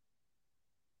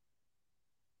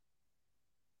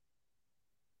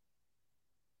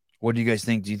 What do you guys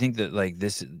think? Do you think that like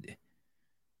this?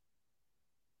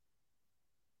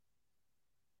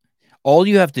 All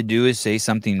you have to do is say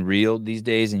something real these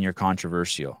days and you're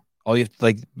controversial. All you have to,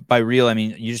 like, by real, I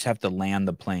mean, you just have to land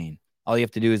the plane. All you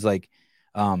have to do is like,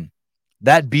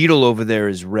 that beetle over there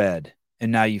is red.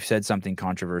 And now you've said something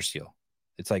controversial.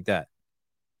 It's like that.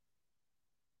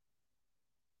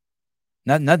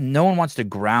 No one wants to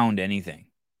ground anything.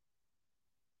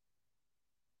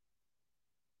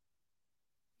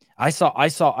 I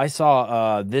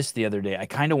saw this the other day. I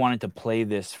kind of wanted to play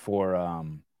this for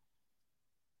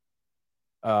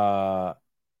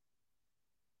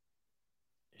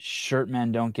shirt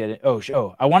men don't get it.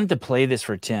 Oh, I wanted to play this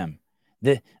for Tim.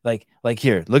 Like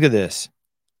here, look at this.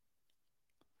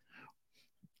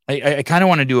 I kind of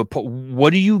want to do a poll. What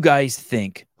do you guys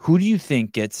think? Who do you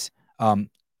think gets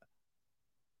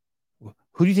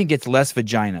less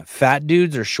vagina? Fat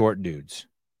dudes or short dudes?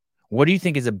 What do you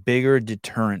think is a bigger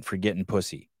deterrent for getting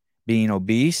pussy? Being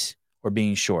obese or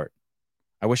being short?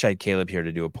 I wish I had Caleb here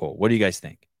to do a poll. What do you guys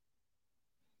think?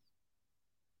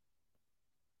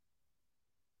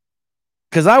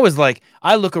 Because I was like,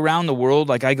 I look around the world,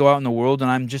 like I go out in the world and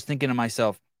I'm just thinking to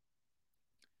myself,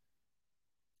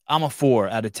 I'm a 4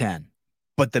 out of 10,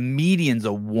 but the median's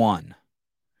a 1.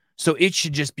 So it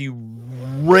should just be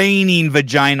raining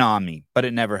vagina on me, but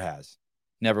it never has.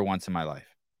 Never once in my life.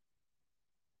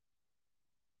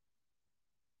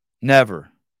 Never.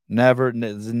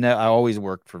 I always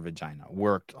worked for vagina.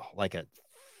 Worked like a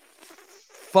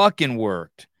fucking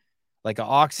worked. Like an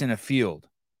ox in a field.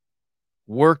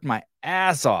 Worked my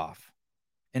ass off.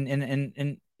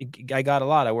 And I got a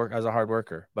lot. I was a hard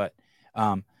worker. But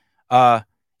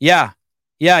yeah.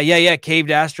 Caved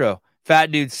Astro.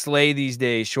 Fat dudes slay these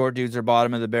days. Short dudes are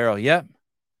bottom of the barrel. Yep.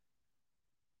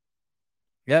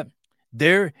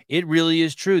 It really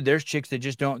is true. There's chicks that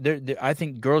just don't. I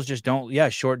think girls just don't. Yeah,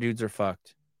 short dudes are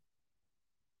fucked.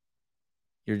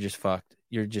 You're just fucked.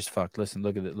 Listen,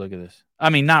 look at it. Look at this. I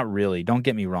mean, not really. Don't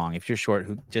get me wrong. If you're short,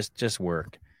 just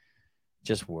work.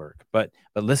 Just work. But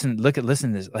listen to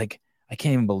this. Like, I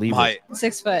can't even believe height. it.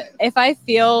 6 foot. If I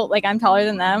feel like I'm taller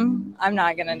than them, I'm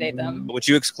not gonna date them. Would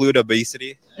you exclude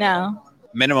obesity? No.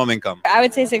 Minimum income. I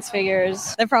would say 6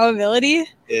 figures. The probability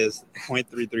is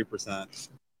 0.33%.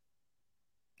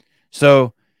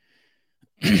 So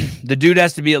the dude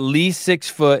has to be at least 6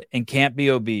 foot and can't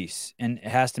be obese, and it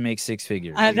has to make 6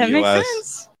 figures. That makes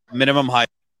sense. Minimum height.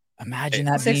 Imagine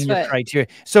that 6 being your foot. criteria.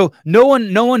 So no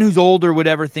one who's older would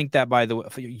ever think that. By the way,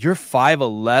 you're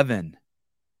 5'11".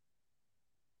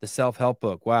 The self-help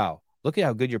book. Wow, look at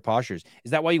how good your posture is.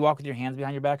 Is that why you walk with your hands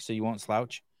behind your back so you won't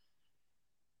slouch?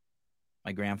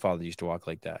 My grandfather used to walk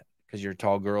like that because you're a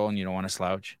tall girl and you don't want to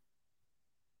slouch.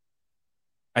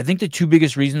 I think the two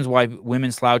biggest reasons why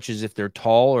women slouch is if they're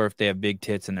tall or if they have big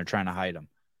tits and they're trying to hide them.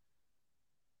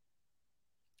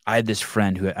 I had this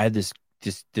friend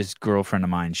this girlfriend of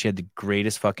mine. She had the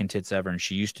greatest fucking tits ever, and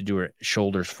she used to do her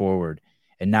shoulders forward.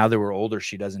 And now that we're older,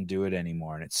 she doesn't do it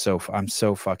anymore. And I'm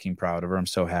so fucking proud of her. I'm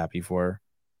so happy for her.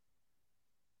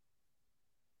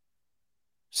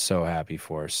 So happy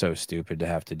for her. So stupid to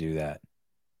have to do that.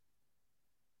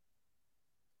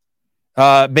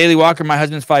 Bailey Walker, my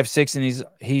husband's 5'6", and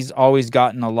he's always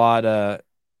gotten a lot.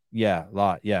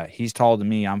 Yeah. He's taller than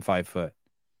me. I'm 5 foot.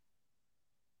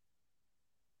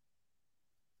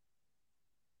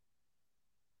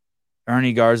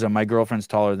 Ernie Garza, my girlfriend's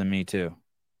taller than me too.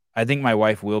 I think my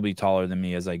wife will be taller than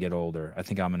me as I get older. I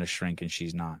think I'm going to shrink and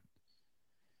she's not.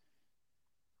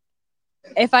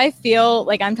 If I feel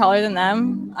like I'm taller than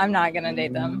them, I'm not gonna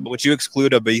date them. Would you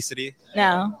exclude obesity?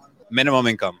 No. Minimum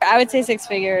income. I would say 6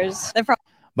 figures.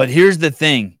 But here's the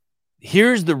thing.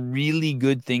 Here's the really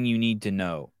good thing you need to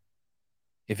know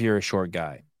if you're a short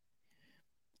guy.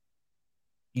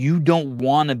 You don't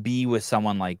want to be with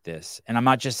someone like this. And I'm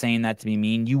not just saying that to be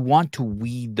mean. You want to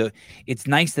weed it's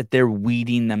nice that they're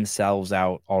weeding themselves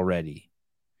out already.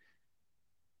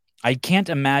 I can't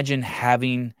imagine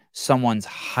having someone's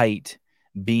height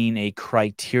being a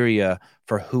criteria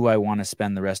for who I want to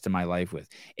spend the rest of my life with.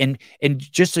 And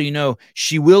just so you know,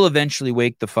 she will eventually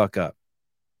wake the fuck up.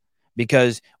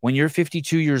 Because when you're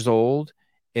 52 years old,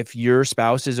 if your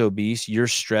spouse is obese, you're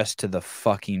stressed to the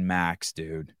fucking max,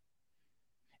 dude.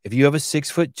 If you have a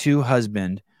 6'2"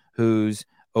 husband who's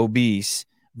obese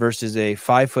versus a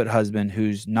 5 foot husband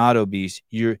who's not obese,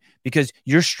 you're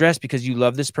stressed because you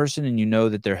love this person and you know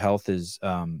that their health is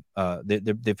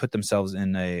they put themselves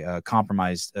in a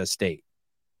compromised state.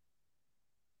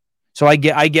 So I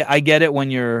get it when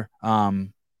you're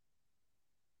 20.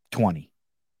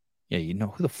 Yeah, you know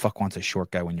who the fuck wants a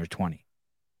short guy when you're 20?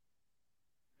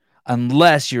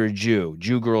 Unless you're a Jew.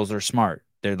 Jew girls are smart.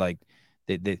 They're like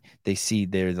they see,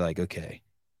 they're like, okay,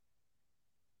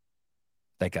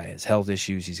 that guy has health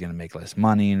issues. He's going to make less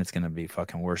money, and it's going to be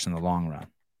fucking worse in the long run.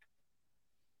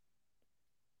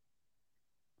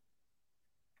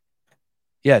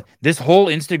 Yeah, this whole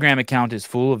Instagram account is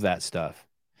full of that stuff.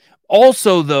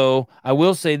 Also, though, I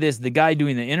will say this. The guy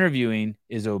doing the interviewing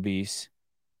is obese.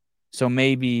 So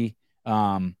maybe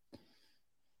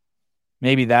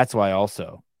that's why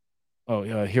also.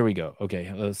 Oh, here we go.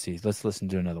 Okay, let's see. Let's listen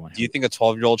to another one. Do you think a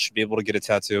 12-year-old should be able to get a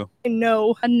tattoo?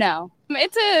 No.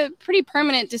 It's a pretty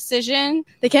permanent decision.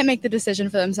 They can't make the decision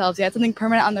for themselves yet. It's something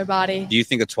permanent on their body. Do you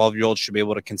think a 12-year-old should be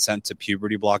able to consent to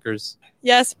puberty blockers?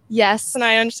 Yes. And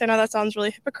I understand how that sounds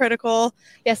really hypocritical.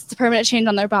 Yes, it's a permanent change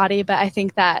on their body, but I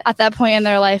think that at that point in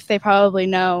their life, they probably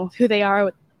know who they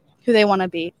are, who they want to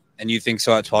be. And you think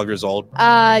so at 12 years old?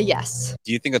 Yes.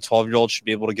 Do you think a 12-year-old should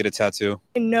be able to get a tattoo?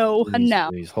 No.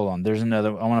 Please, hold on. There's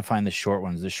another. I want to find the short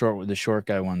ones. The short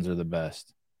guy ones are the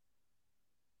best.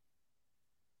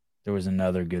 There was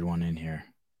another good one in here.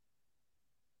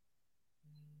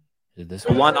 Is it this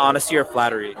one? Want honesty or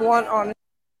flattery? Want honesty.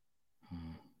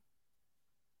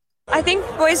 I think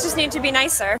boys just need to be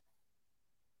nicer.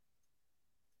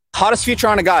 Hottest feature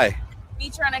on a guy?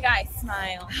 Feature on a guy,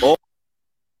 smile. Oh.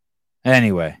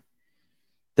 Anyway,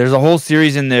 there's a whole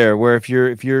series in there where if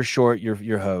you're short,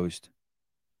 you're hosed.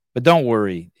 But don't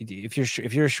worry.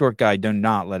 If you're a short guy, do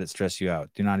not let it stress you out.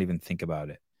 Do not even think about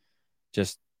it.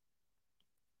 Just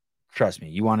trust me.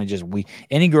 You want to just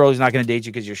any girl who's not going to date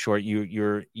you because you're short,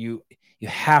 you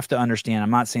have to understand.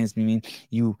 I'm not saying it's mean.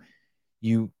 You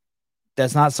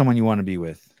that's not someone you want to be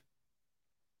with.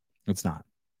 It's not.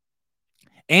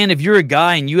 And if you're a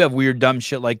guy and you have weird dumb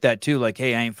shit like that too, like,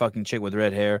 hey, I ain't fucking chick with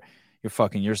red hair, you're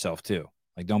fucking yourself too.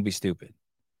 Like, don't be stupid.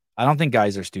 I don't think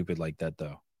guys are stupid like that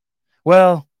though.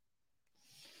 Well,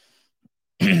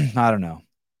 I don't know.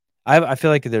 I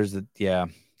feel like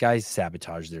guys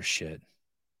sabotage their shit.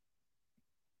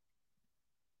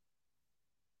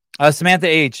 Samantha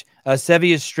H.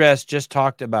 Sevi is stressed. Just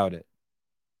talked about it.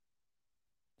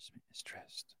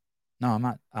 Stressed. No, I'm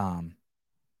not.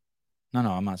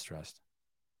 No, I'm not stressed.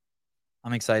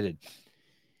 I'm excited.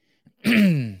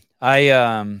 The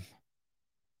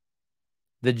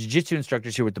jiu-jitsu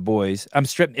instructor's here with the boys.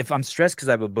 If I'm stressed because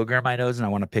I have a booger in my nose and I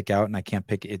want to pick out and I can't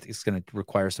pick it, it's going to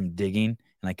require some digging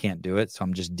and I can't do it. So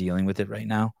I'm just dealing with it right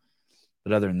now.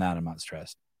 But other than that, I'm not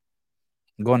stressed.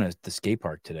 I'm going to the skate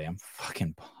park today. I'm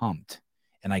fucking pumped.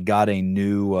 And I got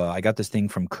I got this thing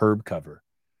from Curb Cover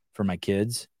for my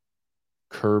kids.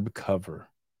 Curb Cover.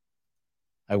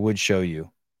 I would show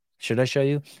you. Should I show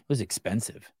you? It was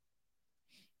expensive.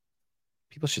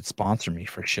 People should sponsor me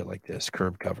for shit like this.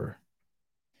 Curb Cover.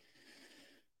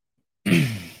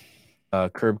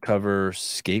 Curb Cover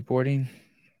skateboarding.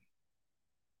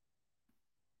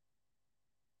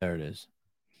 There it is.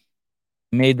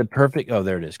 Made the perfect. Oh,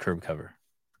 there it is. Curb Cover.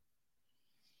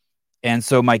 And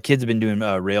so my kids have been doing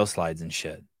rail slides and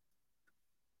shit.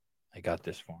 I got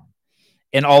this for them.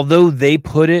 And although they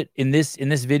put it in this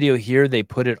video here, they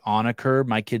put it on a curb.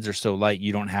 My kids are so light,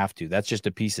 you don't have to. That's just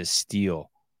a piece of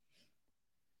steel.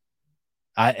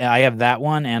 I have that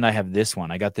one and I have this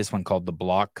one. I got this one called the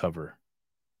Block Cover.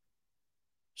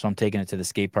 So I'm taking it to the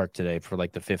skate park today for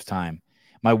like the 5th time.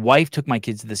 My wife took my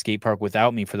kids to the skate park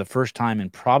without me for the first time in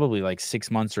probably like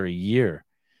 6 months or a year.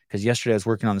 Because yesterday I was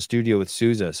working on the studio with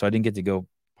Souza, so I didn't get to go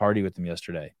party with them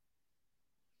yesterday.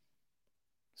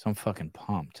 So I'm fucking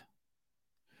pumped.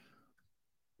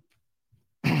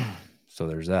 So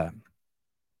there's that.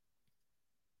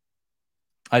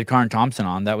 I had Karen Thomson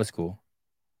on. That was cool.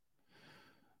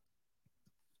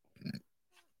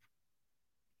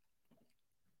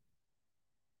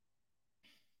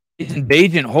 It's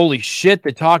invasion. Holy shit.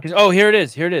 The talk is. Oh, here it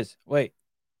is. Here it is. Wait.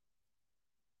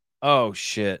 Oh,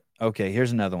 shit. Okay.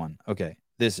 Here's another one. Okay.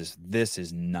 This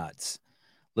is nuts.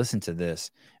 Listen to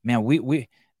this. Man, we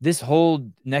this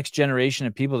whole next generation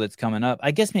of people that's coming up.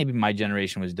 I guess maybe my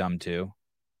generation was dumb too.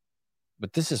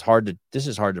 But this is hard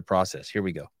to process. Here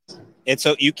we go. It's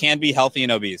so you can be healthy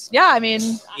and obese. Yeah, I mean,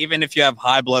 Even if you have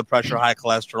high blood pressure, high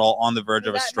cholesterol, on the verge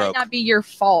of a stroke. That might not be your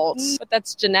fault, but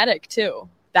that's genetic too.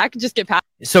 That could just get passed.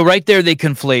 So right there, they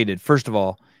conflated. First of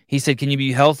all, he said, "Can you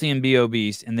be healthy and be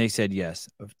obese?" And they said yes.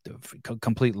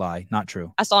 Complete lie. Not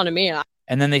true. That's on to me.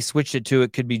 And then they switched it to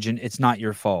it could be it's not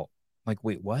your fault. Like,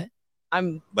 wait, what?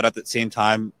 But at the same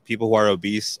time, people who are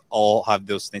obese all have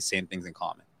those same things in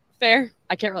common. Fair.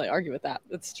 I can't really argue with that.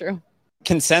 That's true.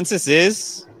 Consensus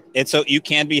is it's so you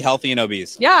can be healthy and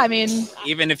obese. Yeah, I mean,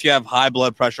 Even if you have high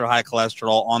blood pressure, high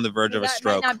cholesterol, on the verge of a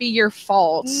stroke. That might not be your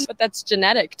fault, but that's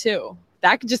genetic too.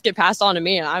 That could just get passed on to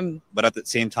me. But at the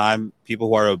same time, people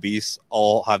who are obese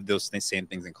all have those same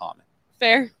things in common.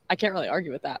 Fair. I can't really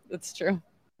argue with that. That's true.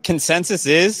 Consensus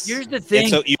is here's the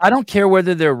thing. I don't care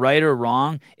whether they're right or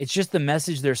wrong. It's just the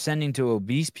message they're sending to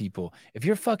obese people. If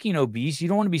you're fucking obese, you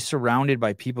don't want to be surrounded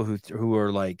by people who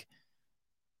are like.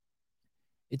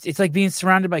 It's like being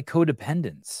surrounded by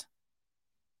codependents.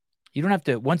 You don't have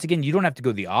to. Once again, you don't have to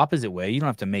go the opposite way. You don't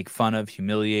have to make fun of,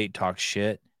 humiliate, talk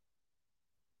shit.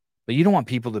 But you don't want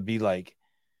people to be like.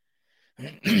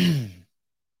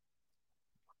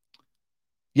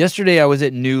 Yesterday, I was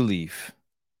at New Leaf.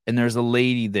 And there's a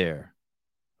lady there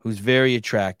who's very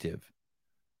attractive.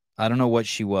 I don't know what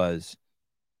she was.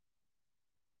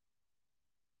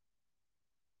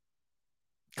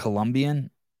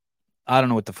 Colombian? I don't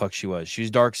know what the fuck she was. She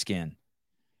was dark skinned.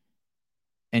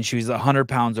 And she was 100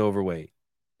 pounds overweight.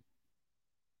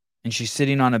 And she's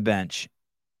sitting on a bench.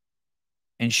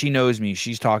 And she knows me.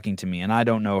 She's talking to me. And I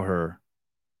don't know her.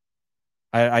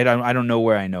 I don't know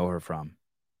where I know her from.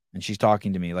 And she's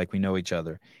talking to me like we know each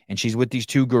other. And she's with these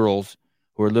 2 girls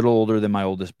who are a little older than my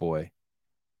oldest boy,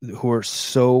 who are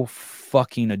so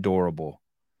fucking adorable.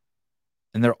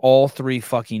 And they're all 3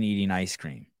 fucking eating ice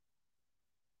cream.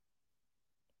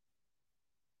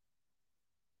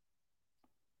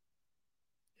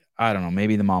 I don't know.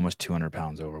 Maybe the mom was 200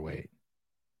 pounds overweight.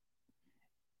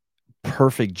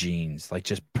 Perfect genes, like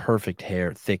just perfect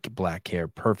hair, thick black hair,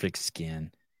 perfect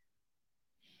skin.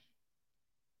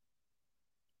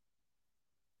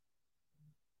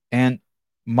 And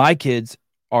my kids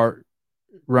are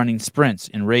running sprints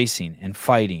and racing and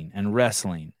fighting and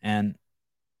wrestling. And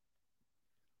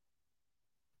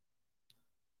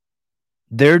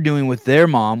they're doing what their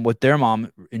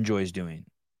mom enjoys doing.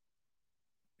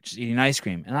 Just eating ice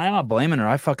cream. And I'm not blaming her.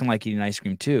 I fucking like eating ice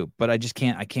cream too. But I just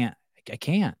can't. I can't.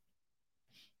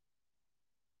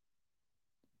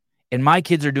 And my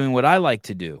kids are doing what I like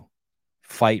to do.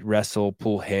 Fight, wrestle,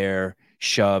 pull hair,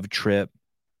 shove, trip.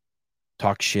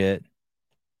 Talk shit.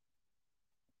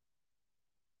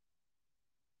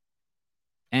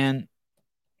 And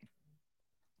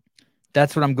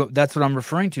that's what I'm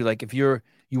referring to. Like if you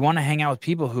want to hang out with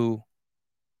people who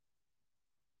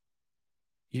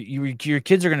Your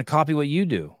kids are going to copy what you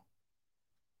do.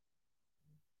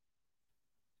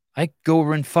 I go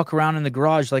over and fuck around in the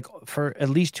garage like for at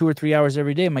least 2 or 3 hours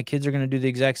every day. My kids are going to do the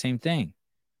exact same thing.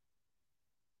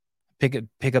 Pick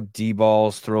up D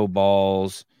balls, throw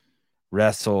balls,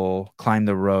 wrestle, climb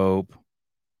the rope,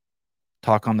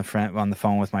 talk on the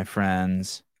phone with my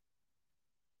friends,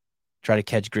 try to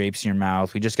catch grapes in your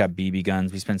mouth. We just got BB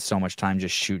guns. We spend so much time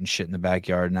just shooting shit in the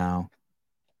backyard now.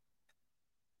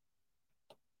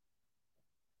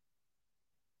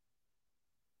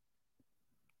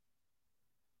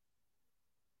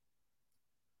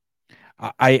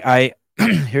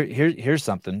 Here's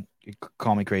something. You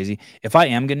call me crazy. If I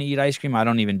am going to eat ice cream, I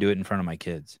don't even do it in front of my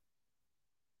kids.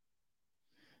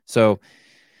 So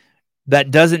that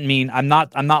doesn't mean I'm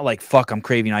not like, fuck, I'm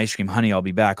craving ice cream. Honey, I'll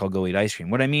be back. I'll go eat ice cream.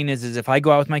 What I mean is if I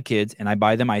go out with my kids and I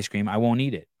buy them ice cream, I won't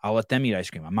eat it. I'll let them eat ice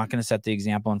cream. I'm not going to set the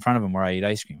example in front of them where I eat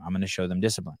ice cream. I'm going to show them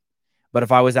discipline. But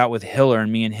if I was out with Hiller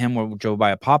and me and him drove by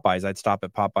a Popeyes, I'd stop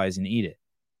at Popeyes and eat it.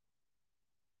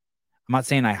 I'm not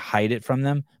saying I hide it from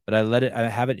them, but I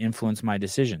have it influence my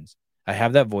decisions. I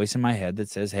have that voice in my head that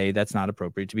says, hey, that's not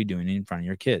appropriate to be doing it in front of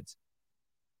your kids.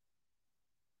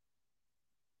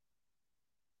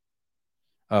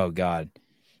 Oh, God.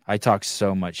 I talk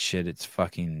so much shit. It's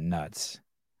fucking nuts.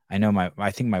 I know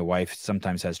I think my wife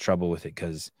sometimes has trouble with it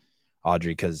because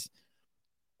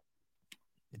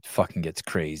it fucking gets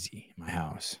crazy in my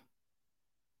house.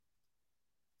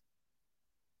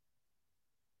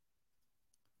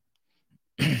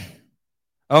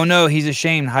 Oh no, he's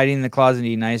ashamed hiding in the closet and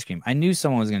eating ice cream. I knew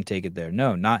someone was going to take it there.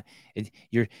 No, not it.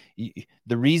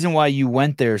 The reason why you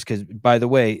went there is because, by the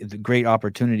way, the great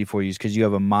opportunity for you is because you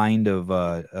have a mind of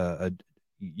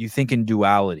you think in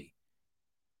duality.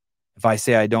 If I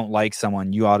say I don't like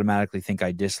someone, you automatically think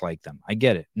I dislike them. I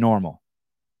get it. Normal.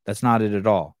 That's not it at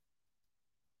all.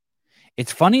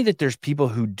 It's funny that there's people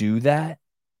who do that,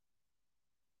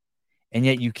 and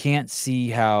yet you can't see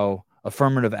how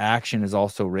affirmative action is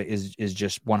also is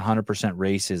just 100%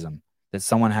 racism, that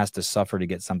someone has to suffer to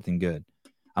get something good.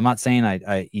 I'm not saying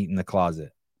I eat in the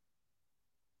closet.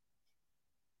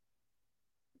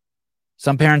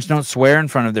 Some parents don't swear in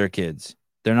front of their kids.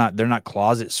 They're not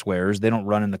closet swearers. They don't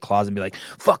run in the closet and be like,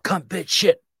 fuck, cunt, bitch,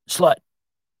 shit, slut.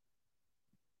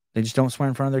 They just don't swear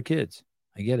in front of their kids.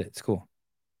 I get it. It's cool.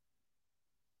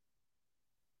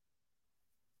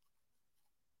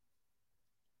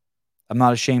 I'm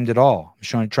not ashamed at all.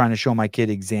 I'm trying to show my kid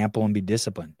example and be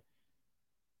disciplined.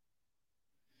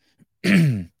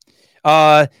 Do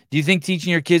you think teaching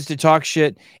your kids to talk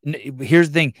shit? Here's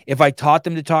the thing. If I taught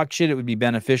them to talk shit, it would be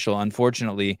beneficial.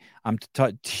 Unfortunately, I'm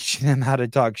teaching them how to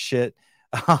talk shit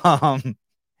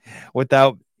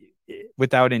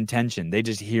without intention. They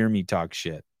just hear me talk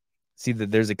shit. See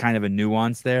that there's a kind of a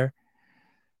nuance there.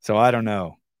 So I don't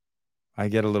know. I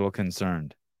get a little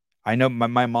concerned. I know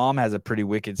my mom has a pretty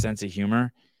wicked sense of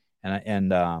humor,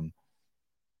 and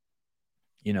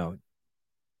you know,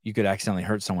 you could accidentally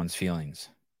hurt someone's feelings,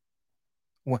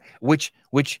 which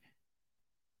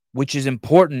is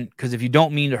important, because if you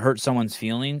don't mean to hurt someone's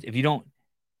feelings, if you don't,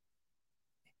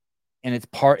 and it's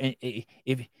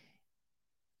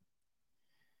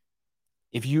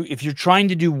if you're trying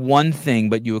to do one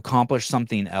thing but you accomplish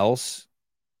something else,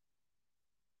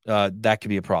 that could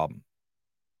be a problem.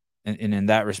 And in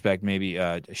that respect, maybe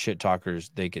shit talkers,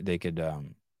 they could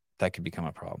that could become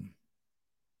a problem.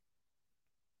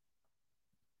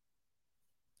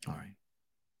 All right.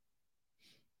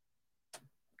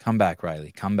 Come back,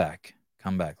 Riley. Come back.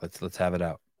 Let's have it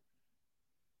out.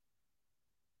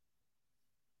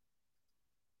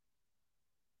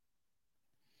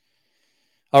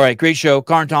 All right, great show.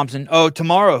 Karen Thompson. Oh,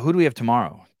 tomorrow. Who do we have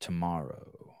tomorrow?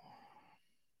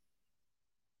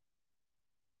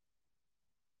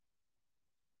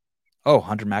 Oh,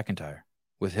 Hunter McIntyre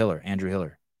with Andrew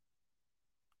Hiller.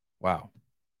 Wow.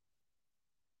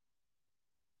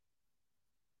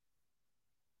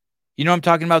 You know what I'm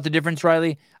talking about, the difference,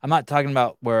 Riley? I'm not talking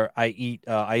about where I eat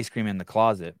ice cream in the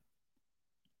closet.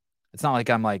 It's not like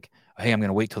I'm like, hey, I'm going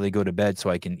to wait till they go to bed so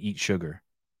I can eat sugar.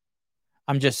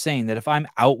 I'm just saying that if I'm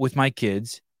out with my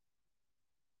kids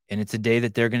and it's a day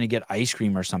that they're going to get ice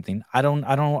cream or something, I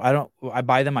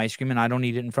buy them ice cream and I don't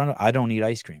eat it in front of, I don't eat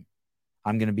ice cream.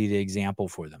 I'm going to be the example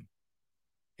for them.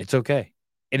 It's okay.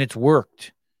 And it's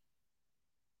worked.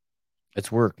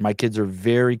 My kids are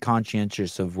very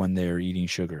conscientious of when they're eating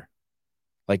sugar.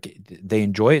 Like, they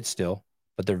enjoy it still,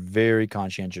 but they're very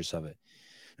conscientious of it.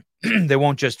 They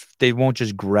won't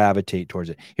just gravitate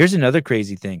towards it. Here's another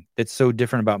crazy thing that's so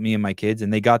different about me and my kids.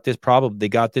 And they got this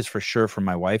for sure from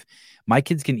my wife. My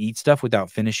kids can eat stuff without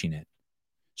finishing it.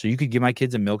 So you could give my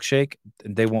kids a milkshake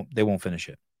and they won't finish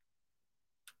it.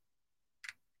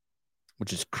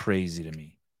 which is crazy to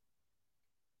me.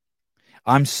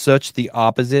 I'm such the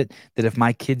opposite that if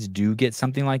my kids do get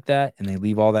something like that and they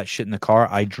leave all that shit in the car,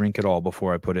 I drink it all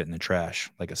before I put it in the trash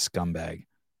like a scumbag.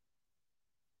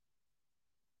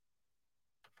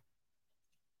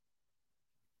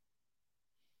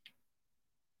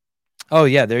 Oh,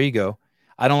 yeah, there you go.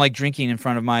 I don't like drinking in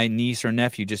front of my niece or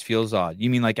nephew. Just feels odd.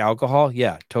 You mean like alcohol?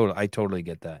 Yeah, totally. I totally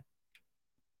get that.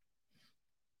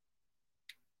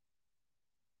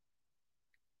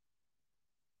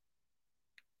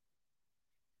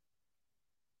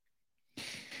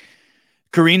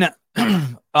 Karina,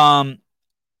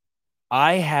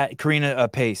 I had Karina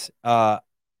Pace. I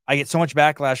get so much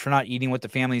backlash for not eating what the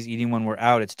family's eating when we're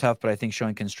out. It's tough, but I think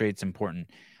showing constraint's important.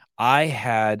 I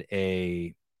had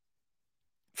a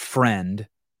friend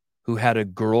who had a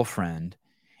girlfriend,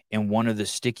 and one of the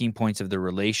sticking points of the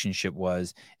relationship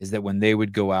is that when they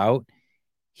would go out,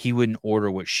 he wouldn't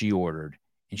order what she ordered.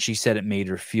 And she said it made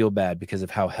her feel bad because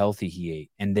of how healthy he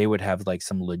ate. And they would have like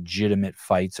some legitimate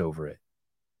fights over it.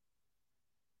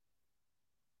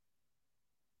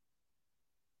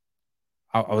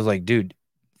 I was like, dude,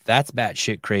 that's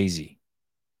batshit crazy.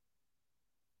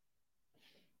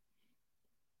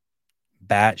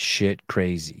 Batshit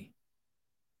crazy.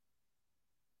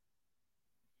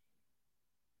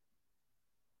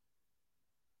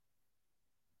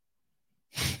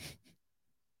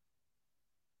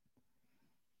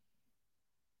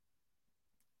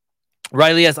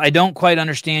 Riley, yes, I don't quite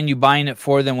understand you buying it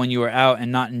for them when you were out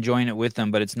and not enjoying it with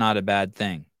them, but it's not a bad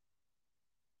thing.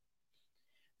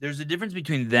 There's a difference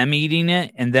between them eating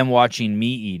it and them watching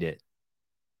me eat it.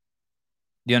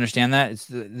 Do you understand that? It's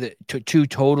the two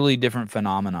totally different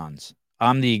phenomenons.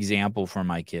 I'm the example for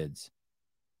my kids.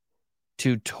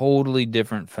 Two totally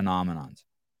different phenomenons.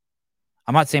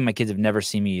 I'm not saying my kids have never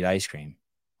seen me eat ice cream,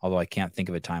 although I can't think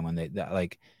of a time when they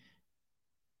like.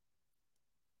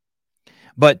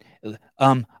 But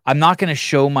I'm not going to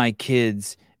show my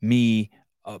kids me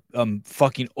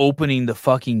fucking opening the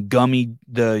fucking gummy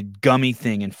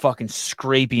thing and fucking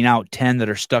scraping out 10 that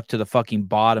are stuck to the fucking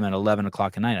bottom at 11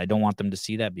 o'clock at night. I don't want them to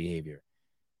see that behavior.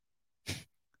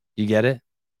 You get it?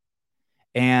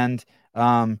 And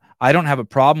I don't have a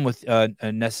problem with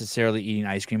necessarily eating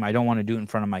ice cream. I don't want to do it in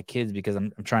front of my kids because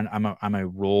I'm a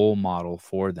role model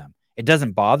for them. It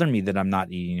doesn't bother me that I'm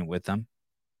not eating it with them.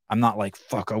 I'm not like,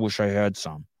 fuck, I wish I had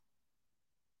some.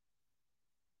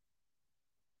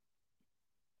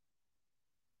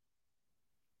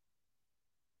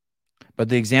 But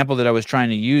the example that I was trying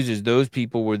to use is those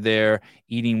people were there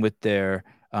eating with their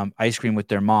ice cream with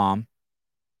their mom,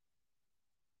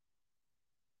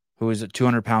 who was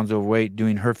 200 pounds overweight,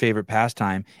 doing her favorite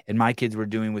pastime, and my kids were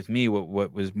doing with me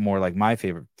what was more like my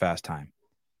favorite pastime.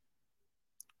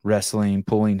 Wrestling,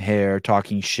 pulling hair,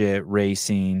 talking shit,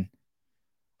 racing,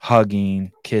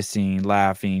 hugging, kissing,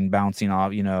 laughing, bouncing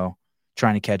off,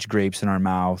 trying to catch grapes in our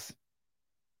mouth.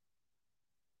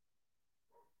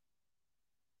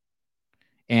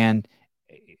 And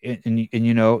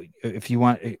if you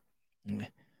want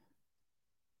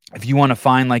to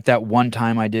find like that one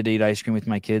time I did eat ice cream with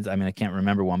my kids, I mean, I can't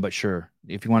remember one, but sure,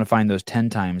 if you want to find those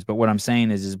 10 times. But what I'm saying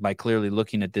is by clearly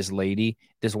looking at this lady,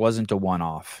 this wasn't a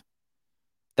one-off.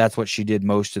 That's what she did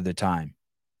most of the time.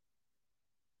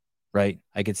 Right?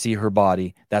 I could see her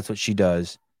body. That's what she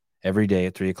does every day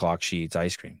at 3 o'clock. She eats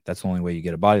ice cream. That's the only way you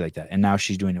get a body like that. And now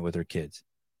she's doing it with her kids.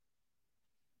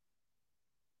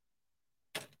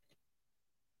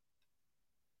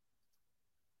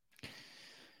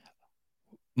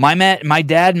 My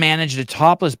dad managed a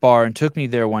topless bar and took me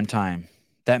there one time.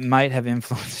 That might have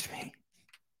influenced me.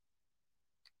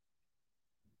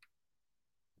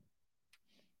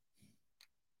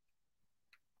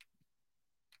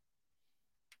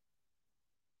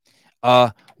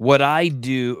 What I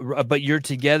do, but you're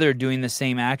together doing the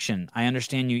same action. I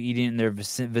understand you eating in their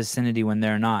vicinity when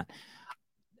they're not.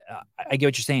 I get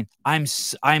what you're saying. I'm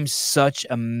such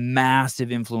a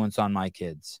massive influence on my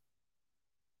kids.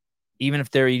 Even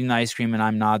if they're eating ice cream and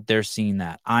I'm not, they're seeing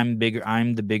that. I'm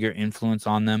the bigger influence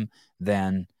on them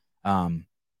than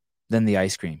the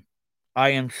ice cream. I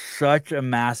am such a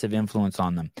massive influence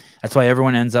on them. That's why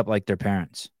everyone ends up like their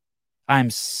parents. I'm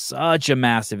such a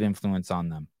massive influence on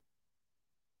them.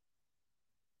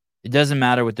 It doesn't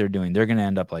matter what they're doing. They're going to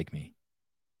end up like me.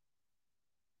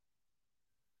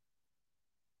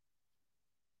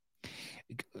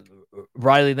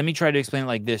 Riley, let me try to explain it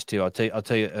like this too. I'll tell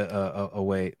you a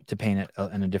way to paint it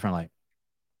in a different light.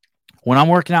 When I'm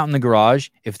working out in the garage,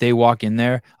 if they walk in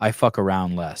there, I fuck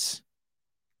around less.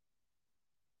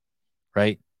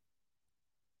 Right?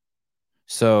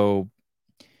 So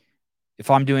if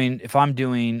I'm doing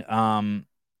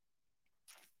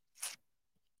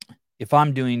if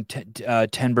I'm doing 10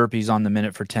 burpees on the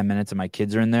minute for 10 minutes and my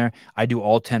kids are in there, I do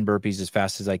all 10 burpees as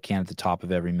fast as I can at the top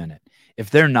of every minute. If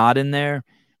they're not in there,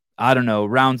 I don't know,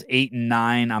 rounds 8 and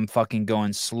 9, I'm fucking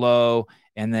going slow.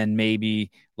 And then maybe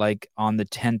like on the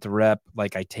 10th rep,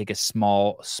 like I take a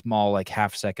small, like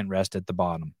half-second rest at the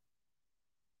bottom.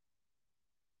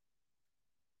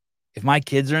 If my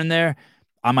kids are in there,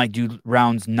 I might do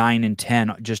rounds 9 and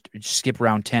 10, just skip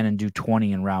round 10 and do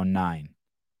 20 in round 9.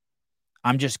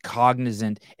 I'm just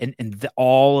cognizant, and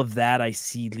all of that I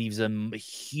see leaves a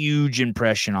huge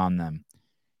impression on them.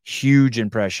 Huge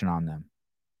impression on them.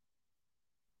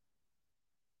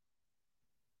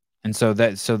 And so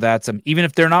that's even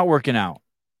if they're not working out,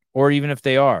 or even if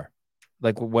they are,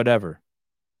 like whatever.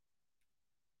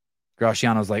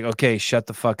 Graciano's like, okay, shut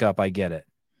the fuck up. I get it.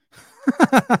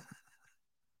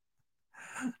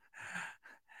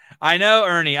 I know,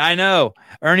 Ernie. I know.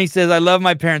 Ernie says, I love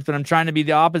my parents, but I'm trying to be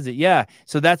the opposite. Yeah.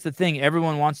 So that's the thing.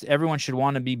 Everyone should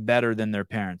want to be better than their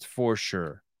parents, for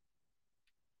sure.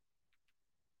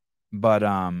 But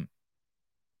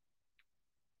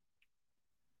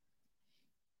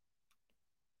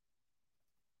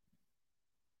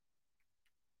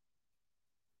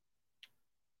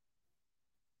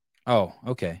oh,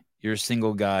 okay. You're a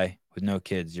single guy with no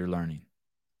kids. You're learning.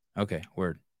 Okay,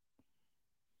 word.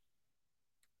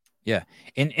 Yeah.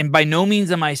 And by no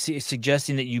means am I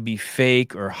suggesting that you be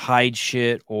fake or hide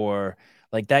shit, or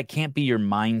like that can't be your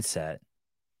mindset.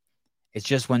 It's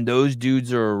just when those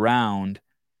dudes are around,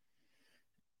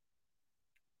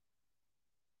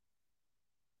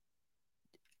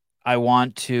 I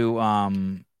want to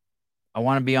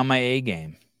be on my A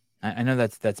game. I know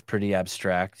that's pretty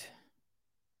abstract.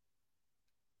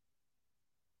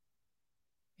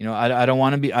 You know, I don't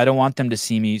want them to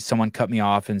see someone cut me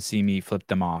off and see me flip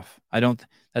them off.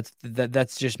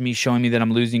 That's just me showing me that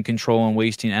I'm losing control and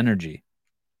wasting energy.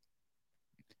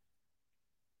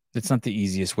 It's not the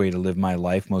easiest way to live my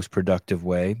life, most productive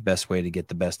way, best way to get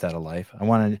the best out of life.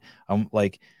 I'm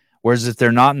like, whereas if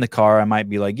they're not in the car, I might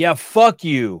be like, yeah, fuck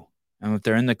you. And if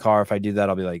they're in the car, if I do that,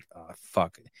 I'll be like, oh,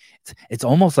 fuck. It's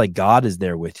almost like God is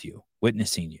there with you,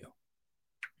 witnessing you.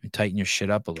 And tighten your shit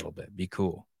up a little bit. Be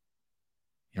cool.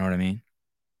 You know what I mean?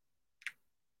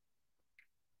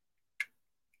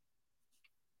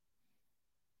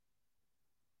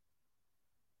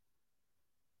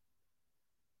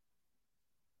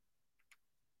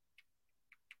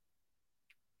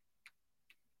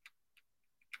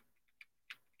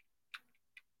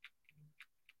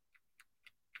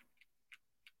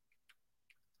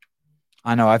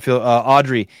 I know. I feel,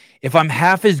 Audrey, if I'm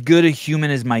half as good a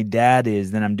human as my dad is,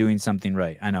 then I'm doing something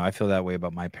right. I know. I feel that way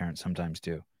about my parents sometimes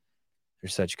too. They're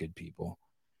such good people.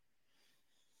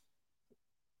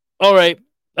 All right.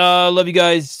 Love you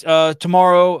guys.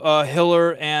 Tomorrow,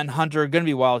 Hiller and Hunter are going to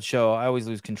be a wild show. I always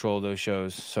lose control of those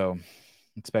shows. So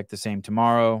expect the same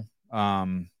tomorrow.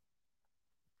 I'm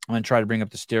going to try to bring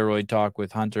up the steroid talk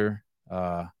with Hunter.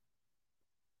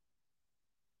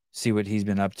 See what he's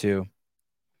been up to.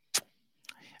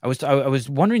 I was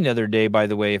wondering the other day, by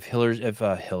the way, if Hunter's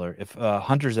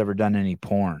ever done any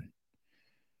porn,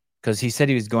 because he said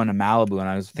he was going to Malibu, and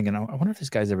I was thinking, I wonder if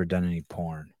this guy's ever done any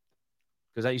porn,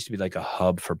 because that used to be like a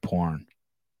hub for porn.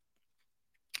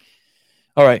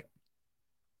 All right,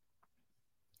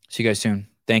 see you guys soon.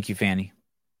 Thank you, Fanny.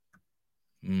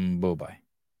 Bye bye.